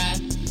gon'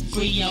 ride,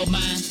 free your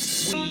mind.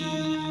 We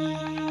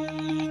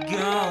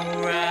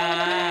gon'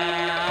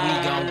 ride. We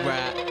gon'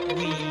 ride.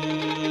 We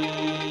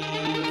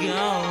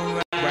gon'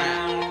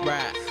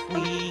 ride.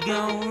 We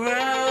gon'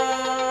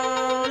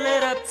 roll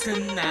it up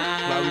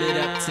tonight. Roll it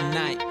up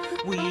tonight.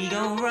 We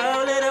gon'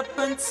 roll it up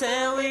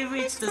until we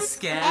reach the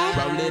sky.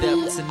 Roll it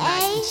up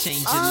tonight and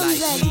change your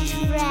life. We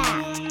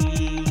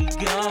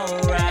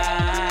gon'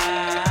 ride.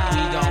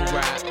 We gon'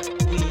 ride.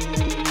 We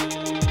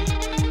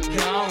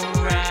gon'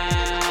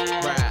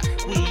 ride.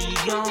 We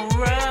gon'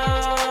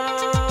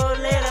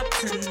 roll it up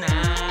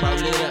tonight.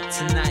 Roll it up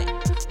tonight.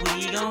 We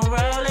gon'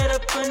 roll it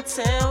up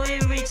until we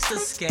reach the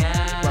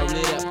sky. Roll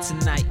it up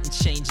tonight and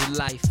change your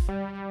life.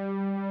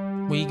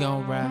 We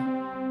gon' ride.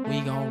 We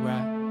gon'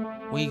 ride.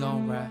 We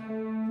gon' ride.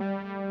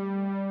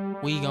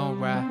 We gon'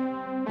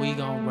 ride. We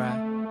gon'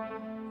 ride.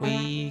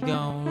 We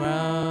gon'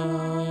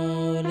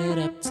 roll it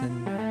up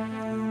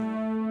tonight.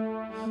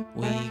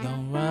 We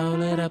gon'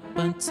 roll it up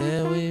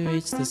until we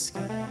reach the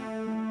sky.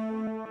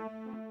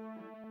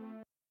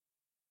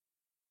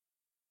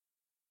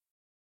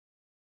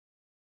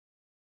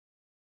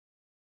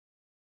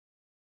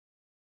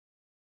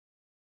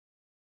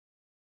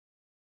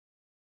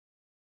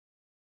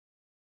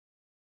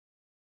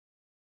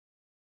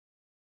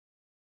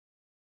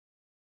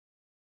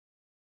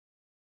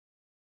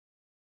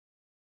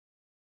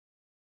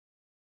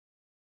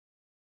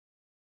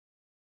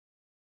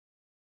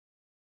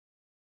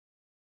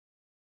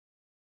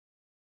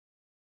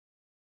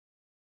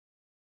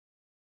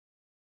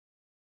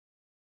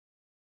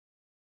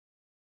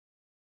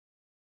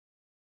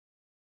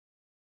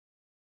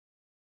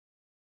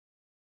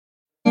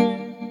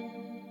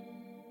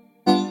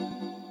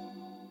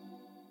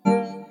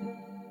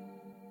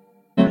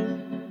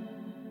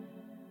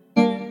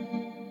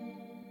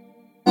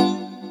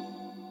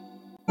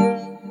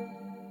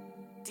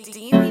 Do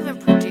you even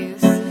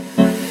produce?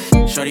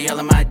 Shorty all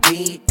in my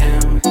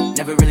DM,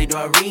 never really do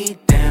I read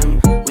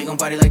them. We gon'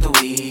 party like the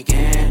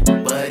weekend,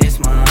 but it's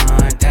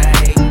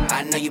Monday.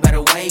 I know you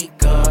better wake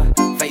up,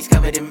 face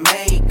covered in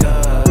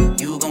makeup.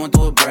 You going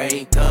through a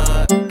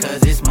breakup,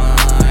 cause it's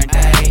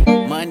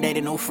Monday. Monday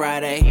to no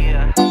Friday,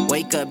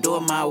 wake up, do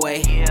it my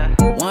way.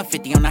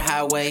 150 on the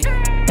highway,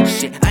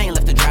 shit, I ain't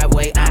left the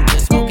driveway. I'm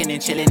just smoking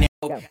and chilling.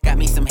 Got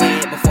me some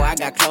head before I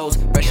got close.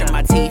 Brushing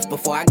my teeth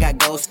before I got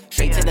ghosts.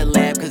 Straight to the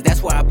lab, cause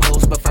that's where I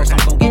post. But first I'm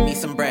gon' get me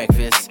some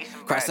breakfast.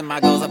 Crossing my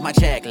goals off my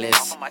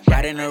checklist.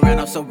 Riding around,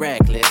 I'm so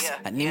reckless.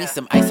 I need me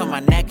some ice on my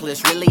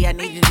necklace. Really, I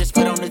need to just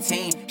put on the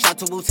team. Shout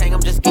to Wu-Tang,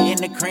 I'm just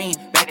getting the cream.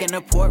 Back in the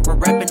port, we're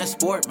repping the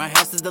sport. My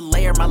house is the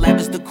lair, my lab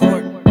is the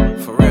court.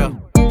 For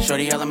real.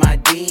 Shorty all in my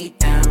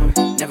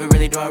DM, never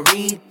really do I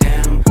read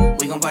them.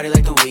 We gon' party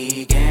like the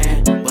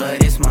weekend,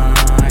 but it's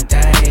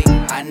Monday.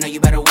 I know you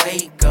better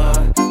wake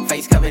up,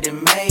 face covered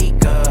in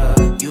makeup.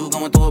 You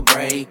going through a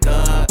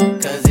breakup,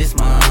 cause it's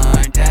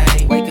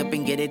Monday. Wake up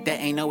and get it, that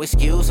ain't no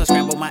excuse. So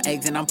scramble my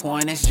eggs and I'm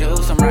pouring this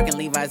juice. I'm rocking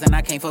Levi's and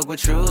I can't fuck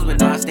with truths, but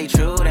no, I stay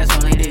true, that's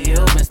only to you.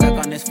 Been stuck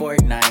on this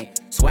Fortnite,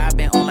 swear I've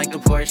been on like the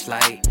porch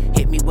light.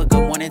 Hit me with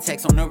good morning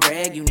text on the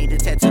reg. You need a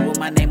tattoo with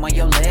my name on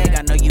your leg.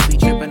 I know you be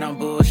tripping on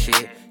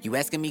bullshit. You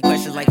asking me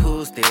questions like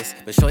who's this?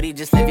 But shorty,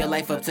 just live your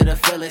life up to the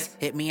fullest.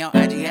 Hit me on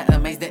IG at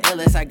Amaze the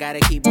illest. I gotta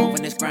keep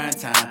moving this grind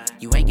time.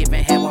 You ain't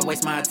giving head, won't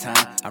waste my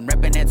time. I'm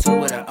repping that 2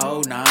 with a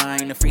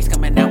 09. The freaks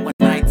coming out one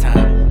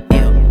nighttime.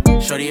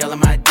 Ew. Shorty all in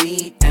my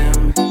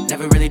DM,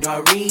 never really do I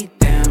read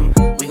them.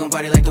 We gon'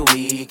 party like the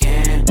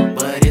weekend,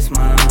 but it's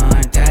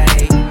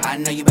Monday. I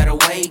know you better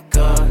wake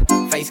up,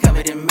 face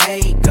covered in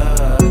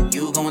makeup.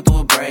 You going through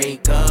a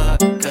breakup,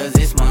 cause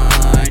it's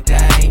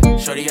Monday.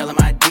 Shorty all in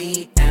my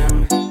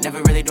DM,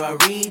 never really do I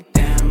read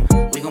them.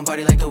 We gon'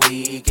 party like the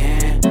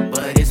weekend,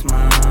 but it's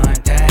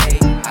Monday.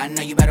 I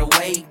know you better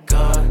wake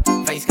up,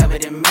 face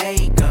covered in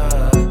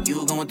makeup.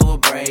 You going through a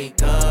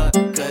breakup,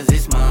 cause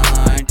it's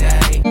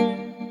Monday.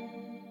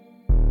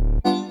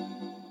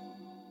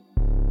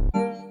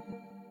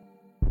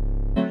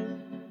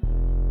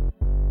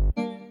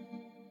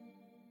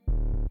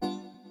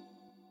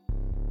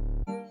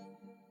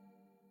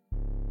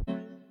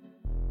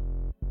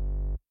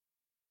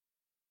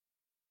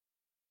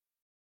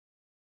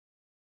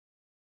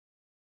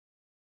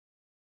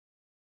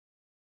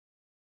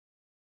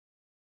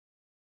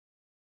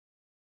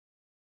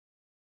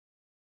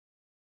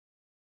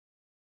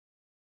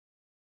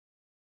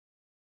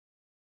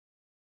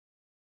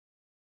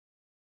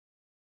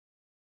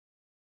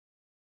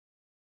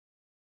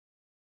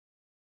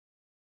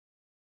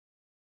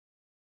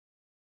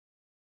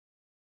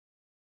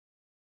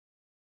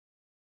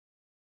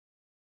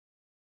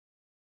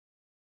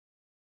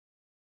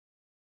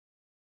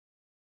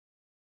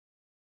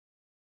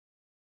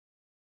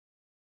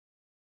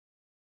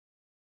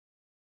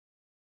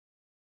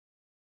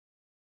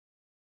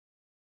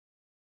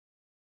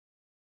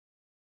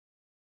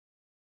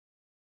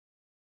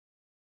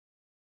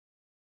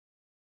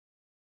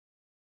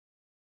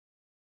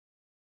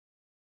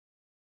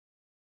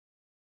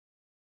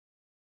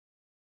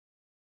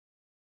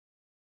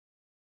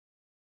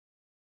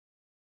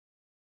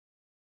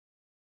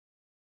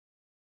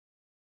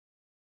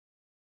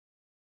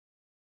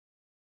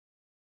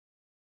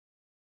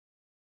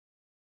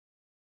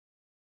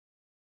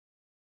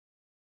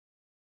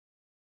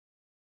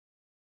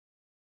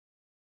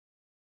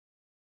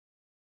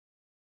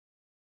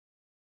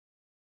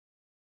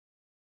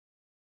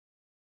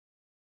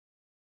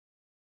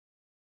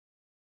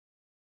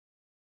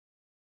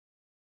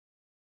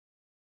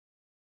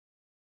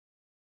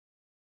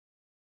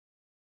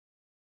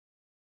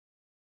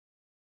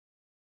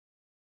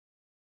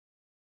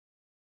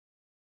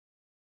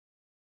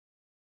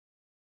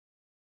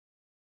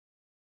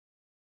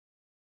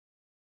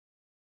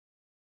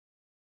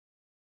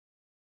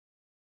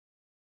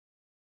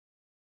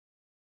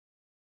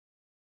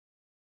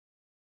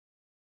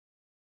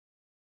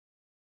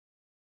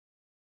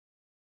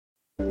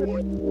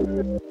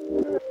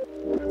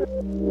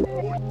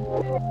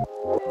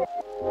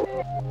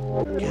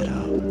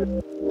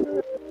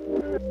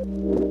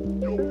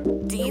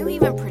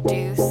 even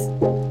produce?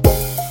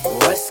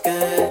 What's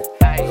good?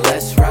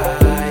 Let's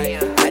ride.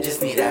 I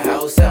just need a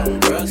house out in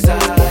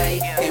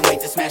Brookside. Can't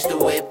wait to smash the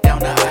whip down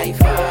the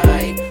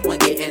I-5 when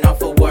getting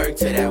off of work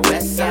to that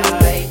west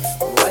side.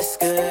 What's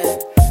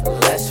good?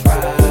 Let's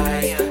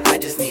ride. I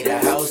just need a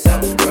house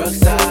out in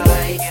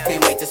Brookside.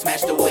 Can't wait to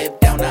smash the whip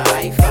down the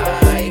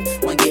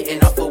I-5 when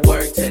getting off of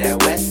work to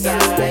that west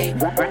side.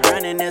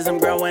 Grinding as I'm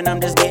growing,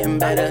 I'm just getting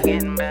better.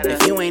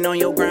 If you ain't on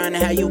your grind,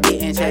 how you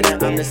getting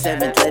cheddar? I'm the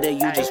seventh letter,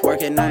 you just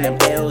working on them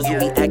L's. You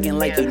be acting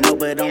like you know,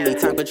 but only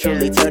talk, but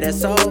truly tell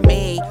that's all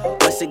me.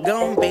 What's it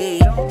gon'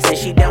 be? Say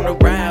she down the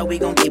ride, we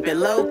gon' keep it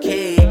low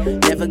key.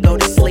 Never go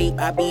to sleep,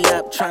 I be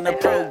up trying to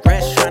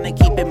progress, trying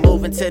to keep it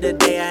moving to the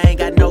day. I ain't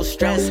got no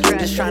stress, I'm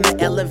just trying to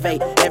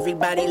elevate.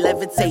 Everybody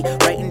levitate,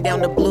 writing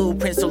down the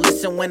blueprint, so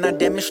listen when I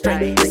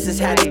demonstrate. This is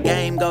how the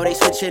game go, they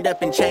switch it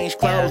up and change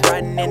clothes.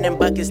 Riding in them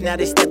buckets, now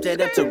they stepped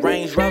it up to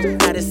Range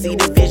Roads. Gotta see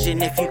the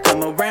vision if you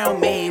come around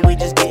me. We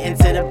just get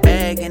into the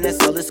bag and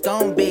that's all it's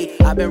gon' be.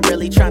 I've been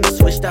really trying to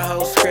switch the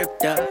whole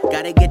script up.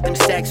 Gotta get them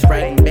stacks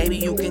right, and baby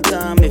you can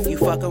come if you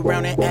fuck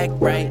around and act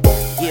right.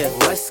 Yeah,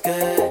 what's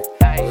good?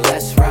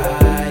 Let's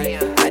ride.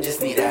 I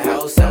just need a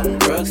house out in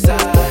Brookside.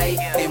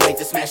 Can't wait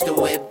to smash the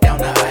whip down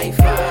the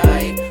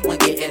I-5 when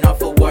getting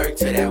off of work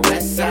to that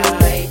west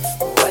side.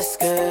 What's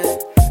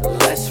good?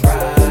 Let's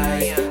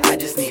ride. I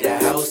just need a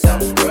house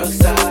out in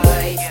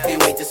Brookside.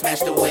 Can't wait to smash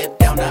the whip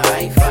down the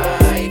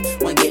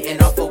I-5 when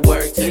getting off of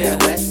work to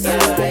that west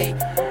side.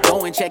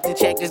 Going check to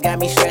check just got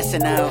me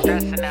stressing out.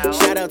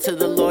 Shout out to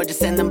the Lord, just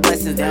send them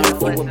blessings down.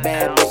 If you a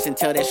bad bitch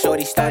until that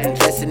shorty started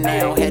dressing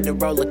now. Had to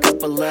roll a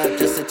couple up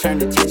just to turn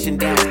the tension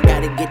down.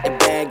 Gotta get the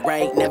bag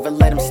right, never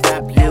let them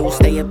stop you.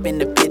 Stay up in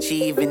the pitch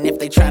even if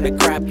they tryna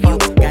crop you.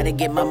 Gotta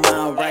get my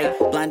mind right,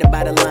 blinded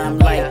by the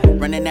limelight.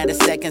 Running out of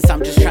seconds,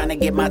 I'm just trying to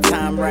get my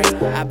time right.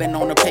 I've been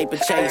on a paper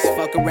chase,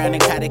 fuck around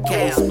and caught a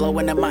case.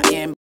 Blowing up my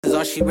end,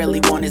 all she really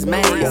want is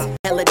maze.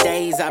 Hella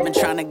days, I've been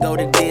trying to go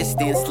the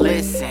distance.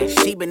 Listen,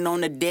 she been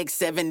on the dick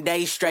 7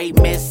 days straight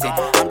missing.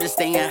 I'm just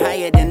staying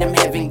higher than them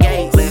heaven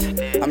gates.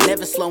 I'm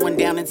never slowing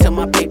down until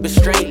my paper's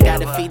straight.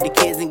 Gotta feed the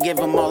kids and give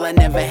them all I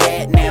never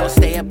had now.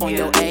 Stay up on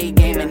your A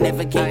game and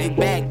never get you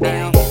back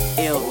down.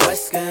 Ew,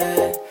 what's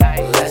good?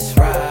 Let's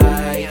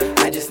ride.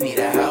 I just need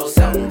a house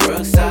out in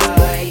Brookside.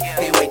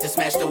 Can't wait to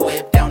smash the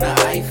whip down the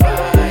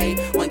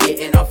I-5 when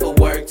getting off of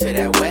work to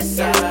that west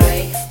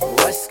side.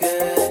 What's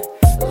good?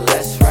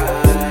 Let's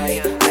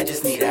ride. I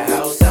just need a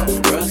house out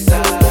in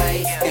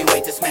Brookside. Can't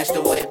wait to smash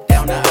the whip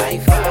down the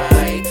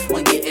I-5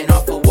 when getting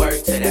off of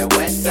work to that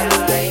west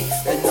side.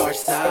 The north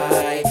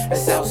side, the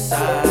south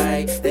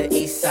side, the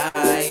east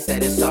side,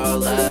 said it's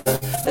all up.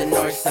 The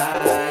north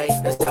side,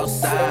 the south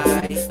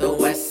side, the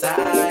west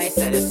side,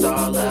 said it's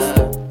all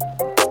up.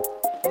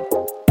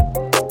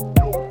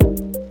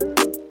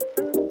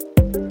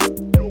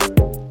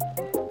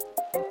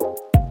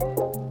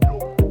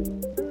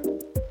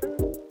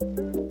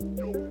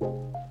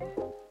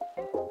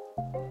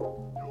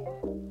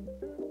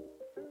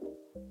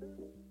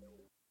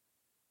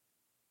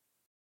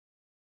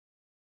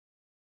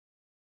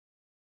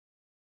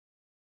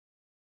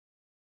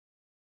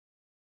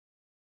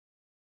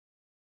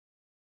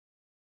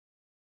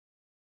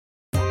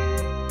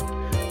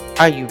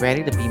 Are you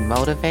ready to be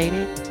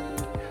motivated?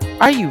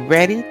 Are you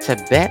ready to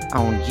bet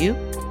on you?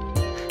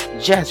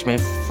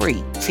 Judgment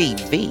Free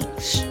TV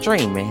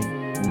streaming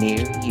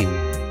near you.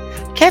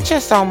 Catch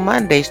us on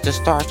Mondays to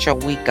start your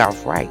week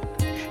off right.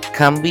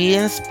 Come be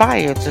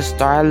inspired to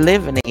start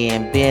living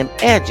again, being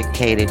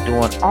educated,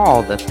 doing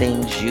all the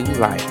things you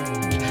like.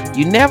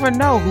 You never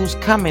know who's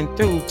coming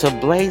through to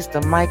blaze the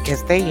mic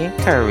as they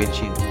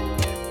encourage you.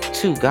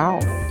 Too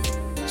gone,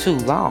 too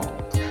long.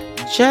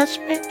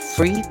 Judgment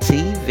Free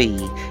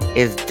TV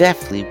is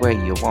definitely where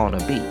you want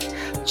to be.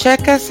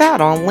 Check us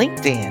out on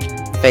LinkedIn,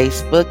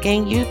 Facebook,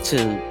 and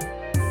YouTube.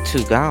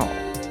 Too gone,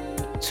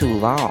 too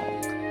long.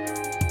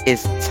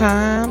 It's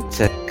time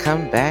to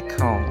come back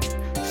home,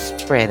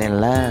 spreading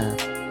love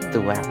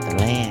throughout the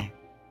land.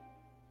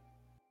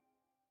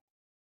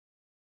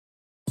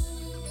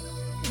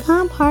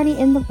 Come party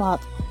in the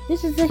vault.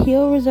 This is the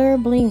Hill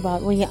Reserve Bling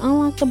Vault, where you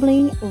unlock the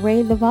bling,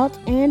 raid the vault,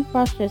 and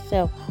frost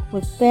yourself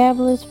with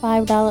fabulous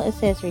 $5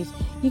 accessories.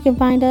 You can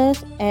find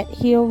us at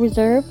Hill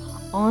Reserve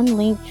on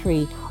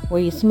Linktree,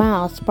 where you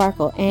smile,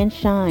 sparkle, and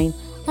shine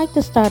like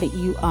the star that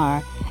you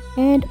are.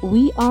 And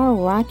we are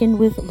rocking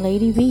with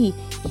Lady V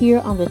here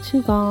on the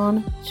Too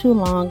Gone, Too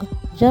Long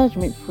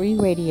Judgment Free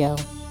Radio.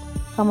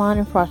 Come on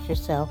and frost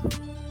yourself.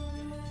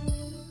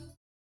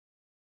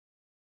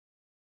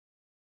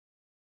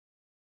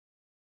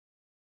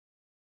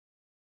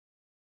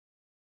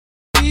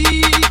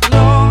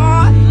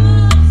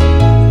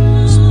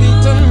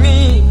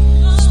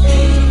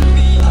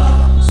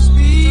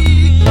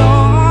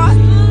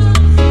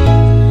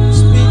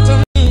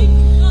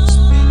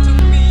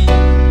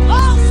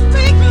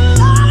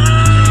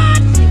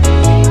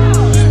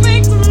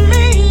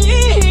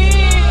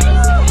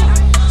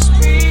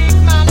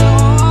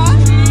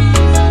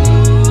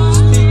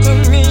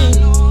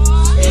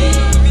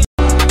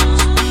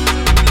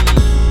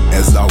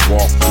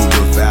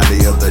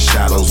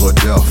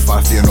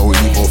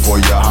 for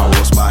Yahweh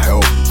was my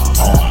help.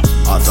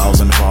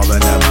 1,000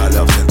 falling at my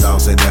left,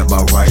 10,000 at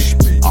my right.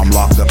 I'm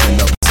locked up in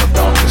the of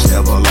darkness,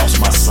 never lost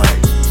my sight.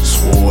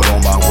 Sword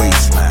on my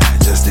waistline,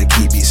 just to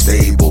keep me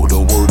stable. The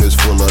word is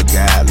full of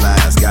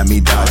guidelines, got me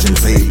dodging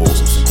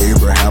fables.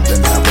 Abraham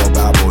didn't have a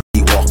Bible,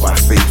 he walked by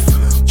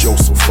faith.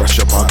 Joseph fresh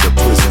up out the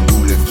prison,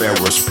 ruling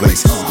Pharaoh's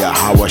place.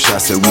 Yahweh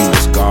shot said we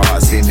was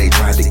gods, then they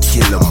tried to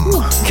kill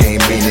him.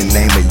 Came in the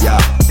name of Yah,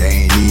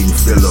 they ain't even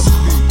feel him.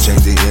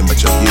 Changed the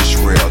image of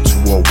Israel to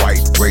a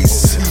white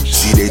race.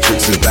 See they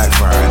tricks is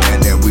backfiring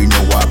and then we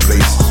know our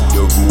place.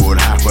 The rude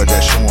hyper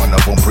that's showing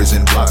up on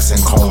prison blocks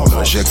and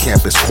corners. Your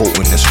campus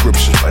quoting the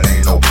scriptures but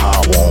ain't no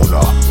power on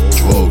her.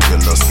 Drug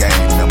dealers, gang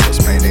members,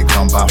 man they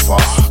come by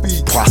far.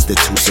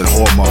 Prostitutes and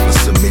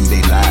whoremongers submit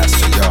their lives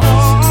to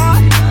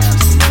y'all.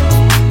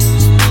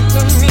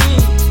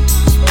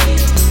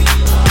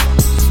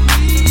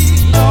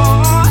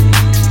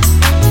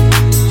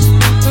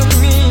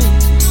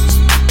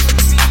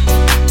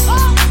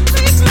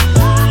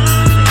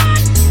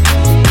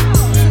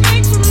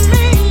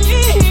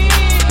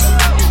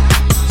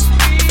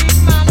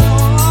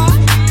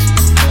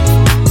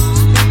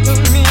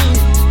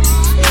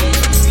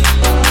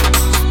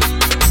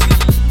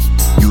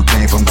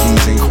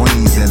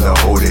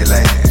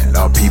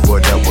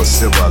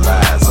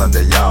 Civilized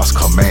under y'all's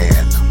command.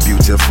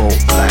 Beautiful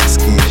black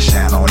skin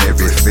shine on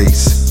every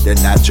face. The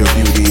natural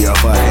beauty of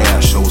her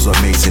hair shows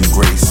amazing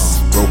grace.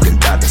 Broken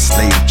by the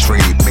slave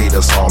trade made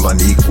us all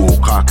unequal.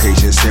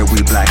 Caucasians said we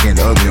black and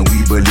ugly,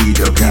 we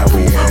believe the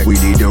people. We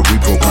need to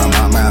reprogram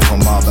our mind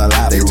from all the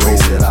lies they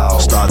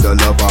told. Start to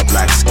love our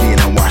black skin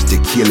and watch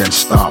the killing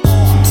stop.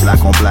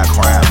 Black on black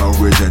crime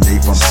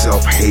originate from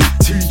self-hate.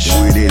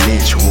 Willie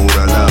Lynch wrote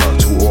a love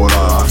to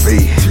order our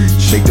faith.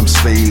 Make them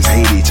slaves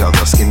hate each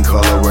other, skin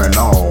color and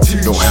all.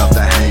 Don't have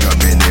to hang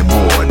them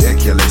anymore, they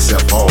kill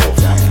themselves off.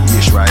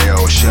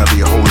 Israel shall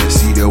be holy,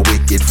 see the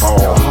wicked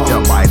fall.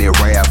 The mighty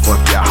wrath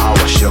of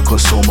Yahweh shall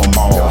consume them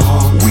all.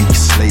 Weak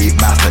slave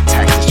master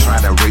tactics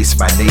trying to race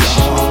my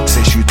nation.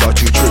 Since you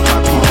thought you tricked my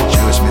people,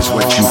 judgment's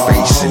what you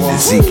facing.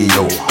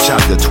 Ezekiel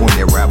chapter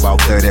 20, rap about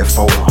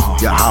 34.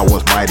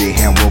 Yahweh's mighty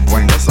hand will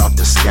bring us out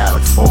the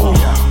scattered fold.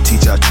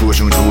 Teach our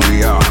children who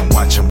they are and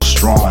watch them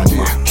strong.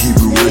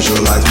 Hebrew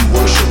Israelites, we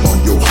worship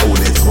on your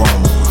holy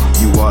throne.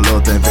 You are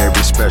loved and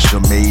very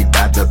special, made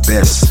by the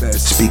best.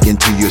 Speaking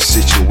to your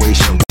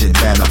situation, which it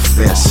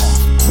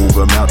manifests.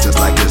 Moving mountains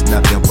like there's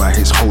nothing but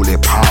his holy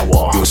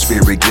power. Your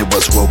spirit give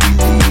us what we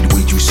need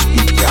when you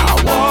speak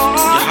Yahweh.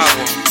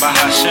 Yahweh,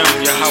 Bahashem,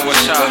 Yahweh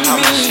Shah,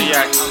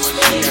 Hamashiach.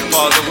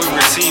 Father, we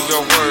receive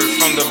your word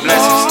from the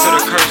blessings to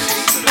the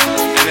curses.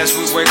 And as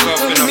we wake up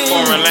in a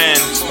foreign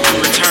land,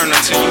 we return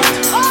unto you,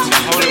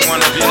 the Holy One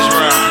of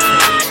Israel.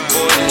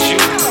 For it is you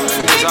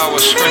who is our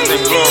strength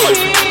and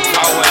glory,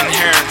 our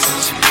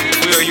inheritance.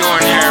 We are your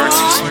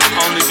inheritance,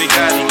 only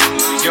begotten,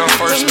 your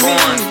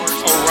firstborn.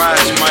 O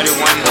rise, mighty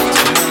one, to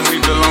whom we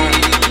belong.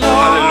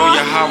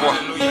 Hallelujah, Yahweh.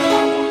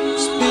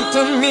 Speak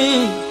to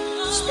me.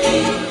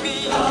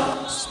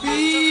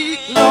 Speak,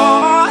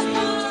 Lord.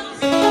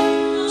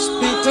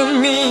 Speak to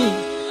me.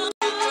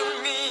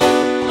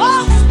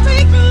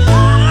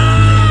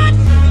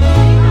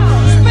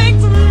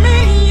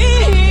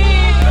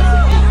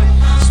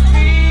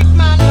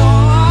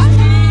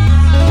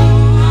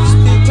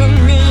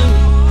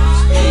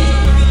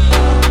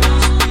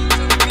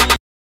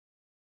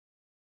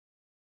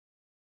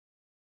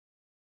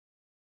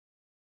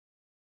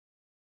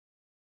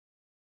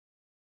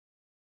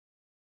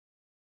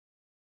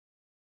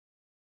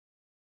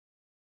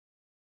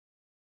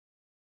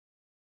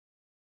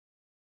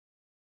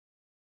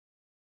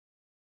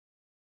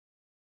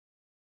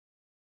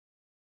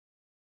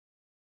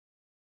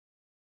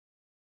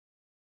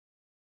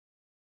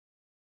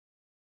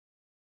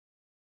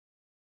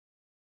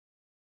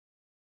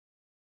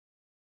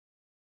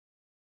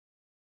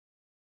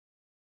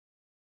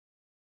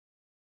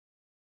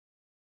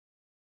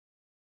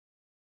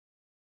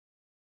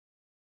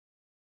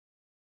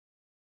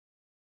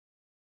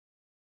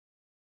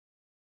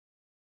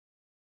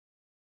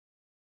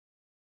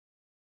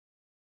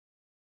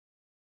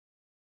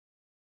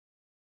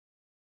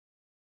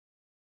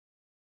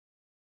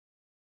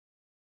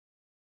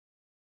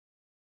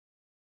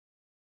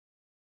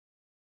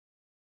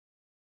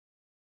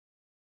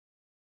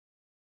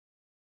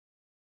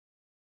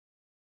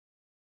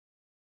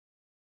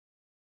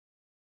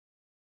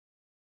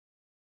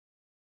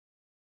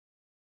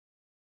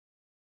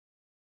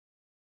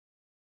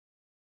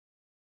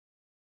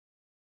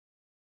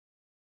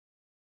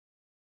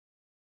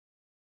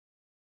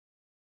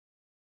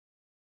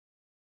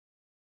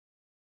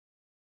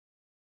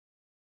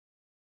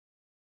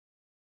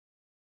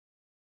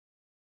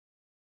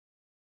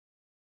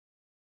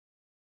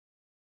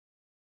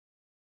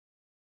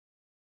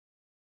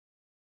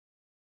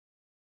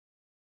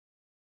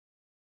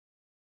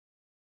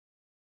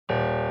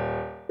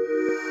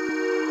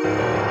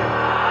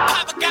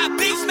 Got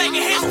beats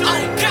making history.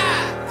 Oh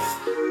God.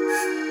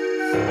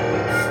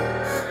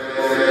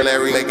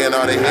 Larry making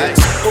all the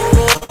hits.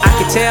 I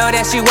can tell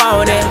that she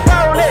want it.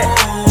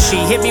 She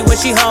hit me when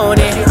she hone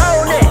it.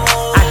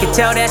 I can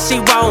tell that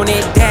she want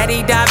it.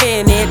 Daddy dive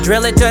in it,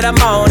 drill it to the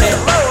morning.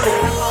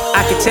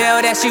 I can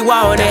tell that she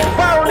want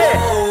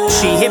it.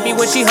 She hit me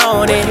when she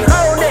hone it.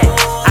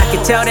 I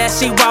can tell that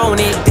she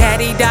want it.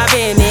 Daddy dive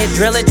in it,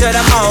 drill it to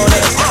the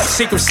morning.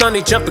 Secret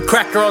Sunday jumping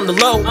cracker on the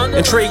low.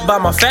 Intrigued by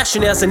my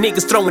fashion as the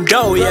niggas throwing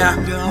dough, yeah.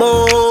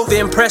 Move,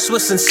 impressed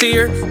with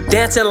sincere.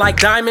 Dancing like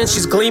diamonds,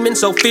 she's gleaming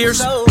so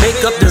fierce.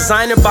 Makeup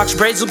designer, box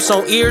braids, loops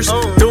on ears.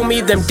 Threw me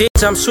them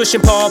dicks, I'm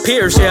swishing Paul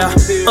Pierce, yeah.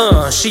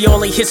 She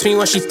only hits me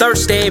when she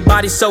thirsty.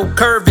 Body so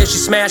curved, she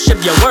smash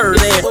if you're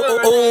worthy.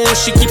 Ooh,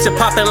 she keeps it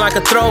popping like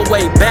a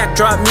throwaway.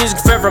 Backdrop music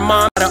forever,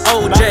 mom, out of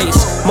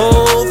OJ's.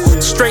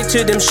 Move, straight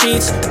to them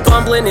sheets.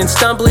 Fumbling and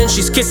stumbling,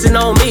 she's kissing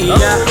on me,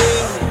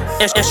 yeah.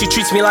 And she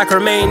treats me like her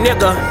main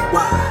nigga.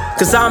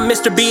 Cause I'm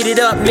Mr. Beat It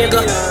Up,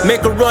 nigga.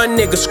 Make her run,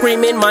 nigga,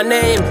 screaming my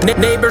name.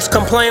 Neighbors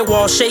complain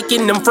while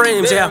shaking them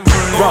frames, yeah.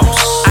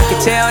 Ross. I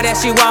can tell that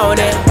she want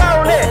it.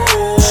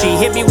 She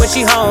hit me when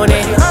she hone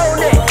it.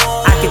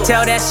 I can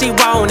tell that she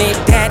want it.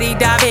 Daddy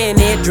dive in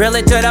it, drill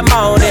it to the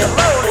morning.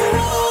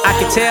 I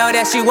can tell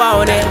that she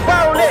want it.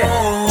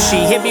 She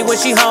hit me when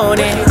she hone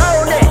it.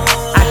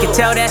 I can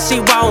tell that she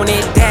want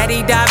it.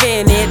 Daddy dive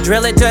in it,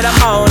 drill it to the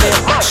morning.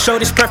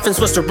 Shorty's preference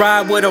was to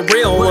ride with a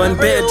real one.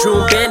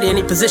 Bedroom band,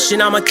 any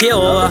position I'ma kill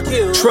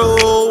her.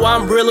 True,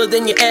 I'm realer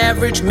than your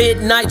average.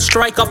 Midnight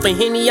strike off a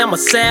Henny, I'm a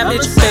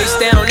savage. Face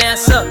down,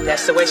 ass up,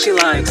 that's the way she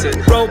likes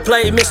it. Role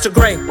play, Mr.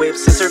 Grey.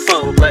 Whips is her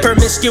phone play.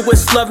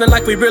 Promiscuous, loving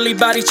like we really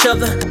bout each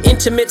other.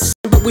 Intimate,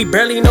 but we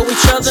barely know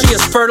each other. She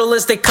as fertile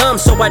as they come,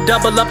 so I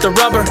double up the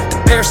rubber.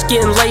 Bare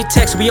skin,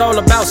 latex, we all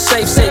about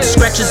safe sex.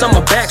 Scratches on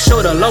my back,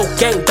 show the low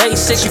gang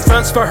basic. She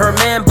fronts for her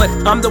man, but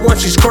I'm the one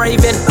she's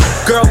craving.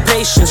 Girl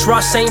patience, raw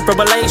saint for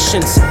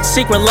relations.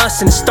 Secret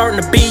lust and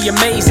starting to be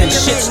amazing.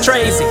 Shit's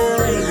crazy.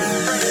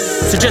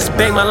 So just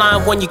bang my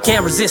line when you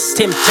can't resist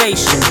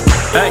temptation.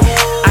 Hey,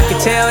 I can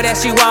tell that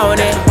she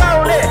want it.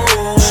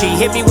 She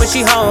hit me when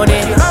she hone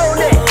it.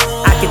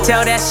 I can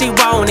tell that she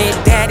want it.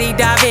 Daddy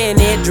dive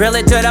in it, drill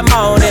it to the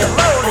morning.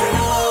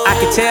 I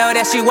can tell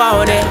that she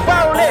want it.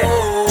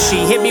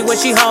 She hit me when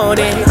she hone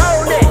it.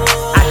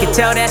 I can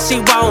tell that she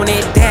want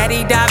it.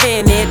 Daddy dive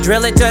in it,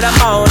 drill it to the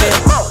morning.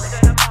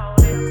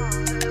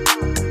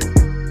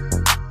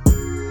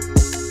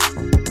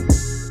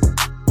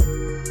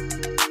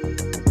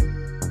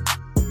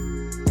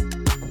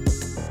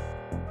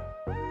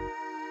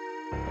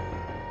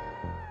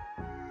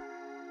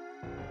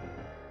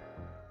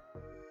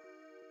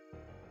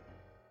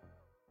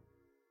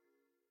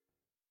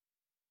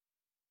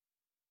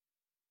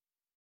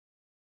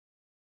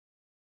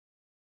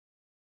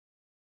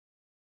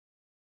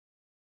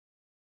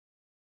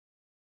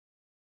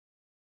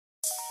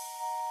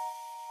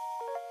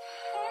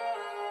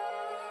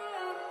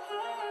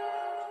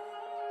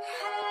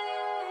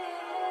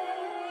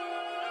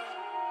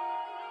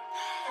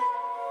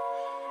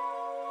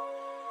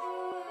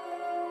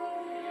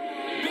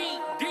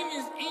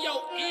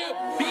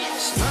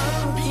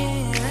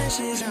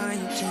 Ashes on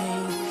your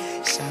jeans.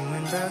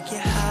 Someone broke your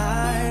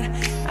heart.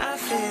 I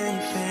feel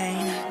your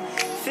pain.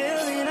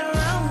 Feeling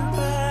alone,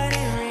 but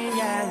in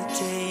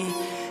reality,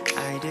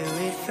 I do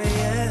it for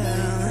you.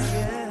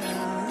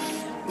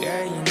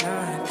 Girl, you know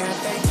I got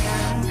that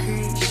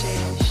concrete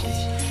shit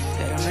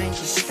that'll make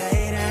you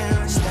stay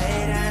down,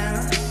 stay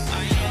down.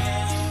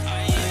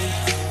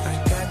 I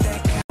got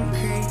that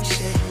concrete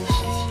shit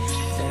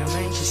that'll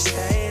make you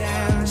stay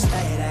down,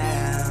 stay down.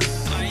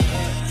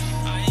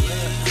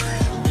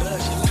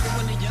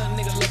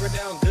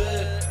 Down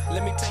good.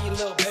 Let me tell you,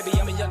 little baby,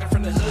 I'm a youngin'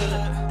 from the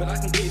hood, but I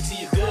can get it to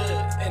you good,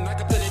 and I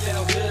can put it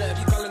down good.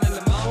 You callin' in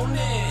the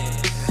morning,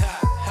 ha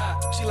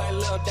ha. She like,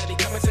 little daddy,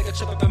 come and take a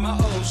trip up in my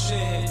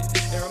ocean,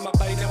 and run my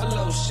body down with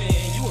lotion.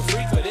 You a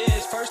freak for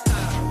this, first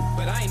time,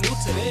 but I ain't new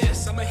to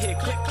this. I'ma hit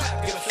click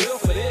clap, get a feel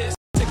for this.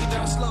 Take you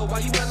down slow, why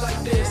you run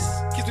like this?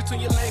 Kiss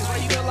between your legs,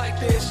 why you go like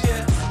this?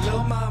 Yeah,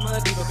 little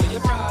mama, deep up in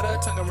your Prada,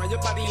 tongue around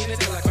your body and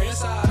it feel like on your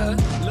side.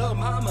 Little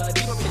mama,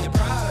 deep up in your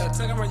Prada,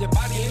 tongue around your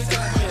body and it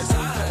feel like on your side.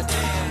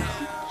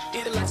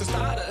 Eat it like a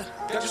starter.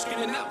 Got you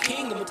screaming out,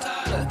 king, I'm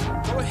tired.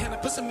 Go ahead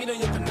and put some meat on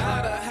your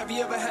panada. Have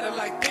you ever had it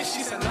like this?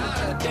 She said,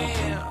 nada.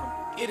 Damn.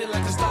 Eat it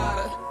like a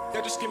starter.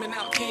 Got you screaming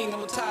out, king,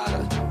 I'm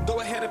tired.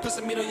 Go ahead and put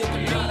some meat on your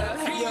panada.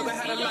 Have you ever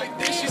had it like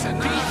this? She said,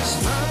 nada.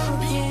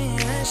 Smoking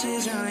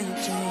ashes on your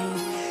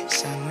jeans.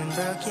 Someone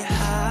broke your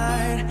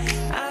heart.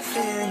 I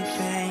feel your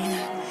pain.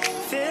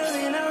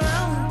 Feeling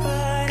alone,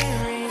 but in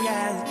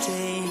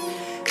reality,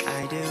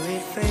 I do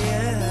it for you.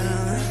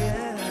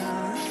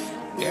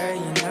 Girl,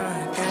 you know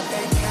I got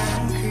that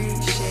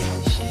concrete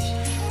shit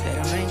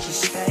that'll make you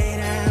stay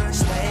down,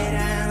 stay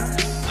down.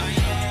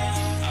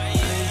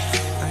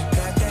 I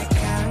got that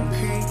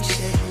concrete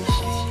shit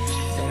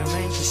that'll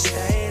make you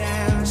stay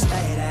down,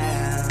 stay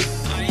down.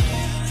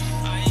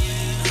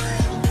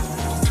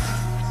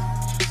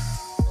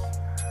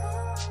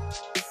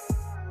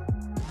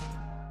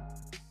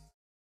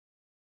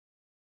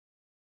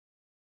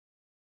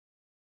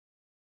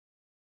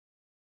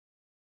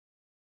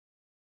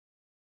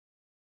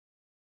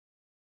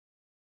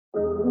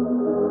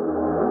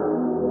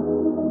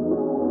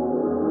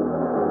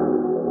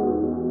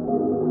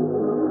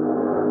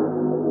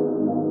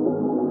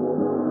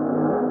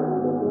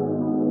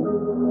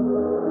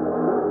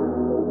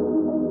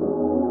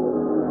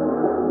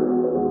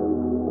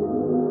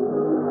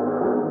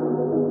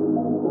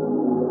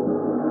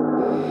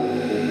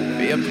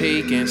 a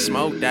peek and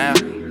smoked out.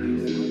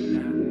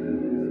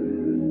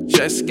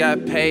 Just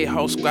got paid,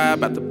 whole squad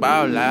about to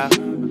ball out.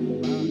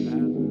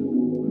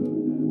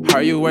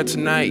 Heard you work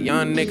tonight,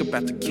 young nigga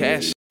about to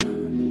cash.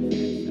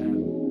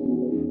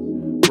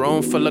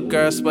 Room full of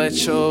girls but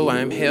you,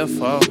 I'm here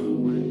for.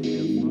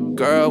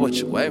 Girl, what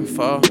you waiting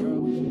for?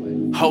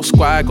 Whole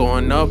squad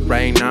going up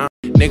right now.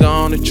 Nigga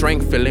on the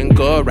drink, feeling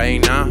good right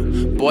now.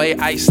 Boy,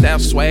 iced out,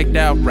 swagged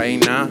out right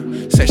now.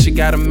 Said she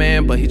got a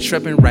man, but he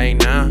tripping right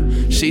now.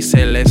 She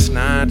said, let's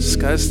not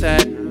discuss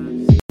that.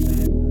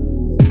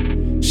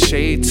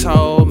 She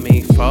told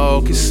me,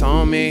 focus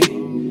on me.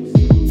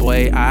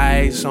 Boy,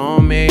 eyes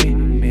on me.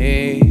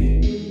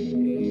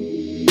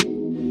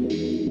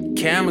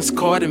 Cameras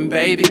cording,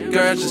 baby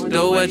girl, just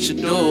do what you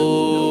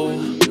do.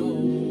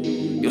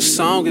 Your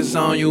song is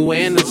on, you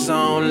in the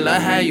zone,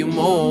 love how you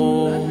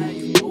move.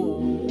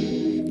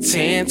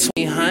 10,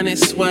 20, 100,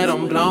 sweat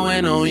I'm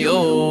blowing on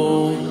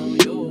you.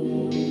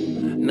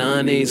 None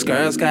of these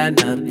girls got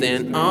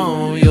nothing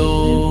on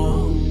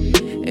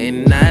you.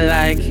 And I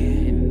like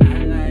it,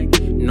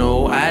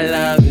 no, I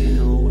love it.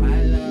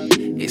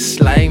 It's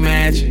like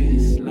magic,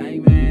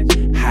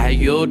 how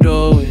you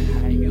do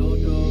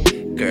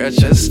it. Girl,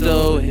 just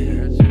do it.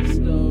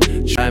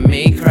 Drive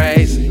me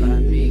crazy,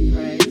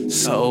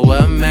 so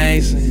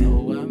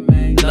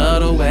amazing.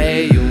 Love the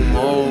way you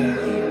move.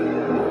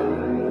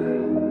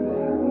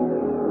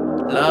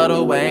 Love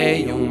the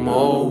way you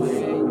move.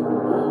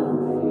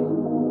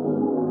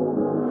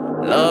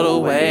 Love the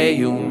way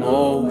you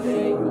move.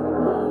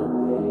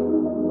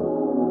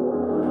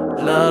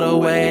 Love the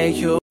way you move. Love the way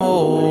you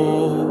move.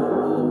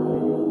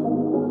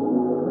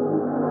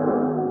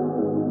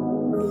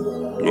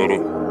 Love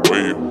the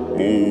way you.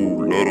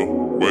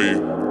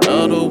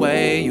 Love the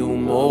way you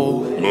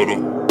move. Love the way you move. Love the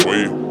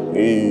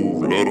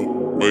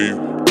way you.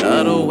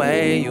 Love the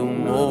way you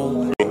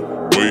move.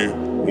 Way you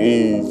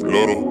move.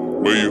 Love the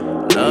way you.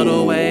 Love the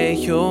way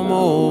you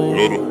move.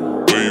 Love the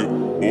way you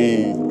move.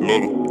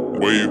 Love the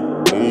way you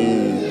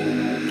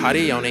move.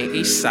 Party on the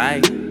east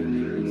side.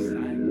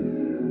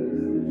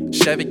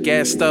 Chevy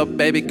gassed up,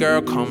 baby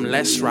girl, come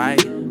let's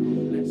ride.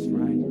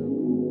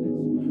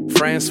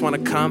 Friends wanna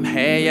come,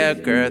 hey yeah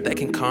girl, they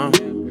can come.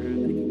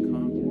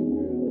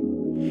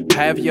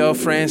 Have your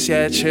friends,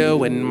 yeah, chill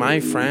with my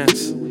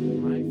friends.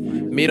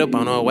 Meet up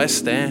on the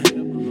west end.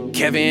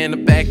 Kevin in the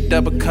back,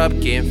 double cup,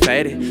 getting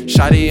faded.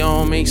 Shawty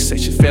on me, say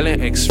she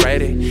feeling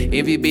X-rated.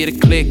 If you be the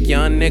click,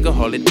 young nigga,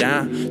 hold it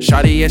down.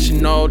 Shawty, yes, you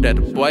know that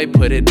the boy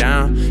put it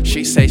down.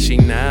 She say she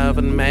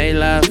never made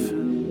love.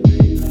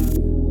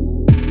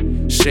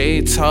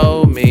 She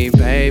told me,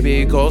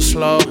 baby, go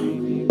slow.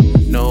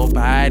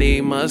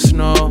 Nobody must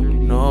know,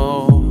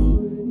 no.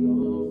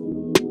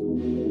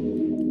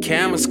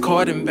 Cameras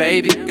cording,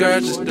 baby girl,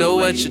 just do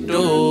what you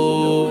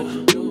do.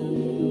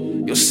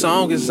 Your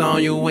song is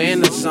on, you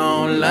in the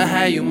zone, love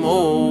how you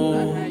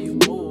move.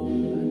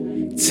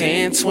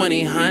 10,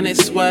 20, 100,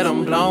 sweat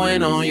I'm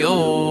blowing on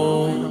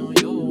you.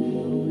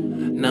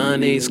 None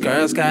of these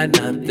girls got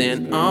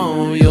nothing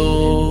on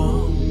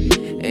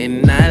you.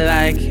 And I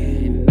like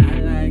it,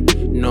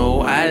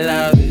 no, I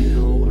love it.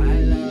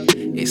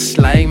 It's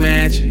like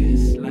magic,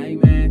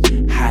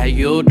 how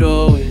you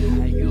do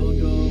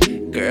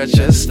it. Girl,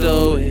 just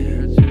do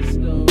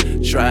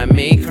it. Drive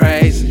me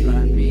crazy,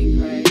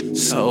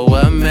 so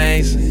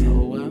amazing.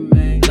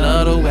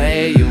 Love the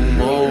way you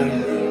move.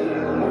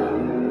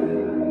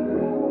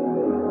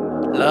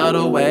 Love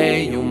the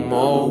way you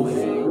move.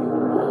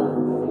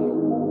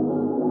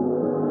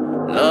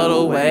 Love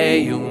the way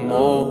you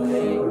move.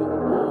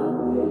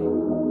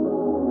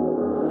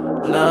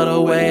 Love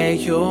the way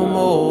you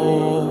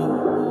move.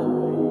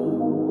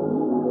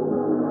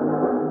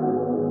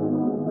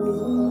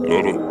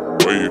 Love the way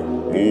you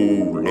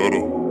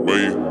move.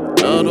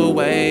 Love the way you. Love the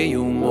way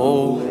you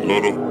move.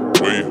 Love the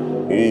way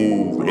you move. Love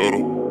the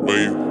way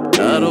you.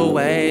 Love the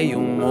way you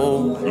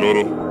move. Love the way you move. Love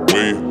the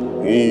way you.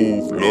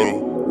 Love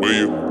the way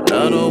you move.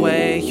 Love the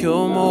way you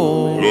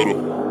move. Love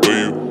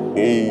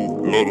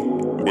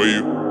the way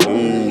you move.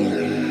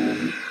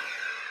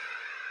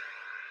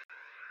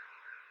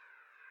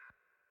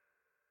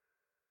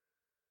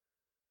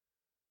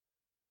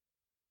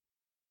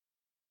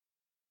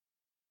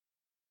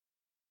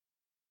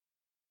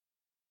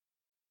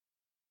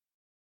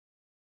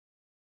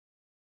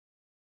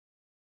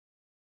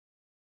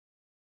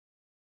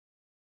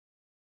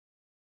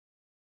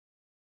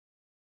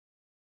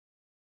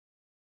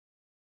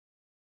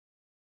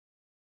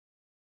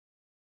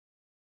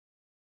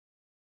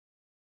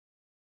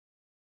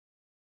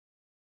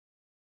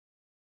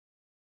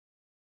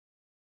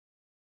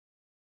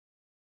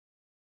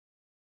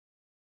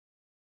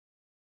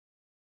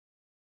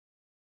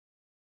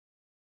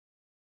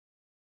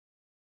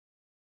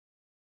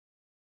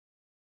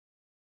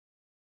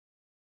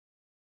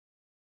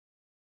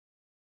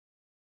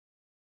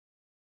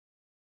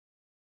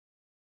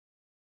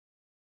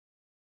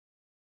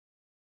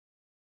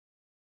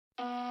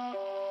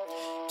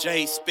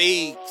 Jay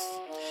speaks,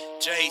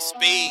 Jay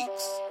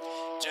speaks,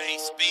 Jay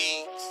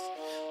speaks.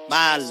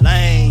 My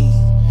lane,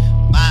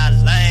 my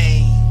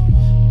lane,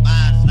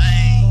 my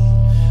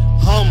lane.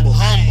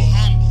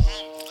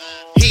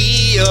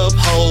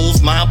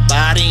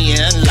 body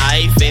and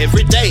life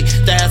every day.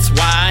 That's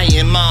why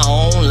in my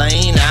own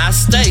lane I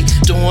stay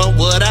doing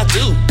what I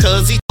do,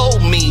 cause he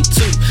told me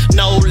to.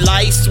 No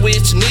light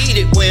switch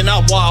needed when I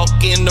walk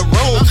in the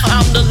room.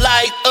 I'm the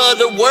light of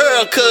the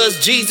world, cause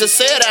Jesus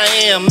said I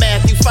am.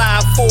 Matthew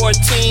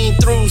 5:14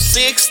 through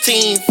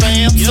 16,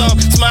 fam. Some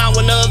smile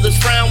when others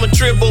frown, with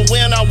tremble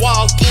when I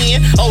walk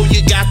in. Oh,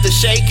 you got the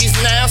shakies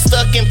now,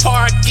 stuck in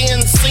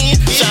parking sin.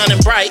 Shining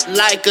bright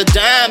like a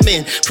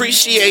diamond.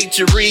 Appreciate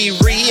your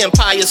Riri.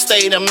 Empire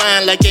state of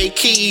mind like A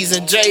Keys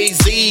and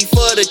Jay-Z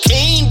for the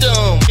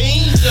kingdom.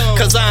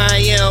 Cause I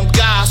am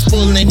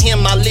gospel, in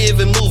him I live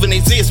and move and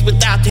exist.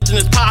 Without him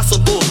it's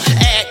possible.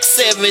 Acts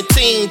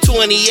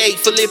 17:28,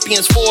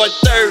 Philippians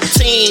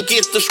 4:13.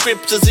 Get the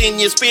scriptures in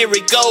your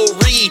spirit, go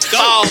read.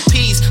 All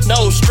peace,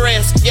 no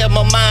stress, yeah,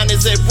 my mind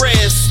is at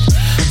rest.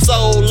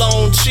 Soul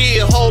on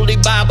chill, holy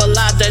Bible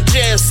I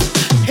digest.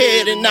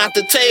 Head and not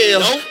the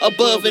tail,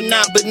 above and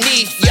not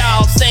beneath.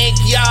 Y'all think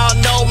y'all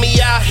know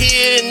me out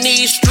here in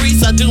these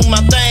streets. I do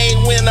my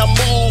thing when I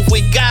move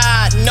with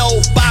God.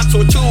 No box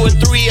where 2 or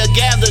 3 are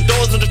gathered.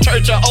 Doors of the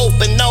church are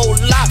open, no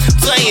lock.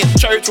 Saying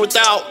church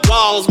without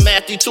walls,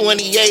 Matthew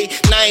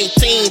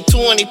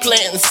 28:19-20.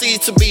 Planting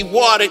seeds to be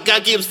watered,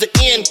 God gives the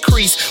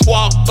increase.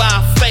 Walk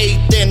by faith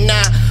and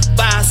not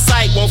by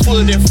sight. One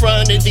foot in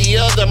front of the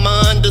other, my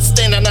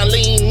understanding I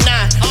lean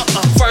not.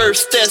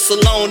 First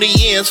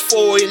Thessalonians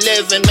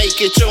 4:11.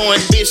 Make it your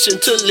ambition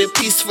to live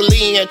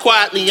peacefully and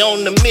quietly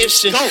on the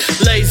mission.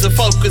 Laser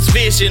focused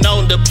vision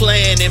on the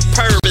plan and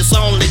purpose.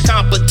 Only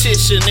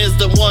competition is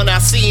the one I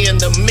see in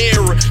the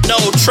mirror. No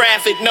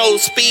traffic, no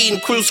speed,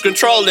 and cruise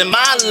control in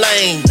my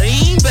lane.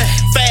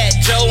 Fat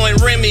Joe and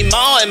Remy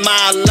Ma in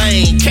my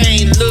lane.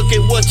 Can't look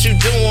at what you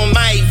doing,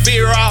 might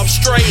veer off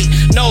straight.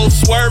 No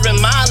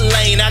swerving my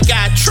lane, I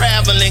got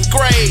traveling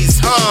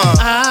grace,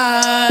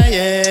 I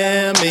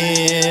am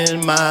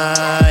in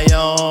my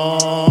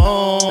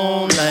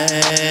own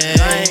lane.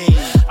 I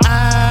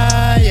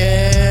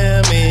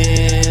am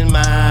in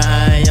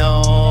my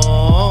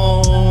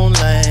own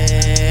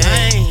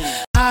lane.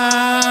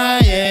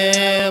 I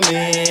am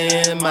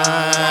in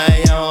my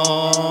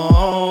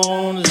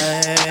own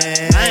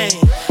lane.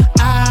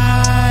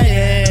 I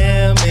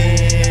am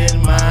in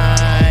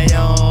my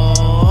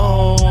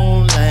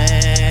own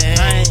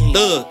lane.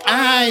 Look,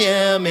 I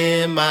am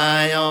in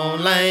my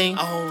own lane.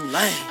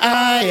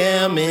 I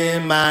am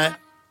in my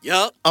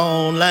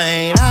own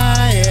lane.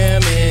 I am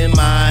in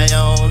my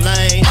own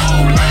lane.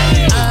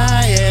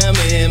 I am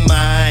in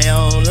my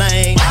own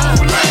lane.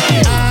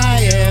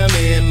 I am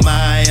in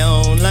my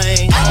own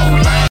lane.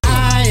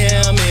 I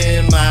am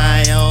in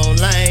my own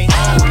lane.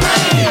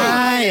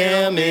 I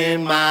am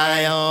in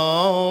my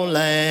own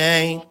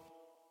lane.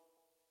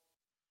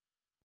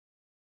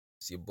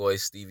 It's your boy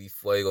Stevie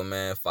Fuego,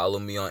 man. Follow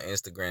me on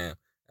Instagram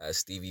at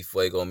Stevie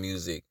Fuego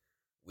Music.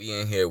 We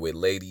in here with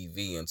Lady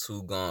V and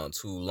Too Gone,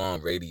 Too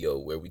Long Radio,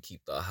 where we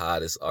keep the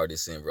hottest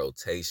artists in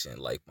rotation,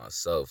 like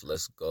myself.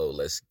 Let's go,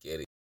 let's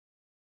get it.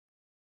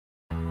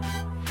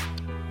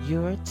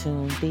 You're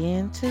tuned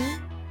in to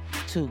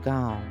Too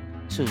Gone,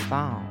 Too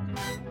Long,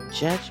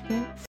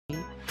 Judgment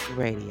Free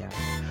Radio,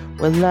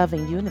 where love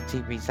and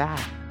unity reside.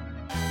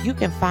 You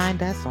can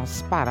find us on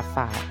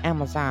Spotify,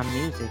 Amazon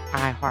Music,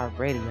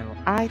 iHeartRadio,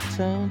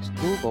 iTunes,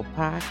 Google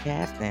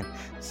Podcasts, and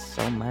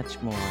so much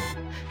more.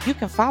 You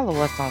can follow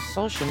us on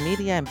social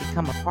media and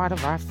become a part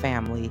of our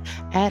family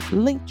at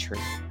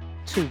Linktree,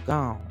 Too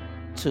Gone,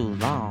 Too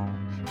Long,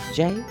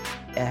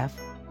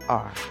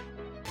 JFR.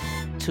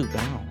 Too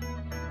Gone,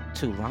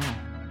 Too Long.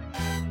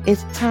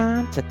 It's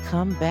time to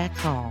come back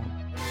home,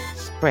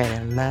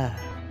 spreading love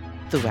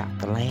throughout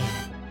the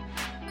land.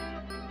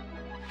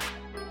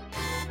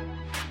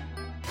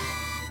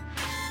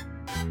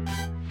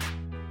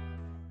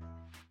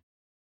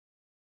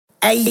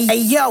 Hey,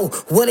 yo,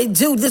 what it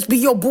do? This be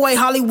your boy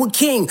Hollywood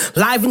King,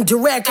 live and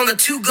direct on the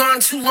Too Gone,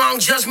 Too Long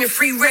Judgment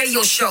Free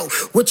Radio Show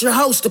with your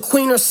host, the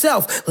queen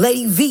herself,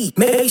 Lady V.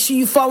 Make sure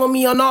you follow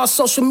me on all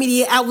social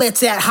media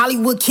outlets at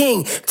Hollywood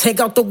King. Take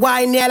out the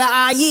Y and add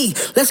a IE.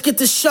 Let's get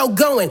this show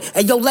going.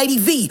 Hey, yo, Lady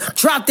V,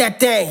 drop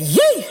that thing.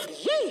 Yee!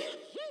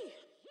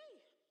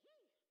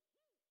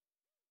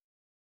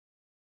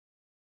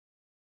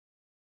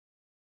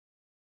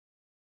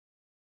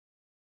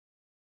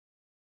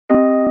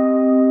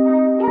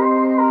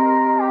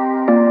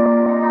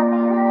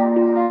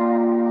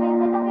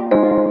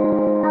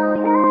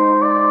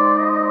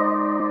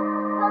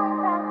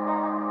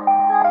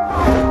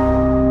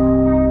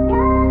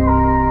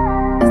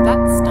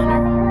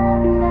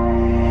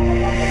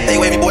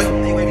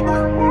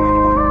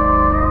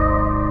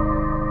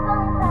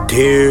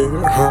 Dear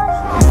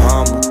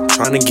mama,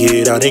 tryna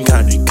get out in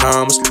kind of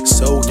commas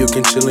so you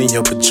can chill in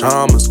your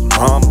pajamas.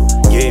 Mama,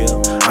 yeah,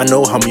 I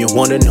know I'm your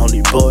one and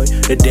only boy.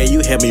 The day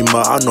you had me,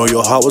 ma, I know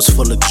your heart was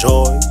full of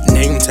joy.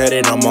 Name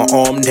tatted on my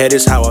arm, that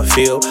is how I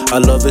feel. I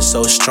love it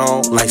so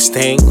strong, like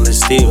stainless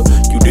steel.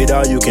 You did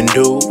all you can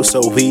do,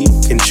 so we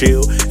can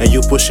chill. And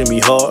you pushing me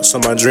hard, so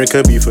my dream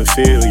could be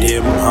fulfilled.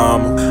 Yeah,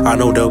 mama, I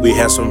know that we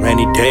had some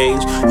rainy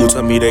days. You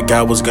told me that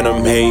God was gonna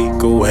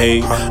make a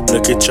way.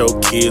 Look at your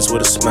kids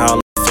with a smile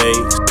on their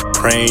face.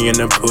 Praying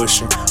and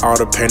pushing, all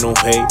the pain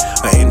away.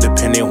 An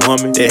independent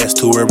woman that has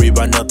to worry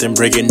about nothing,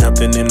 breaking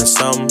nothing into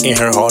something. And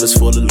her heart is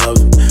full of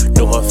loving.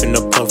 No huffing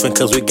or puffing,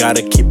 cause we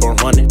gotta keep on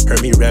running. Heard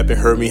me rapping,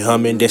 heard me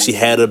humming. Then she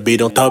had a beat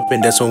on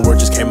thumping. That's when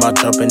words just came out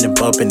jumping and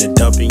bumping and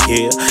dumping,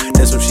 yeah.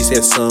 That's when she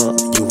said, son,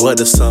 you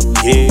what or something,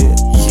 yeah,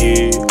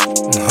 yeah.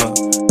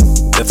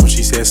 That's when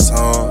she said,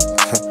 son,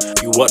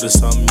 you what or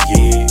something,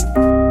 yeah.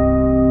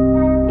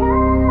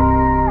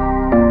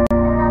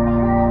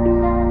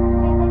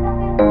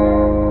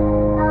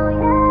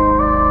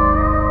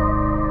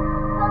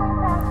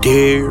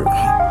 Dear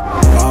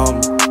mom,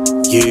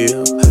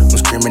 yeah, I'm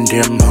screaming,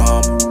 dear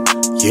mom,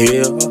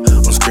 yeah,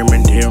 I'm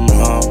screaming, dear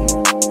mom,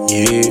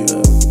 yeah,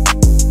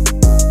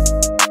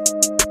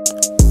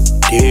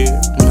 dear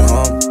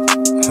mom,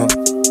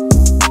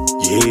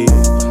 yeah,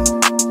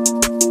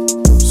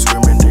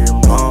 screaming, dear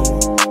mom,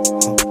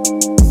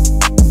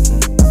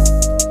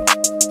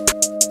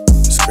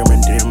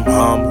 screaming, dear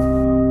mom.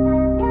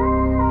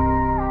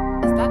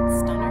 Is that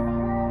Stunner?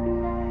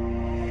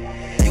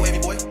 Hey, wavy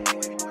boy.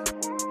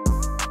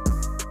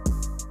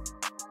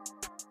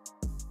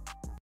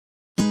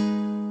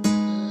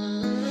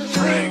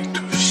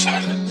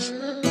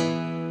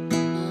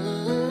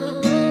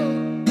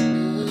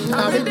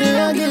 I've been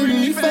there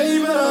giving you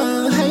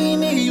favor. Hey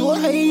nigga, you a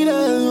hater.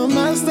 I'm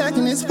not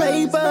stacking this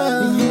paper.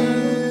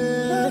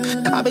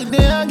 I've been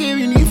there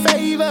giving you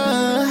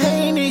favor.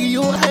 Hey nigga,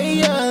 you a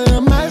hater.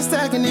 I'm not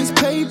stacking this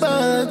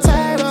paper.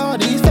 Tired of all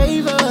these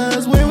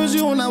favors. Where was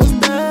you when I was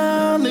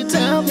down? They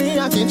tell me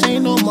I can't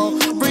change no more.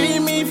 Free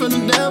me from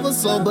the devil,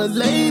 so but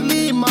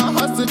lately my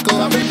heart's a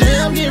cold. I've been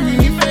there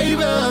giving you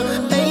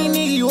favor. Hey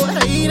nigga, you a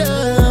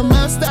hater. I'm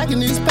not stacking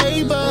this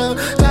paper.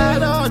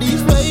 Tired of all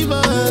these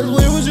favors.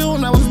 Where was you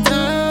when I was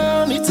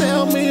down? They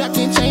tell me I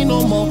can't change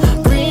no more.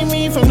 Free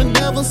me from the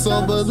devil,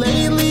 so but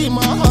lately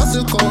my heart's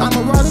a cold. I'm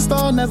a rising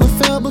star, never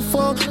fell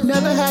before.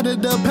 Never had to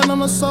depend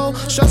on a soul.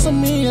 Stress on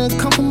me and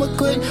come from a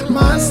clique.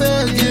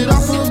 Mindset, get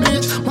off a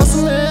bitch.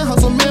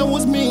 Hustle man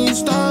was me.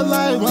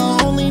 Starlight, my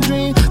only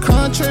dream.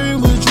 Contrary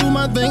with you,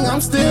 my thing.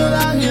 I'm still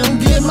out here, I'm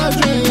getting my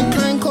dream.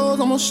 Current clothes,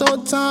 I'm on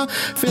short time.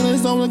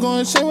 Feelings don't go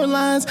and change with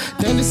lines.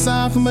 Then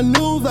decide from a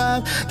new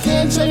vibe.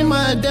 Can't change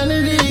my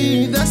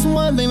identity. That's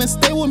one thing that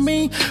stay with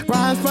me.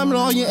 Rise from it,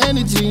 all your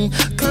energy.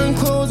 Current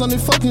clothes on the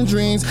fucking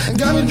dreams.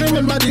 Got me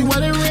dreaming about these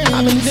wedding rings.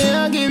 I've been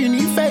there giving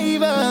you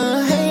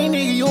favor. Hey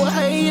nigga, you a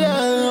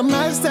hater. I'm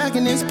not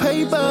stacking this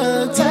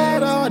paper.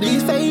 Tired of all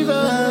these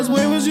favors.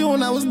 Where was you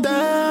when I was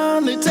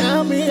down? They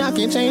tell me I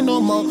can't change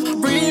no more.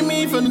 Free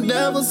me from the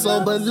devil,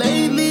 so but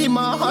lately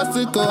my heart's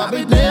a cold. I've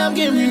been there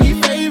giving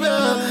you favor.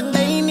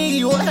 Hey nigga,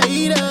 you a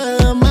hater.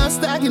 I'm not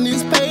stacking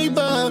this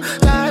paper.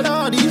 Tired of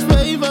all these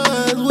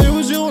favors. Where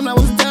was you when I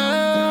was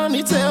down?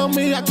 They tell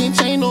me I can't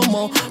change no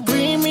more.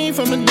 Free me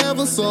from the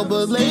devil, so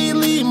but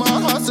lately my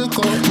heart's a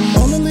cold.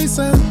 Mona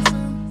Lisa.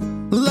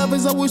 Love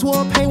is always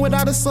war, pain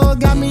without a soul.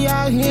 Got me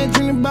out here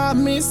dreaming about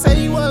me.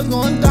 Say you was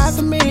gonna die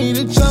for me.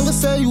 The jungle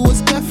said you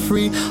was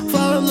carefree.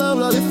 Fall in love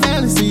with all the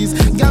fantasies.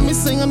 Got me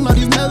singing all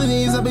these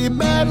melodies. I'll be a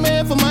bad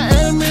man for my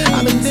enemies.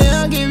 I've been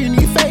there giving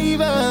you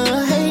favor.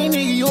 Hey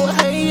nigga, you a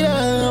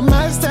hater. I'm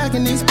not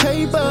stacking this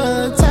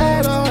paper.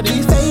 Tired of all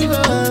these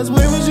favors.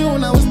 Where was you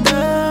when I was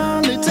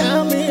down? They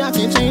tell me I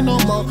can't change no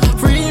more.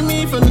 Free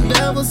me from the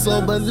devil, so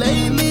but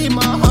lately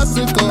my heart's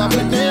a cold. I've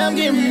been there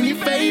giving you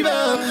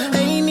favor.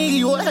 Hey nigga,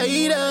 you a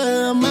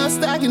hater. I'm not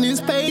stacking this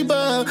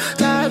paper.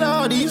 Tired of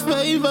all these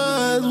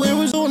favors. Where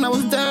was you when I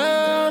was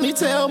down? They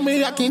tell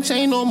me I can't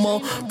change no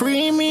more.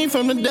 Free me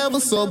from the devil,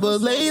 so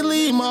but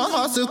lately my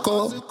heart's a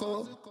cold.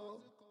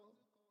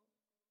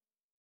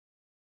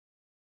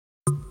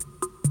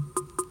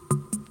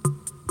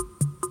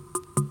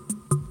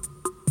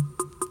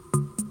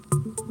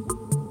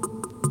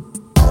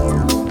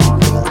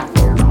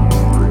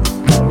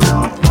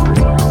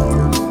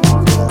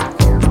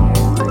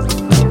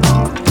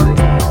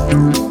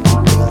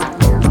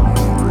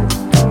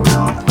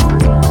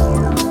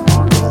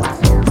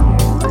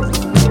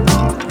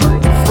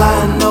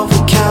 Flying over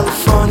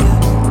California,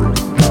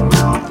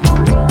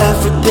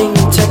 everything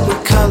in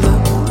Technicolor,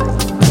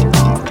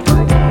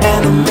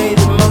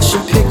 animated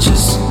motion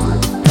pictures,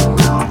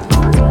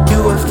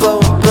 UFO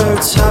and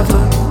birds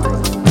hover.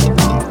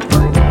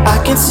 I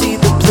can see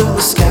the blue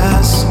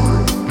skies,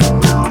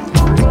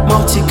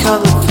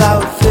 multicolored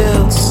flower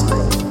fields,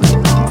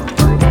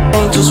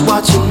 angels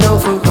watching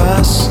over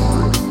us.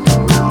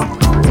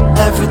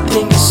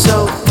 Everything is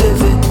so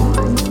vivid.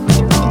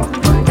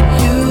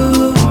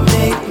 You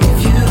make me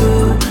view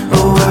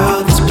a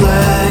world that's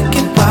black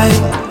and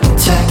white,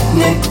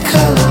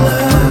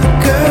 Technicolor,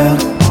 girl.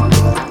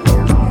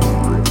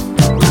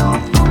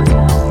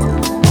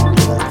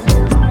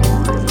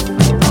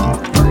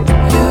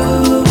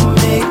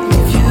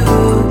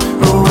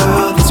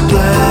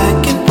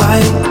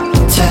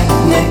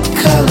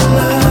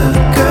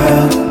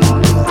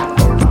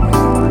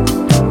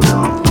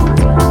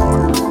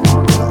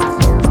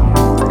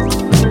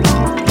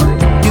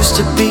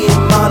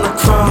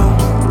 monochrome.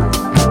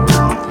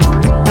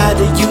 Had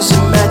to use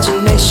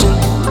imagination.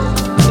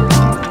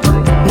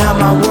 Now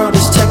my world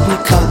is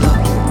technicolor.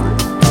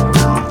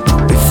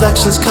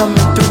 Reflections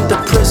coming through the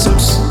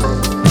prisms.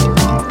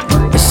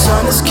 The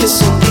sun is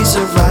kissing these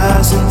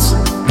horizons.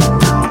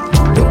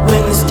 The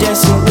wind is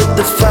dancing with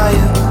the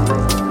fire.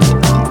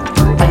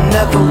 I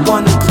never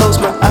wanna close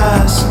my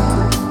eyes,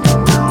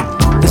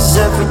 'cause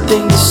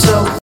everything is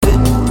so fit.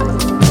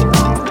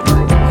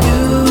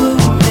 You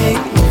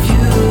make me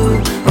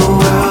view a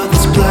world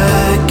that's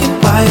black and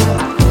white,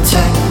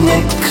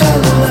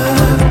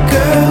 technicolor,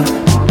 girl.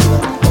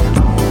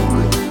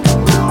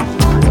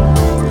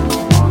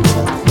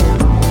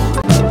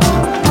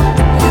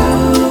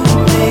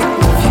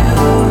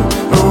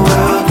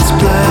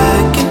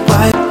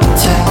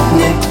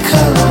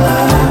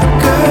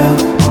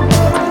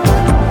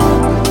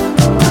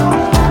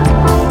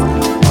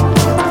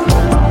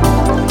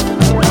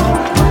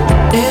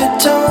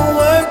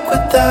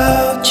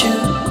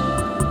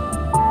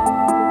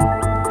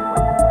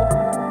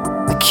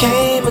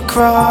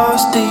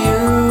 Across the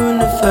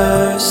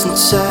universe in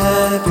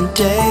 7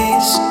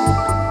 days.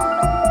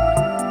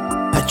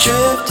 I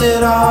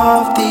drifted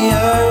off the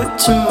earth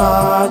to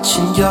march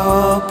in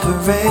your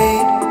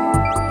parade.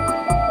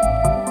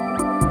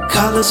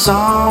 Colors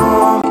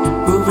on me,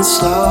 moving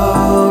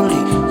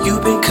slowly.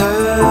 You've been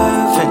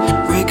curving,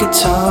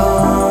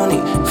 rigatoni,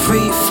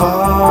 free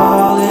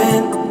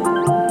falling.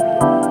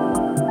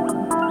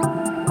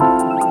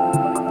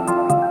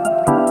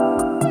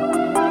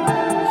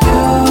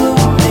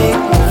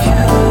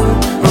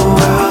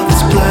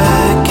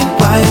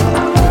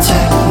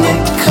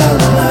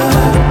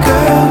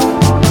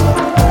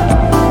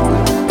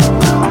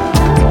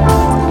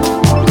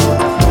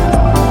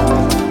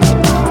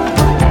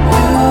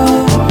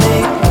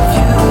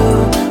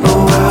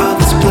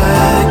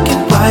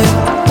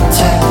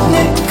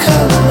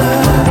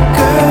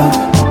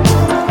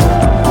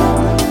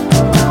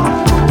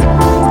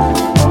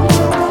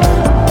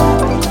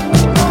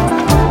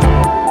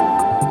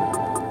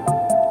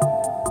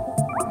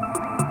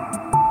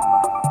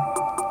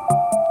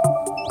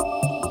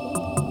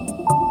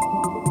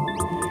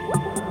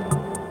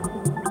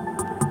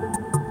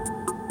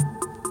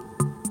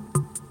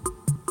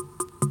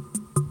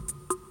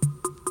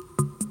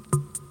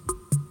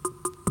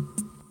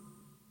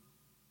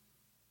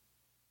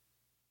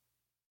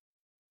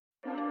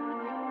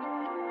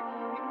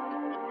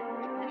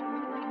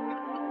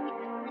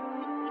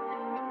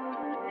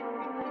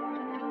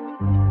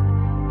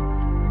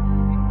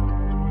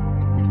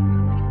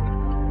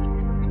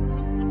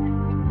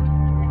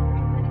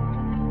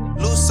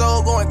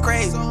 Soul going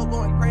crazy.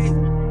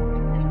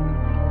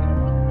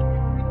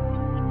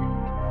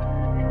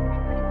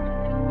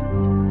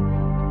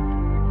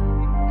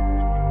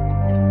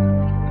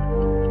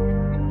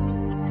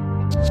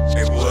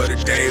 Hey, what a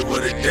day,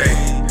 what a day.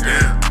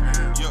 Damn,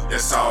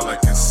 that's all I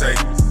can say.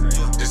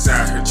 Just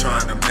out here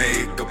trying to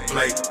make a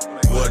play.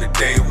 What a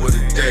day, what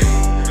a day.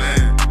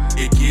 Man,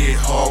 it get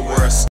hard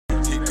where I stay.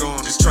 Keep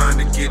going, just trying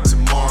to get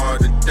tomorrow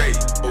today.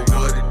 But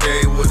what a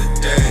day, what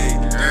a day.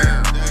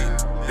 Damn,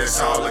 that's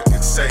all I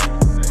can say.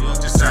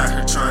 Just out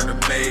here trying to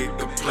make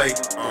a play.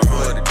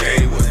 What a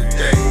day, what a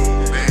day.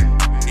 Man,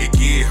 it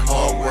get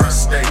hard where I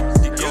stay.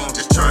 Keep going,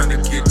 just trying to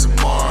get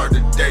tomorrow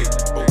today.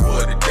 But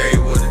what a day,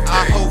 what a day.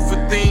 I hope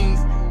for things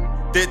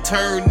that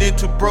turn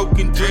into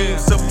broken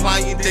dreams.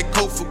 Supplying that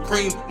coat for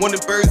cream. One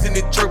of the birds in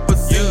the chirp a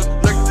scene.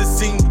 Lurk the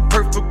scene,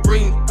 purple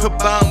green.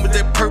 Combined with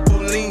that purple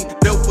lean.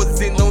 That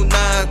was in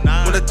 09.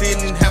 When I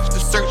didn't have to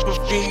search for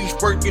fiends.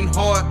 Working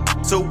hard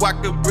so I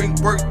could bring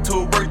work to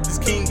a worthless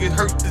king. It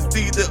hurt to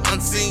see the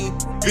unseen.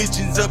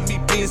 Visions of me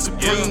being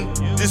supreme.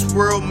 This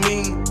world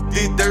mean.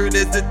 Did dirt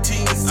as a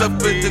teen.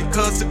 Suffered the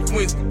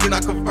consequence when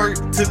I convert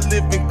to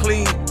living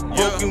clean.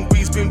 Broken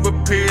weeds been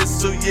repaired,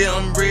 so yeah,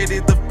 I'm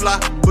ready to fly.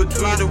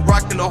 Between a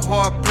rock and a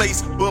hard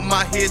place, but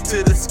my head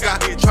to the sky.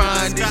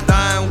 Trying this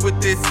line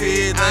with this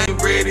head, I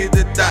ain't ready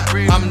to die.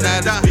 I'm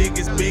not as big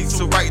as big,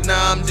 so right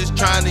now I'm just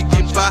trying to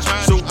get by.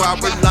 So I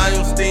rely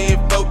on staying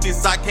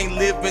focused, I can't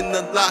live in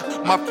the lie.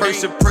 My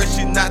first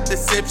impression, not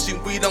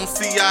deception, we don't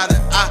see eye to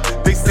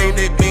eye. They say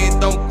that men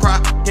don't cry,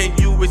 can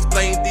you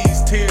explain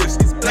these tears?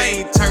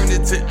 Pain turn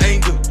into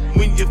anger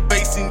when you're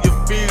facing your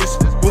fears.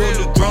 Going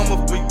to drama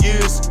for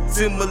years,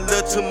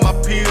 similar to my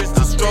peers.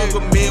 The stronger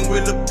men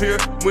will appear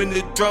when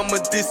the drama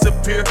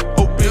disappear.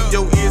 Open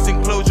your ears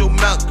and close your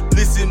mouth,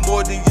 listen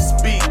more than you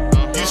speak.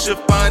 You should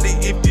find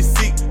it if you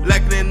seek.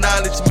 Lacking in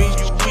knowledge mean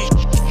you weak.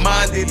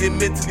 Minded and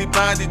mentally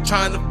blinded,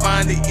 trying to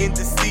find it in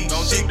deceit.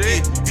 Shit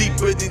get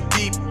deeper than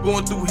deep,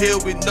 going through hell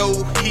with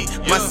no heat.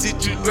 My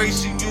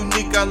situation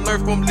unique, I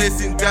learned from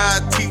lessons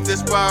God teach.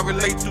 That's why I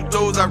relate to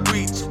those I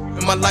reach,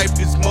 and my life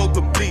is more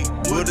complete.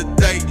 What a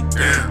day.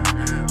 Damn,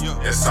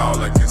 that's all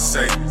I can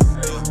say.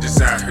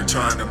 Just out here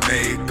trying to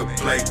make a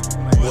play.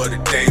 What a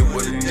day,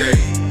 what a day.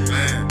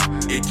 Man,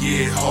 it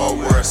get hard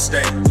where I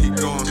stay. Keep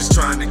going, just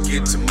trying to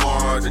get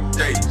tomorrow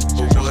today.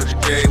 But what a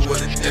day,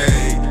 what a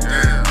day.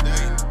 Damn,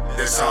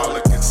 that's all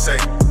I can say.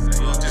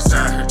 Just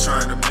out here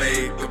trying to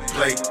make a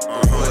play.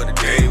 What a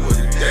day, what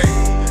a day.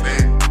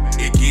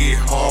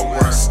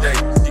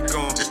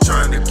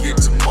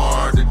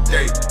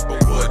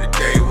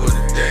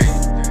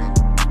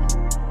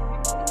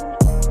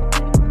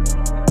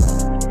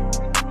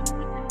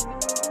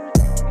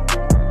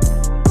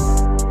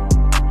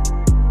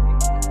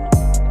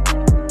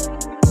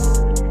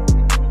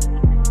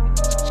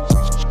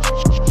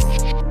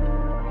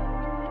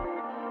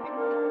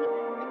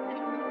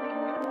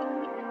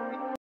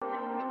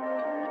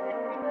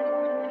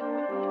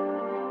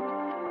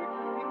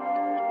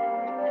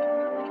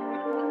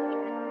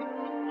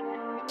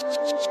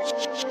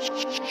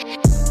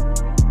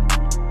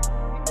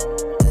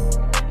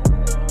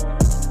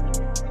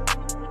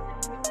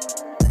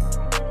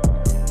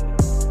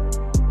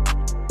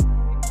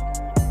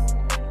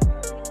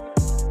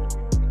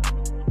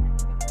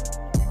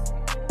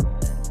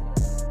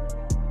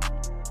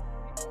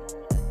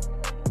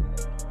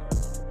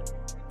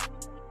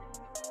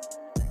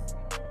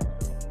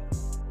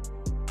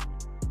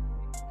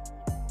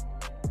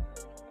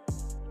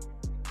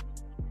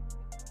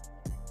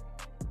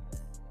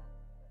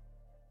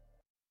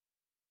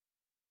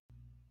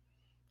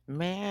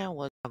 Man,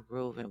 what y'all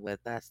grooving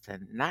with us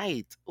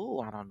tonight?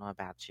 Ooh, I don't know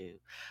about you,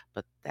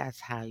 but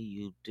that's how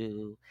you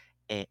do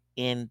an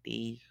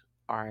indie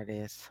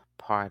artist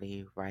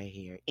party right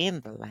here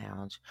in the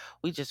lounge.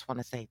 We just want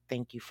to say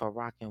thank you for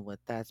rocking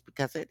with us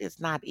because it is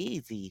not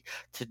easy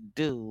to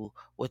do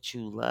what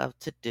you love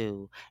to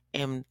do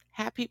and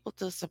have people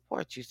to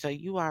support you. So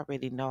you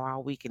already know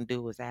all we can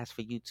do is ask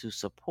for you to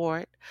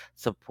support,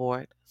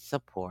 support,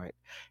 support.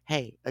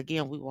 Hey,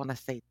 again, we want to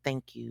say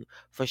thank you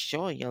for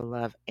showing your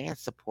love and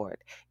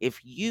support.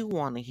 If you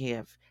want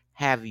to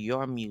have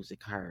your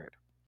music heard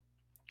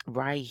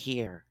right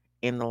here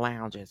in the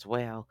lounge as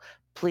well,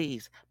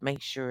 please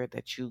make sure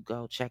that you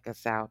go check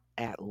us out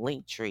at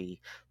Linktree.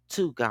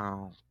 Too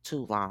gone,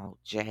 too long,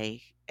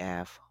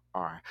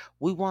 JFR.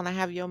 We want to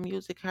have your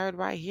music heard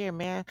right here,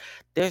 man.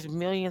 There's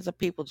millions of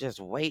people just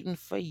waiting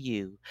for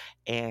you,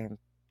 and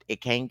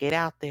it can't get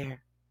out there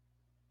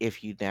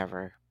if you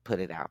never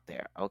put it out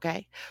there.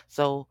 Okay.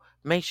 So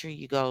make sure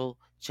you go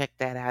check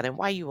that out. And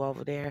while you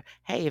over there,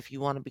 hey, if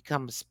you want to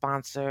become a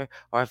sponsor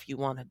or if you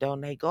want to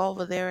donate, go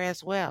over there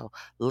as well.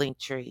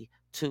 Linktree,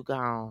 too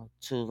gone,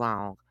 too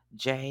long,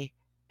 JFR.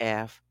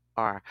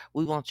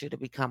 We want you to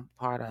become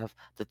part of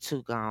the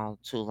too gone,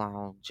 too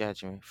long,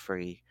 judgment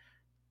free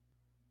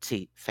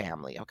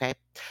family. Okay.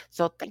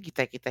 So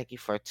thank you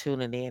for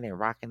tuning in and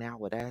rocking out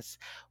with us.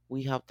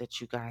 We hope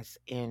that you guys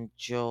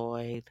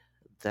enjoyed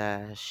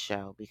the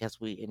show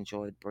because we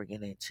enjoyed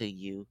bringing it to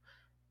you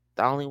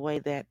the only way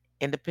that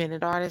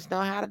independent artists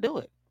know how to do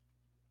it,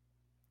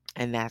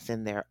 and that's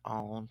in their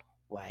own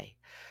way.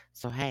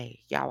 So,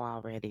 hey, y'all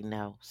already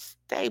know,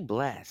 stay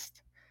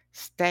blessed,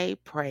 stay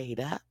prayed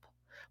up,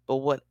 but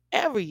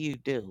whatever you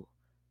do,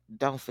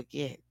 don't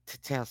forget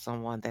to tell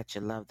someone that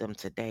you love them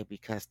today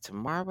because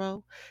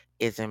tomorrow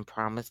isn't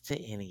promised to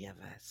any of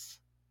us.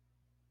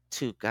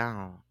 Too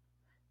gone,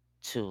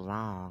 too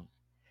long.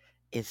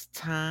 It's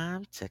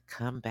time to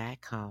come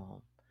back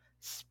home,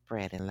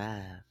 spreading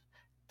love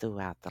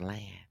throughout the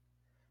land.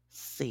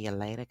 See you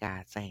later,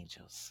 God's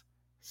angels.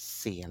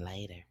 See you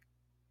later.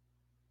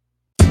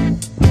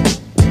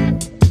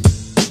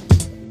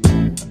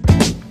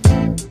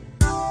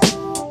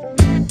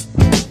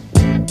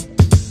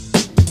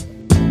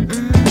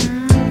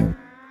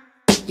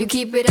 You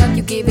keep it up,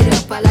 you give it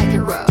up, I like it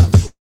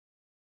rough.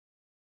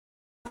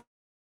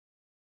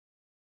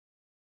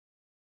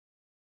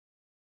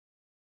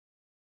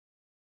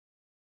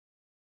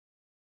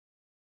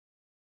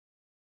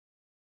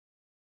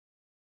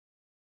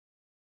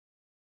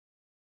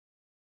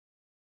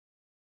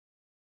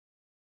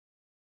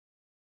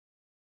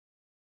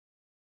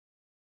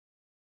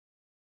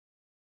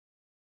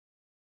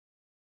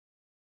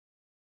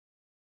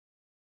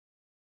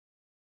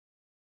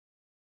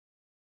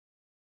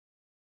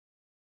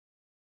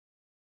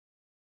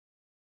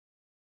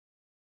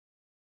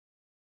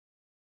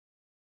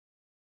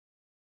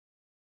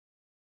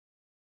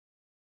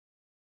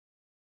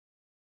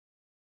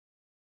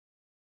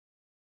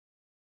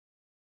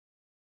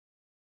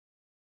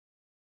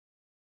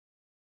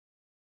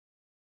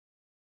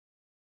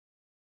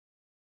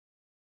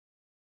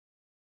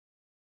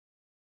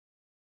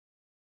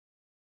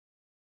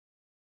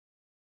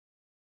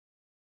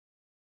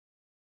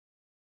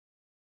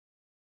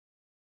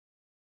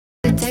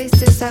 The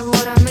taste is like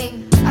what I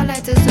mean. I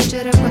like to switch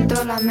it up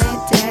control la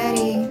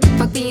mente.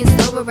 Fuck being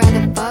sober,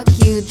 rather fuck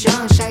you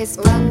drunk, shy as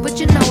fuck. But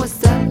you know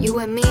what's up, you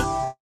and me.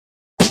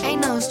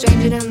 Ain't no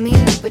stranger to me,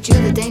 but you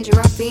the danger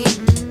I feel.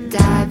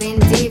 Dive in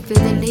deep, feel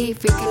the lead,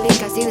 freak a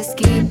leak, I see the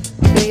ski.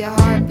 Feel your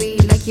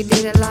heartbeat like you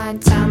did a line,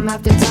 time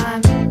after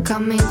time.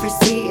 Come in,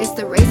 proceed, it's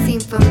the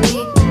racing for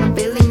me. I'm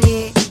feeling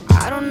it.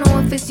 I don't know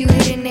if it's you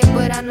hitting it,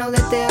 but I know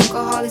that the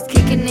alcohol is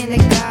kicking in.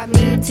 That got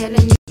me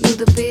telling you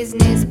the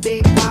business,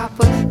 Big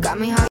Papa. Got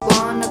me how you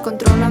wanna,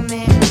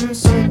 contrólame.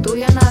 Soy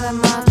tuya nada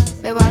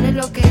más. Me vale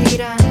lo que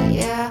dirán,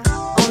 yeah.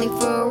 Only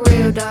for a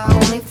real dog,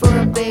 only for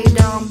a big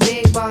dog,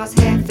 big boss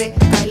jefe.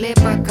 Baile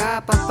pa'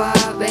 acá, papá,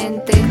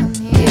 vente.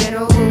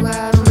 Quiero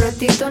jugar un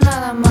ratito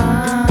nada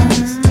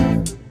más.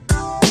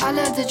 I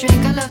love to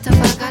drink, I love to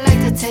fuck, I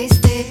like to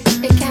taste it.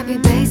 It can't be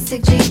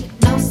basic, G.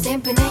 No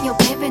simping and yo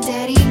pimping,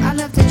 daddy. I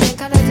love to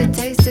drink, I love to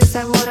taste it,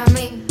 sabor a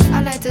mí.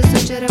 I like to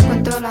switch it up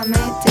control la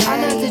mente.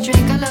 I love to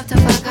drink, I love to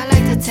fuck, I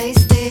like to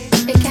taste it.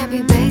 It can't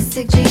be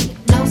basic, G.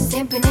 No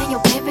simping and yo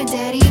pimping,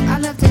 daddy. I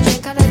love to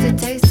drink, I love to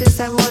taste it,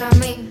 sabor a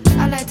mí.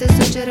 I like to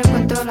switch it up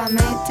control la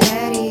mente,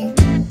 daddy.